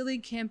very silly,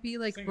 campy,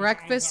 like Sing a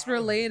breakfast song.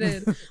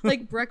 related,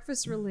 like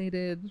breakfast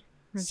related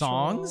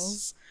Songs?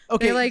 rituals.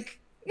 Okay, They like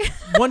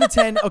 1 to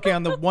 10. Okay,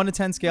 on the 1 to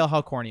 10 scale,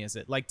 how corny is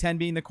it? Like 10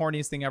 being the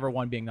corniest thing ever,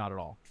 1 being not at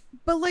all.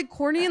 but like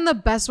corny in the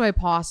best way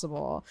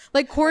possible.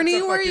 Like corny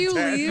That's a where fucking you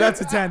 10. leave That's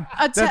a 10.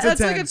 that's That's a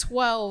 10. like a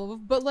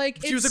 12. But like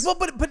She was it's- like,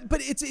 well,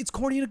 but it's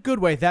corny in a good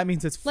way. That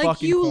means it's like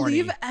fucking you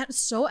corny. leave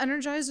so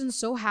energized and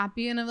so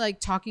happy and like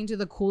talking to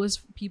the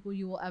coolest people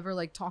you will ever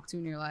like talk to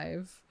in your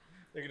life.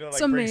 They're gonna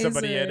It's like bring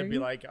somebody in and be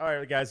amazing. like, "All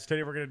right, guys,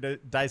 today we're gonna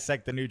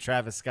dissect the new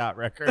Travis Scott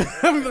record."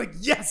 I'm like,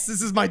 yes,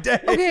 this is my day.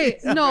 Okay,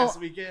 no, Best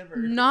weekend ever.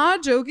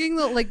 not joking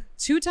though. Like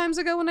 2 times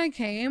ago when I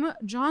came,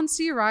 John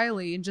C.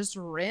 Riley just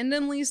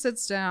randomly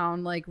sits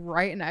down like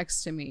right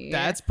next to me.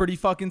 That's pretty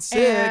fucking sick.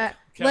 And,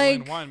 Catalan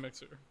like wine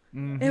mixer.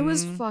 it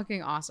was Mhm.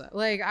 fucking awesome.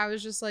 Like I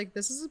was just like,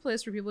 this is a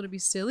place for people to be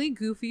silly,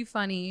 goofy,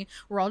 funny.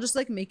 We're all just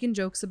like making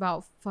jokes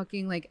about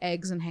fucking like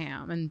eggs and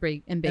ham and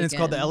bacon. And it's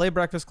called the LA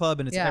Breakfast Club,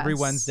 and it's every Yes.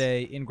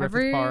 Wednesday in Griffith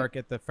Every- Park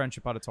at the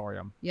Friendship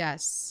Auditorium.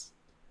 Yes.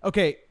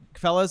 Okay,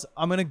 fellas,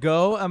 I'm gonna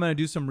go. I'm gonna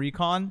do some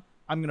recon.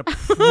 I'm gonna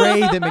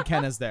pray that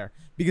McKenna's there,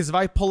 because if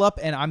I pull up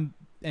and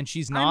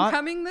she's I'm not,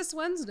 coming this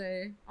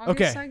Wednesday,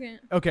 August Okay. 2nd.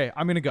 okay,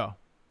 I'm gonna go.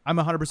 I'm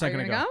 100% Are you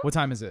gonna gonna go. go? What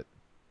time is it?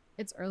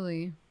 It's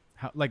early.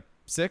 Like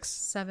 6?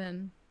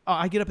 7. Oh,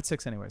 I get up at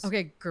 6 anyways.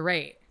 Okay,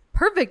 great.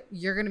 Perfect.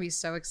 You're going to be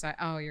so excited.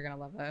 Oh, you're going to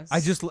love this. I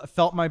just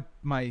felt my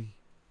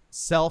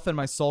self and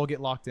my soul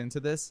get locked into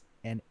this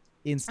and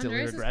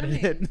instantly Andres is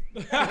regretted it.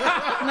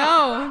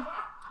 No.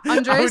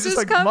 Andres I was just is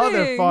like, coming.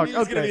 motherfucker.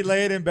 He's gonna be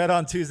laying in bed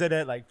on Tuesday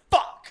night, like,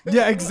 "Fuck."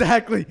 Yeah,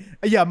 exactly.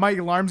 Yeah, my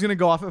alarm's gonna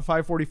go off at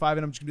 5:45,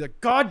 and I'm just gonna be like,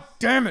 God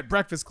damn it,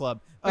 Breakfast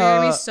Club. You're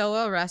going to be so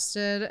well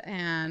rested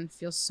and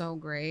feel so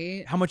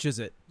great. How much is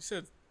it? You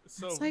said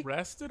so It's like-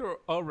 rested or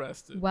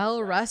arrested?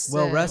 Well rested.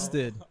 Well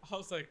rested. I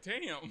was like,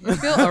 damn. You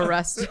feel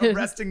arrested.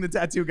 Arresting the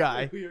tattoo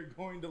guy. We are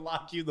going to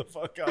lock you the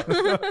fuck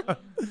up.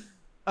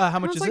 How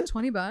much It's is like it?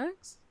 $20. I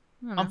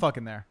don't know. I'm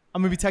fucking there.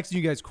 I'm gonna be texting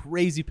you guys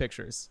crazy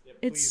pictures. Yeah,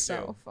 It's please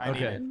so do. I fun.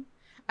 need it.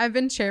 I've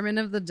been chairman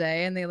of the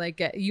day, and they like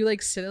get you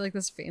like sit at like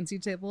this fancy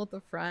table at the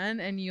front,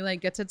 and you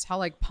like get to tell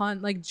like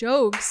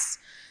jokes.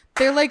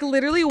 They're like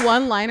literally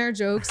one-liner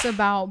jokes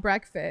about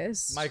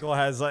breakfast. Michael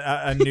has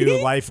a new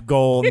life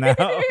goal now.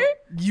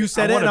 You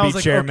said I it, and wanna I be was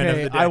like, chairman of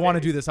okay, the day. I want to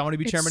do this. I want to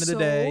be It's chairman of the so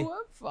day.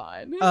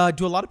 fun.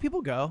 Do a lot of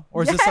people go,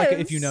 or is this like a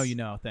if you Yes. know, you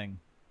know thing?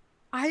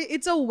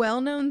 It's a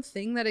well-known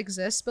thing that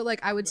exists, but like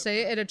I would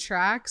say it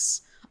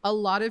attracts a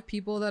lot of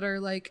people that are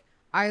like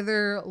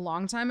either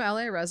longtime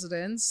LA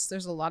residents.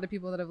 There's a lot of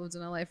people that have lived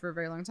in LA for a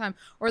very long time,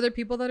 or they're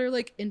people that are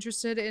like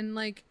interested in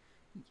like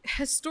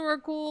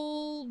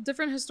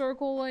different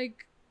historical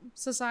like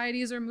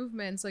societies or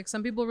movements. Like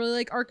some people really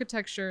like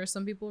architecture,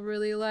 some people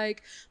really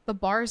like the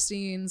bar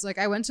scenes. Like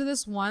I went to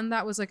this one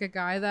that was like a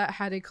guy that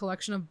had a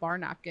collection of bar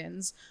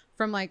napkins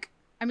from like,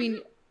 I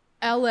mean,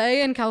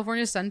 LA and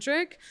California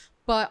centric,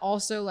 but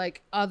also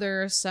like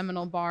other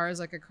seminal bars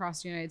like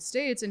across the United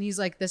States. And he's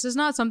like, this is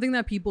not something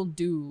that people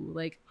do.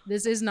 Like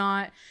this is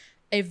not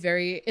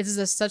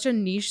such a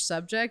niche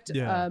subject.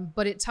 Yeah.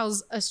 But it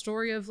tells a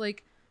story of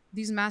like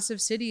these massive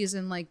cities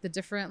and like the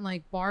different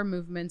like bar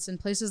movements and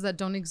places that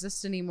don't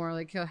exist anymore.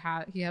 Like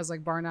he has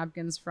like bar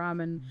napkins from,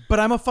 and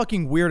But I'm a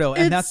fucking weirdo,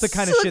 and that's the It's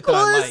kind of the shit that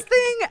I coolest like.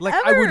 thing Like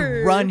I ever.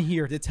 would run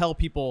here to tell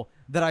people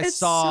that I It's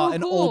saw so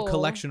an old cool.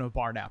 collection of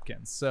bar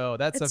napkins. So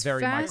that's It's a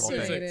very Michael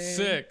fascinating. thing.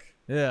 Sick.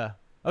 Yeah.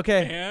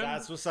 Okay. And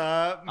That's what's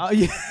up.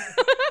 Yeah.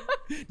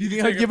 Do you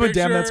think I'd take a give a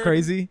damn that's picture?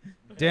 crazy?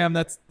 Damn,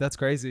 that's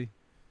crazy.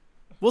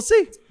 We'll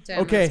see.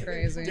 Damn, Okay. that's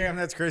crazy. Damn,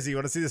 that's crazy. You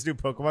want to see this new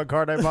Pokemon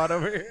card I bought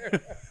over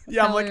here?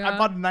 Yeah, I'm Hell like, I yeah.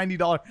 bought a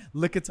 $90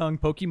 Lickitung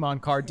Pokemon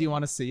card. Do you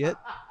want to see it?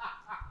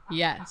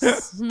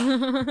 Yes.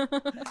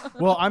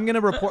 Well, I'm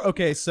gonna report.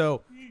 Okay,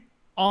 so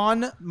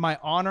on my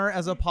honor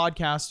as a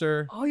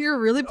podcaster, Oh, you're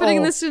really putting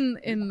Oh, this in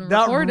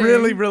that recording.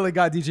 really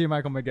got DJ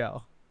Michael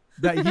Miguel.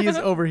 That he is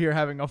over here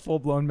having a full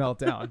blown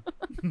meltdown.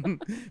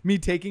 Me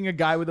taking a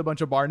guy with a bunch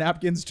of bar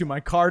napkins to my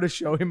car to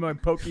show him my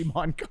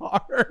Pokemon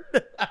card.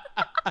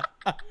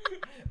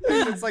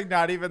 It's like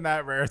not even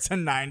that rare. It's a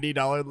 $90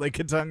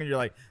 Lickitung, and you're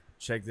like,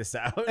 check this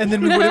out. And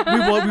then we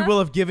will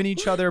have given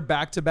each other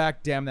back to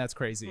back. Damn, that's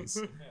crazies.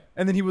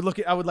 And then he would look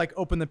at. I would like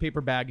open the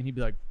paper bag, and he'd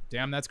be like,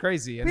 "Damn, that's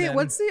crazy." And Wait, then,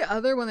 what's the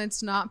other one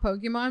that's not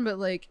Pokemon, but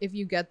like if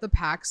you get the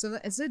packs of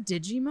it, is it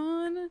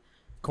Digimon?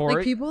 Corey?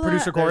 like, people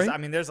Producer that-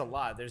 Corey? There's a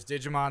lot. There's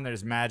Digimon.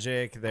 There's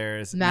Magic. Now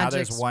there's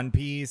Magic's- One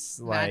Piece.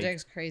 Like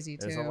Magic's crazy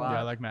too. there's a lot. Yeah,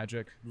 I like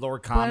Magic.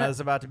 Lorcana's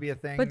about to be a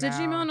thing. But now.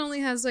 Digimon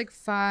only has like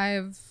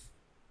 5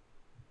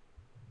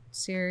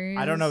 series.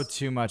 I don't know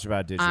too much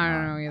about Digimon. I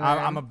don't know either.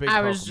 I'm a big.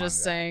 I was Pokemon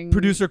just guy. saying.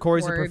 Producer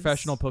Corey's a words.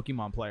 professional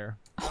Pokemon player.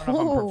 I don't know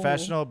if I'm Oh.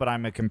 professional, but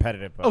I'm a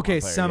competitive. Pokemon Okay,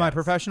 player,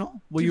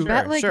 semi-professional. Will You you?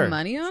 bet like sure,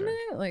 money on sure.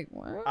 it? Like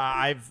what?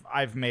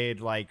 I've made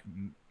like.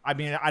 I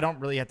mean, I don't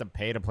really have to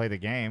pay to play the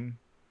game.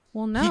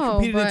 Well, no. He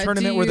competed in a but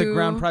tournament do where the you-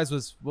 ground prize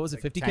was what was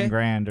it, 50K? 10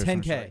 grand or 10K.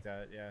 something like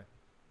that. Yeah.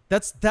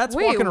 That's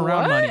Wait, walking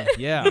around what? money.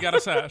 Yeah. You got a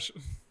sash.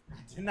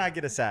 Did not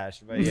get a sash,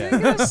 but You yeah.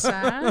 didn't get a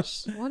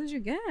sash? What did you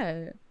get?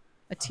 A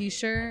I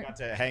T-shirt? got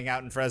to hang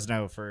out in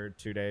Fresno for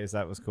 2 days.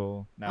 That was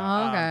cool. No,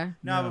 Oh, okay.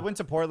 no, Yeah. but went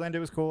to Portland. It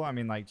was cool. I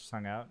mean, like just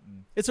hung out.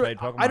 And It's played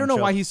Pokemon. I don't know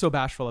why chilled. he's so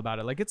bashful about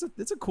it. Like it's a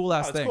cool Oh,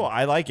 ass it's thing. cool.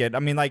 I like it. I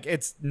mean, like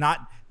it's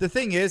not. The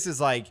thing is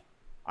like,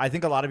 I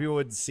think a lot of people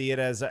would see it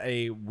as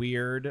a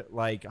weird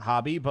like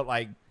hobby, but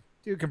like,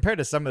 dude, compared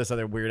to some of this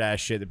other weird ass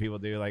shit that people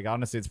do, like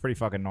honestly, it's pretty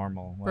fucking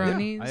normal. Like, Yeah,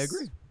 Bronies? I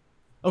agree.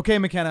 Okay,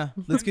 McKenna,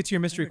 let's get to your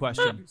mystery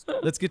question.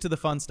 Let's get to the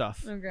fun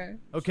stuff. Okay.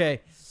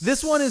 Okay,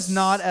 this one is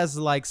not as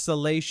like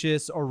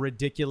salacious or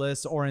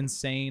ridiculous or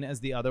insane as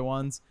the other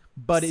ones,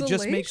 but it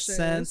just makes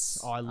sense.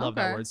 Salacious. Oh, I love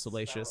that Okay. word,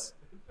 salacious.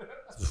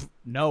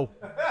 No.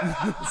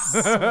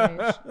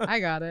 I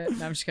got it.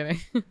 No, I'm just kidding.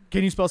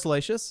 Can you spell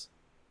salacious?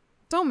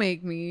 Don't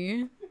make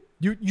me.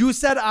 You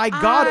said I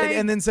got it I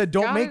and then said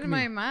don't got make it in me.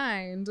 my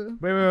mind.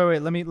 Wait.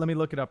 Let me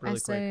look it up I really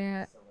quick.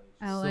 say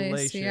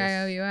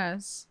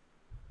LACIOUS.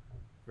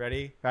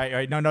 Ready? All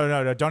right. No.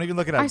 Don't even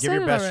look it I up. Give said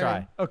your it best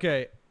already. try.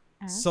 Okay,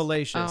 S?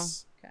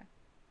 salacious. Oh, okay.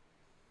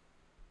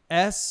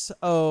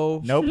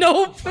 S-O. Nope.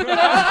 Nope.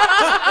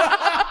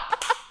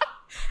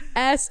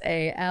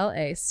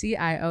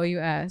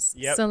 SALACIOUS.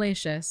 Yep.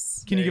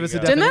 Salacious. Can you give There us you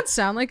a go. definition? Didn't that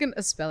sound like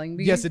a spelling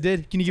bee? Yes, it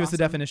did. Can you give us a Awesome.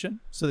 definition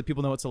so that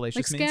people know what salacious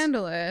Like means?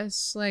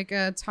 scandalous, like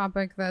a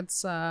topic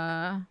that's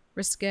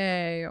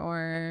risque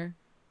or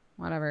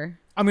whatever.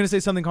 I'm going to say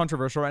something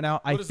controversial right now.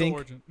 What I is the think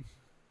origin?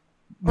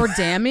 Or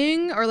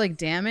damning, or like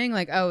damning,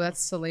 like, oh,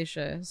 that's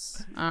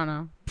salacious. I don't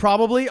know.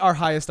 probably our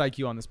highest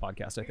IQ on this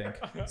podcast, I think.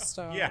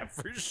 Stop. Yeah,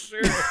 for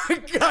sure.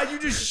 God, you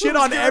just shit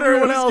Who's on giving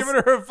everyone who's else.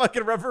 Giving her a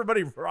fucking rep for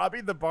everybody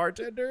robbing the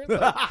bartender.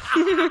 Like,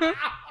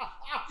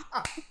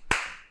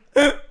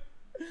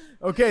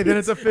 Okay, then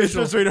it's it's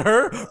official. between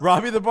her,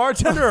 Robbie the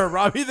bartender, or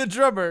Robbie the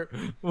drummer.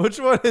 Which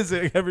one is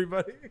it,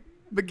 everybody?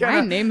 My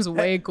name's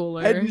way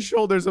cooler. Head and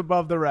shoulders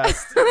above the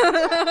rest.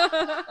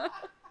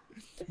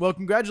 Well,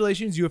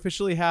 congratulations. You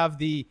officially have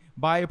the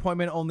by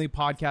appointment only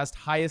podcast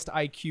highest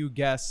IQ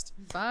guest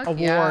Fuck award.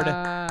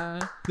 Yeah.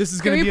 This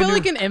is Can going to we be put a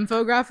like new... an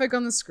infographic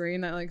on the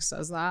screen that like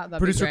says that? That'd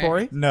Producer be great.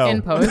 Corey? No.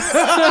 In post.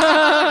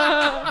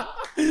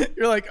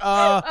 You're like,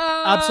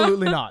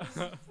 absolutely not.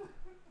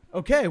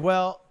 Okay,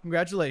 well,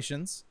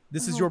 congratulations.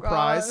 This is Oh, your God.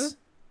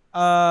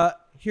 prize.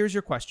 Here's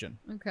your question.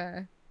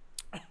 Okay.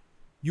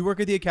 You work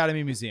at the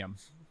Academy Museum,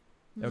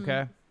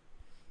 okay?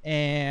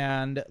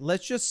 And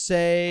let's just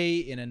say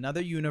in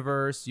another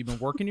universe, you've been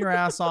working your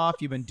ass off,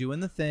 you've been doing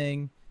the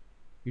thing,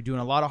 you're doing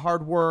a lot of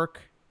hard work,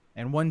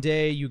 and one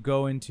day you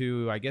go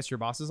into, I guess, your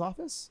boss's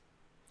office?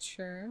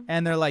 Sure.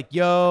 And they're like,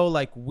 yo,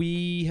 like,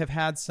 we have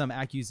had some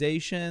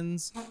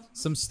accusations,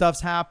 some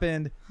stuff's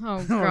happened. Oh,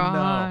 no.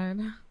 God.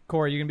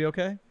 Corey, you gonna be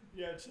okay?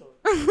 Yeah, chill.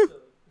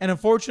 And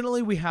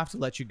unfortunately, we have to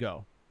let you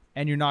go.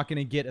 And you're not going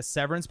to get a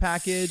severance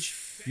package.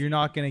 You're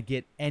not going to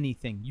get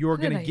anything. You're What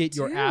did going to I get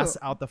your do? ass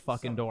out the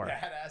fucking door.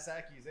 Badass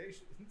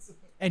accusations.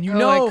 And you Oh,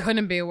 know, it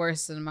couldn't be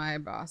worse than my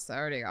boss that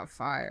already got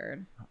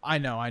fired. I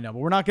know, but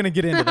we're not going to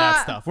get into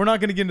that stuff. We're not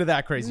going to get into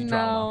that crazy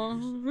drama.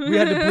 No. We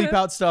had to bleep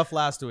out stuff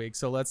last week,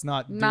 so let's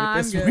not do Nah,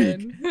 it this I'm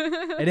week.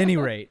 good. At any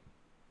rate,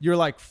 you're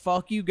like,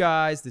 fuck you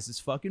guys. This is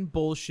fucking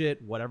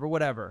bullshit.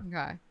 Whatever.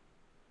 Okay.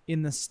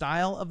 In the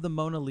style of the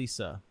Mona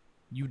Lisa,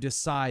 you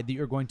decide that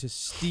you're going to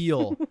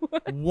steal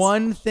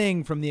one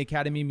thing from the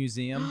Academy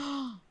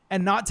Museum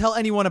and not tell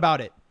anyone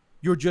about it.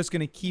 You're just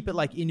going to keep it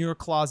like in your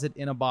closet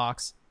in a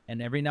box.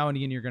 And every now and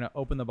again, you're going to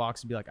open the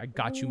box and be like, I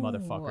got you, Ooh.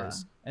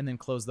 motherfuckers. And then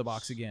close the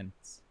box again.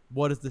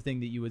 What is the thing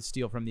that you would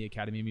steal from the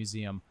Academy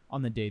Museum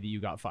on the day that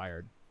you got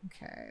fired?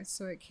 Okay.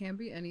 So it can't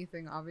be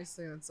anything,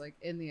 obviously, that's like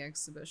in the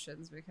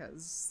exhibitions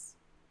because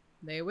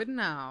they would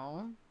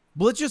know.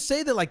 Well, let's just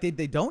say that like they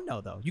don't know,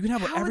 though. You can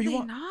have How whatever would you they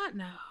want. not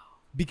know?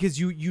 Because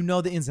you know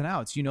the ins and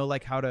outs. You know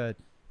like how to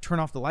turn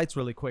off the lights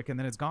really quick and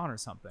then it's gone or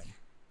something.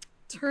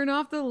 Turn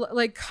off the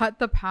like cut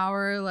the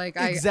power like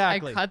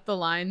Exactly. I cut the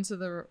line to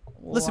the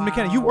Listen,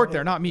 McKenna, you work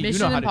there, not me. Mission you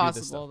know how to do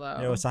this Impossible stuff.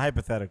 though. Yo, it's a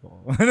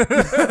hypothetical.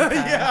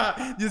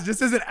 Yeah, this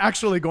just isn't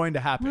actually going to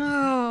happen.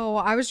 No,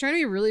 I was trying to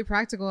be really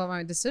practical about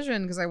my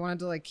decision because I wanted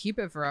to like keep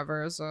it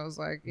forever. So I was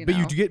like, you But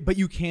know.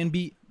 you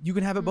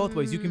can have it both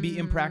ways. You can be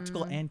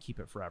impractical and keep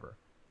it forever.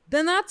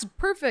 Then that's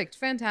perfect,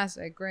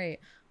 fantastic, great.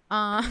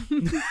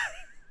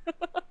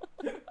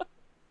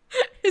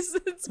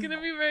 It's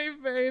gonna be very,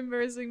 very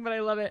embarrassing, but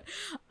I love it.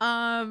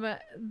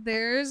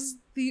 There's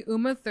the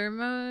Uma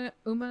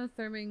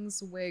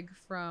Thurming's wig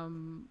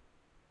from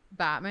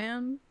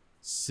Batman.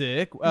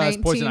 Sick. It's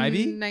Poison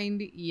Ivy.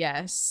 1990,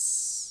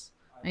 yes.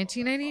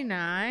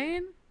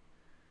 1999.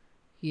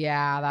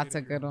 Yeah, that's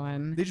a good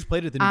one. They just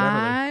played it at the New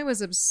Beverly. I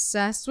was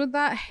obsessed with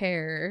that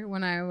hair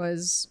when I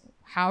was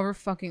however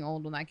fucking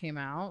old when that came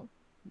out.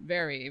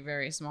 Very,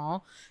 very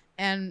small.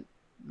 And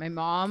my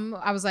mom,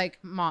 I was like,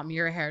 Mom,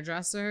 you're a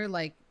hairdresser.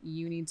 Like,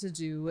 you need to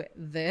do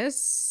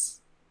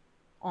this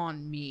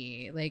on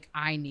me. Like,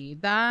 I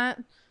need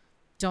that.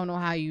 Don't know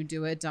how you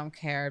do it. Don't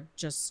care.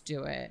 Just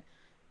do it.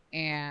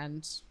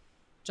 And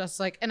just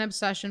like an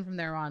obsession from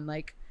there on.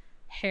 Like,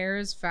 hair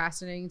is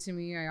fascinating to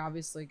me. I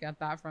obviously get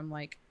that from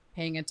like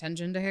paying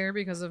attention to hair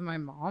because of my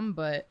mom.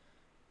 But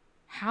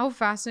how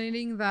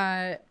fascinating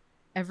that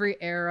every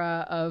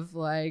era of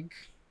like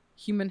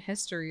human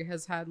history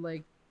has had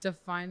like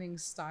defining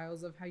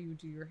styles of how you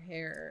do your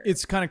hair.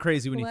 It's kind of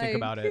crazy when you think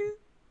about it.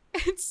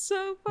 It's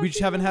so fucking We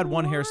just haven't had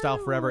one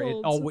hairstyle forever.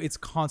 wild. It's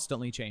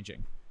constantly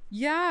changing.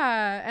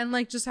 Yeah, and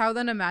like just how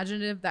then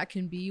imaginative that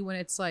can be when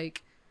it's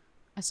like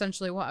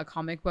essentially what a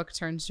comic book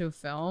turns to a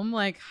film.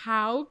 Like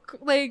how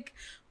like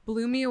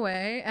blew me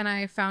away, and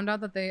I found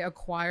out that they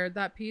acquired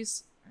that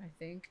piece. I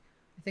think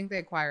they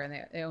acquired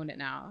and they own it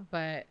now,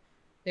 but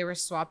they were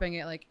swapping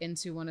it like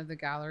into one of the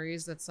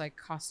galleries that's like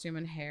costume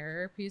and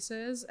hair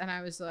pieces, and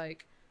I was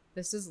like,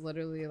 this is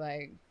literally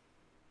like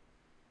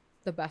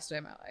the best day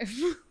of my life.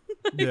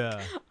 Like,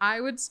 Yeah. I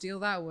would steal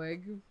that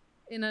wig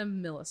in a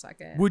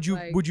millisecond. Would you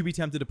Like, be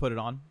tempted to put it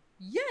on?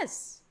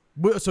 Yes.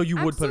 So you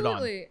would put it on?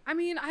 Absolutely. I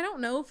mean, I don't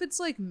know if it's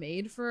like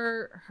made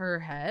for her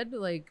head,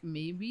 like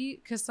maybe,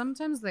 because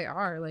sometimes they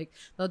are like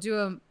they'll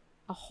do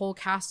a whole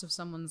cast of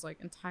someone's like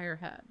entire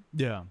head.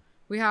 Yeah.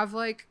 We have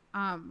like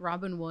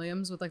Robin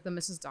Williams with like the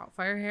Mrs.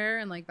 Doubtfire hair,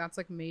 and like that's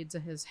like made to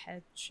his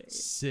head shape.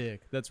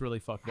 Sick. That's really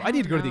fucked up. I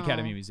need to go to the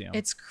Academy Museum.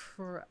 It's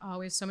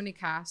we have so many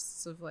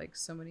casts of like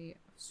so many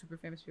super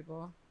famous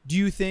people. Do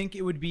you think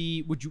it would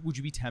be? Would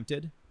you be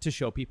tempted to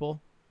show people?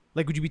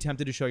 Like, would you be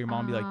tempted to show your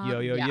mom? Be like, yo,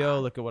 yeah.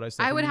 look at what I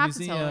stole I from would the have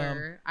museum. to tell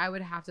her. I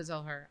would have to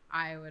tell her.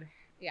 I would.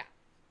 Yeah,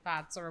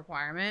 that's a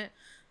requirement.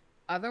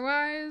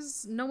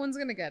 Otherwise, no one's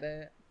gonna get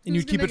it. And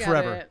Who's you'd keep gonna it get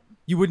forever. it?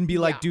 You wouldn't be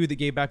like, Yeah. dude that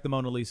gave back the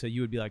Mona Lisa.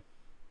 You would be like,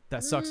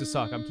 that sucks to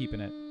suck. I'm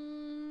keeping it.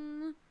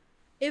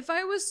 If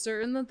I was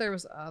certain that there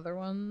was other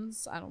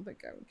ones, I don't think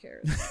I would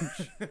care as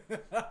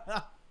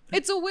much.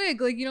 It's a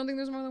wig. Like, you don't think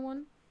there's more than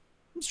one?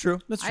 It's true.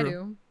 That's true. I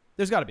do.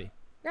 There's got to be.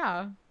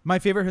 Yeah. My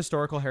favorite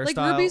historical hairstyle.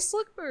 Like Ruby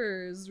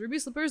Slippers. Ruby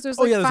Slippers, there's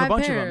Oh like yeah, there's 5 a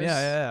bunch pairs. of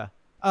them.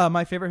 Yeah.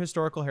 My favorite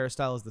historical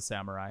hairstyle is the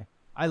samurai.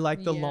 I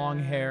like the long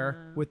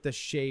hair Yeah. with the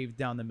shave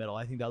down the middle.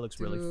 I think that looks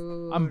really.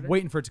 Dude. I'm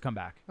waiting for it to come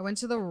back. I went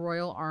to the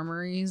Royal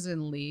Armories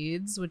in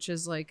Leeds, which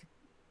is like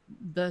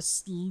the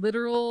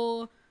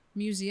literal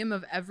museum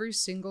of every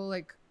single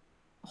like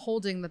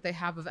holding that they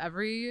have of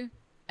every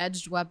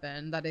edged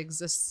weapon that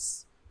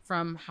exists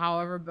from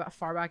however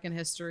far back in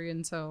history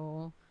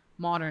until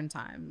modern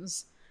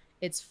times.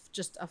 It's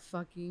just a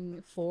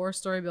fucking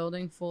 4-story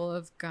building full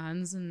of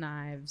guns and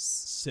knives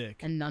Sick.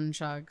 and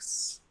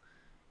nunchucks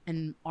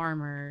and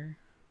armor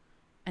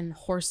and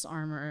horse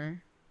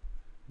armor.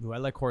 Ooh, I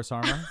like horse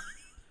armor.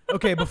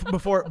 Okay,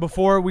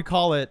 before we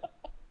call it,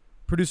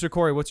 producer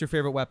Corey, what's your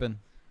favorite weapon?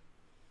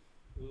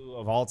 Ooh,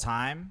 of all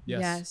time,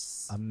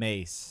 Yes. a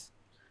mace.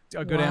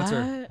 A good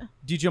answer.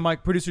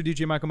 Producer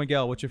DJ Michael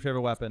Miguel, what's your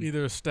favorite weapon?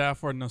 Either a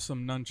staff or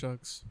some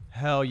nunchucks.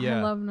 Hell yeah.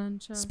 I love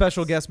nunchucks.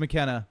 Special guest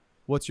McKenna,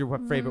 what's your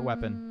favorite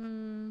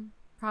weapon?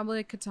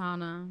 Probably a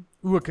katana.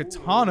 Ooh, a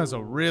katana's a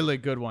really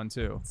good one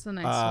too. It's a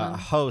nice one.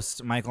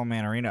 Host Michael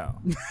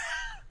Manarino.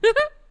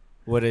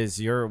 What is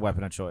your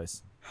weapon of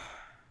choice?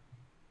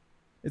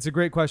 It's a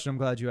great question. I'm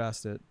glad you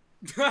asked it.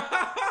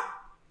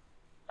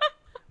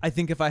 I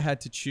think if I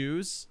had to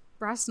choose,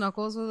 Brass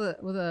knuckles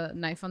with a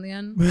knife on the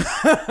end.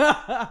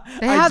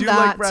 I do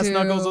like brass too.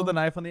 knuckles with a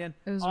knife on the end.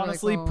 It was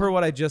Honestly, really cool. per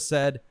what I just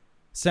said,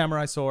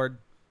 samurai sword.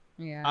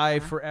 Yeah. I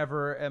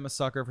forever am a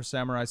sucker for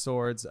samurai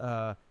swords.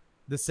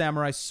 The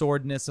samurai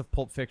swordness of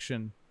Pulp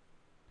Fiction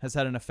has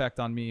had an effect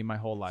on me my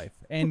whole life.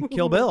 And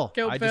Kill Bill.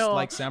 I just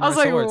like samurai I was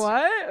like, swords.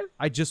 what?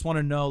 I just want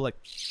to know like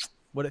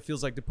what it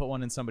feels like to put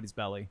one in somebody's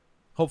belly.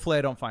 Hopefully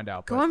I don't find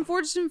out. Go but- on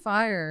Forged in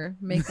Fire.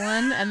 Make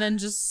one and then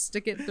just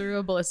stick it through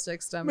a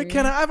ballistics dummy.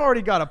 McKenna, I've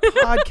already got a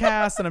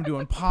podcast and I'm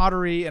doing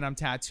pottery and I'm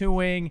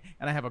tattooing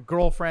and I have a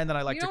girlfriend that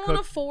I like you to don't cook.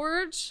 want to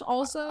forge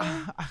also?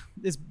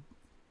 This,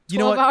 you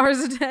know 12 what? hours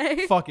a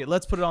day? Fuck it.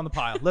 Let's put it on the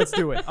pile. Let's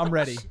do it. I'm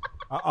ready.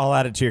 I'll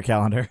add it to your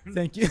calendar.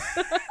 Thank you.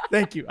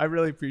 Thank you. I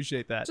really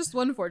appreciate that. Just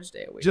one forge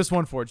day a week. Just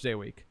one Forge Day a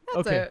week.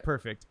 That's Okay, it.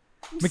 perfect.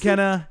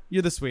 McKenna,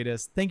 you're the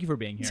sweetest. Thank you for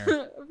being here.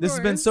 Of This has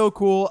been course. so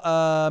cool.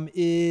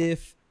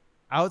 If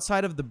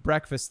outside of the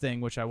breakfast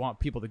thing, which I want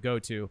people to go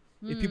to,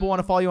 if people want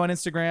to follow you on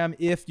Instagram,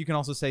 if you can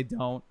also say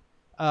don't,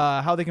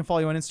 how they can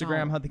follow you on Instagram,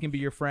 Don't. how they can be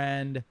your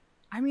friend.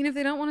 I mean, if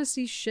they don't want to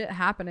see shit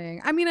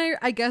happening. I mean,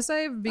 I guess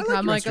I've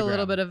become your like a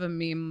little Instagram. bit of a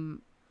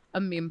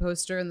meme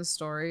poster in the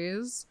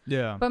stories.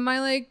 Yeah. But my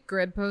like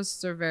grid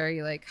posts are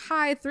very like,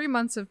 hi, 3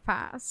 months have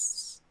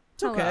passed.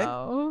 It's okay.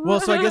 Hello. Well,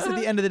 so I guess at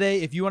the end of the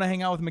day, if you want to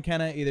hang out with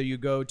McKenna, either you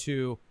go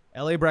to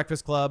LA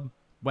Breakfast Club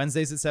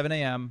Wednesdays at 7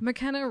 a.m.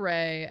 McKenna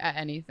Ray at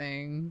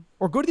anything.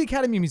 or go to the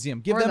Academy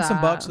Museum. Give Or them some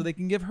that. bucks so they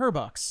can give her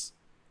bucks.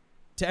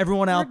 To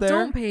everyone out Or there,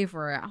 don't pay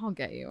for it. I'll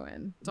get you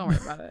in. Don't worry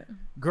about it.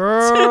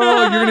 girl,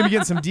 you're gonna be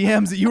getting some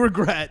DMs that you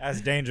regret.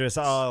 That's dangerous.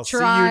 I'll see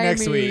you Try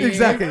next me. week.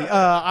 Exactly.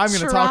 I'm going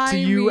to talk to Try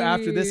you me.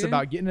 after this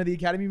about getting to the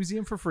Academy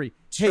Museum for free.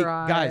 Hey,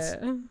 Try guys,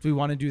 it. do we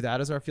want to do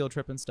that as our field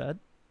trip instead?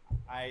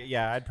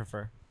 I'd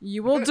prefer.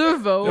 You will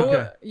devote.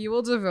 Okay. You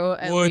will devote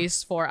at Would.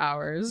 least 4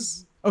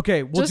 hours.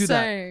 Okay, we'll Just do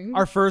that. saying.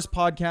 Our first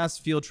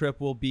podcast field trip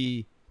will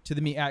be to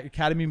the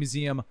Academy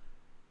Museum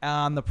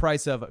on the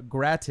price of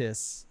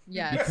gratis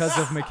Yes. because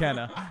of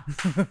McKenna.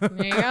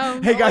 There you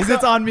go. Hey, guys,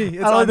 it's on me.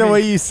 It's I like on the me.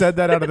 way you said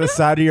that out of the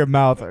side of your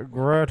mouth.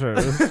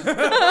 Gratis.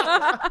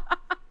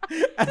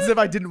 As if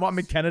I didn't want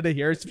McKenna to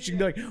hear. So she can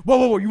be like,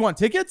 whoa, you want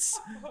tickets?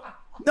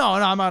 No,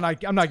 I'm not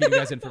getting you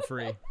guys in for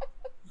free.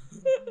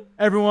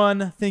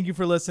 Everyone, thank you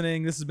for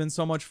listening. This has been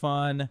so much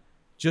fun.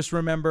 Just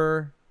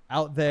remember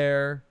out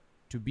there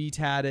to be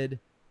tatted,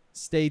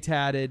 stay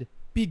tatted,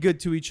 be good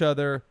to each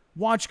other,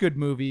 watch good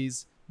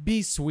movies,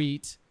 be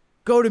sweet,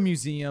 go to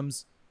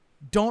museums,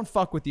 don't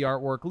fuck with the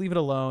artwork, leave it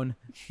alone.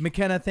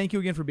 McKenna, thank you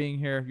again for being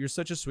here. You're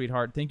such a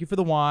sweetheart. Thank you for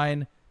the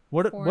wine.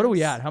 What are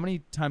we at? How many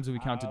times have we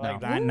counted now?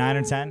 Like 9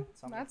 or 10.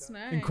 That's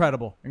nice.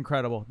 Incredible.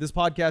 This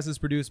podcast is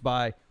produced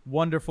by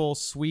wonderful,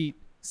 sweet,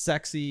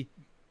 sexy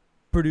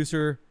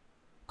producer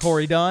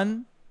Corey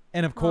Dunn,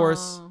 and of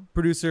course, Aw.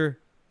 producer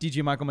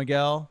DJ Michael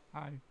Miguel.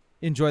 Hi.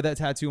 Enjoy that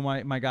tattoo,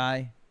 my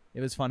guy.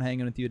 It was fun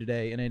hanging with you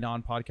today in a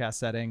non-podcast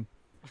setting.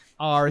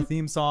 Our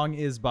theme song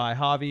is by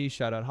Javi.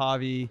 Shout out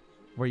Javi.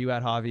 Where you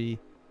at, Javi?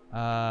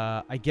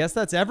 I guess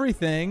that's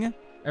everything.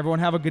 Everyone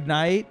have a good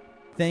night.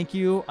 Thank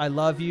you. I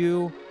love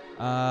you.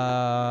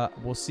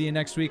 We'll see you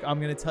next week. I'm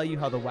going to tell you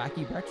how the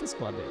Wacky Breakfast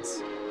Club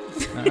is.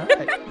 All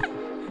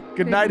right.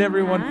 Good night,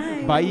 everyone.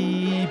 night.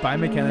 Bye. Bye,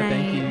 McKenna.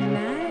 Thank you.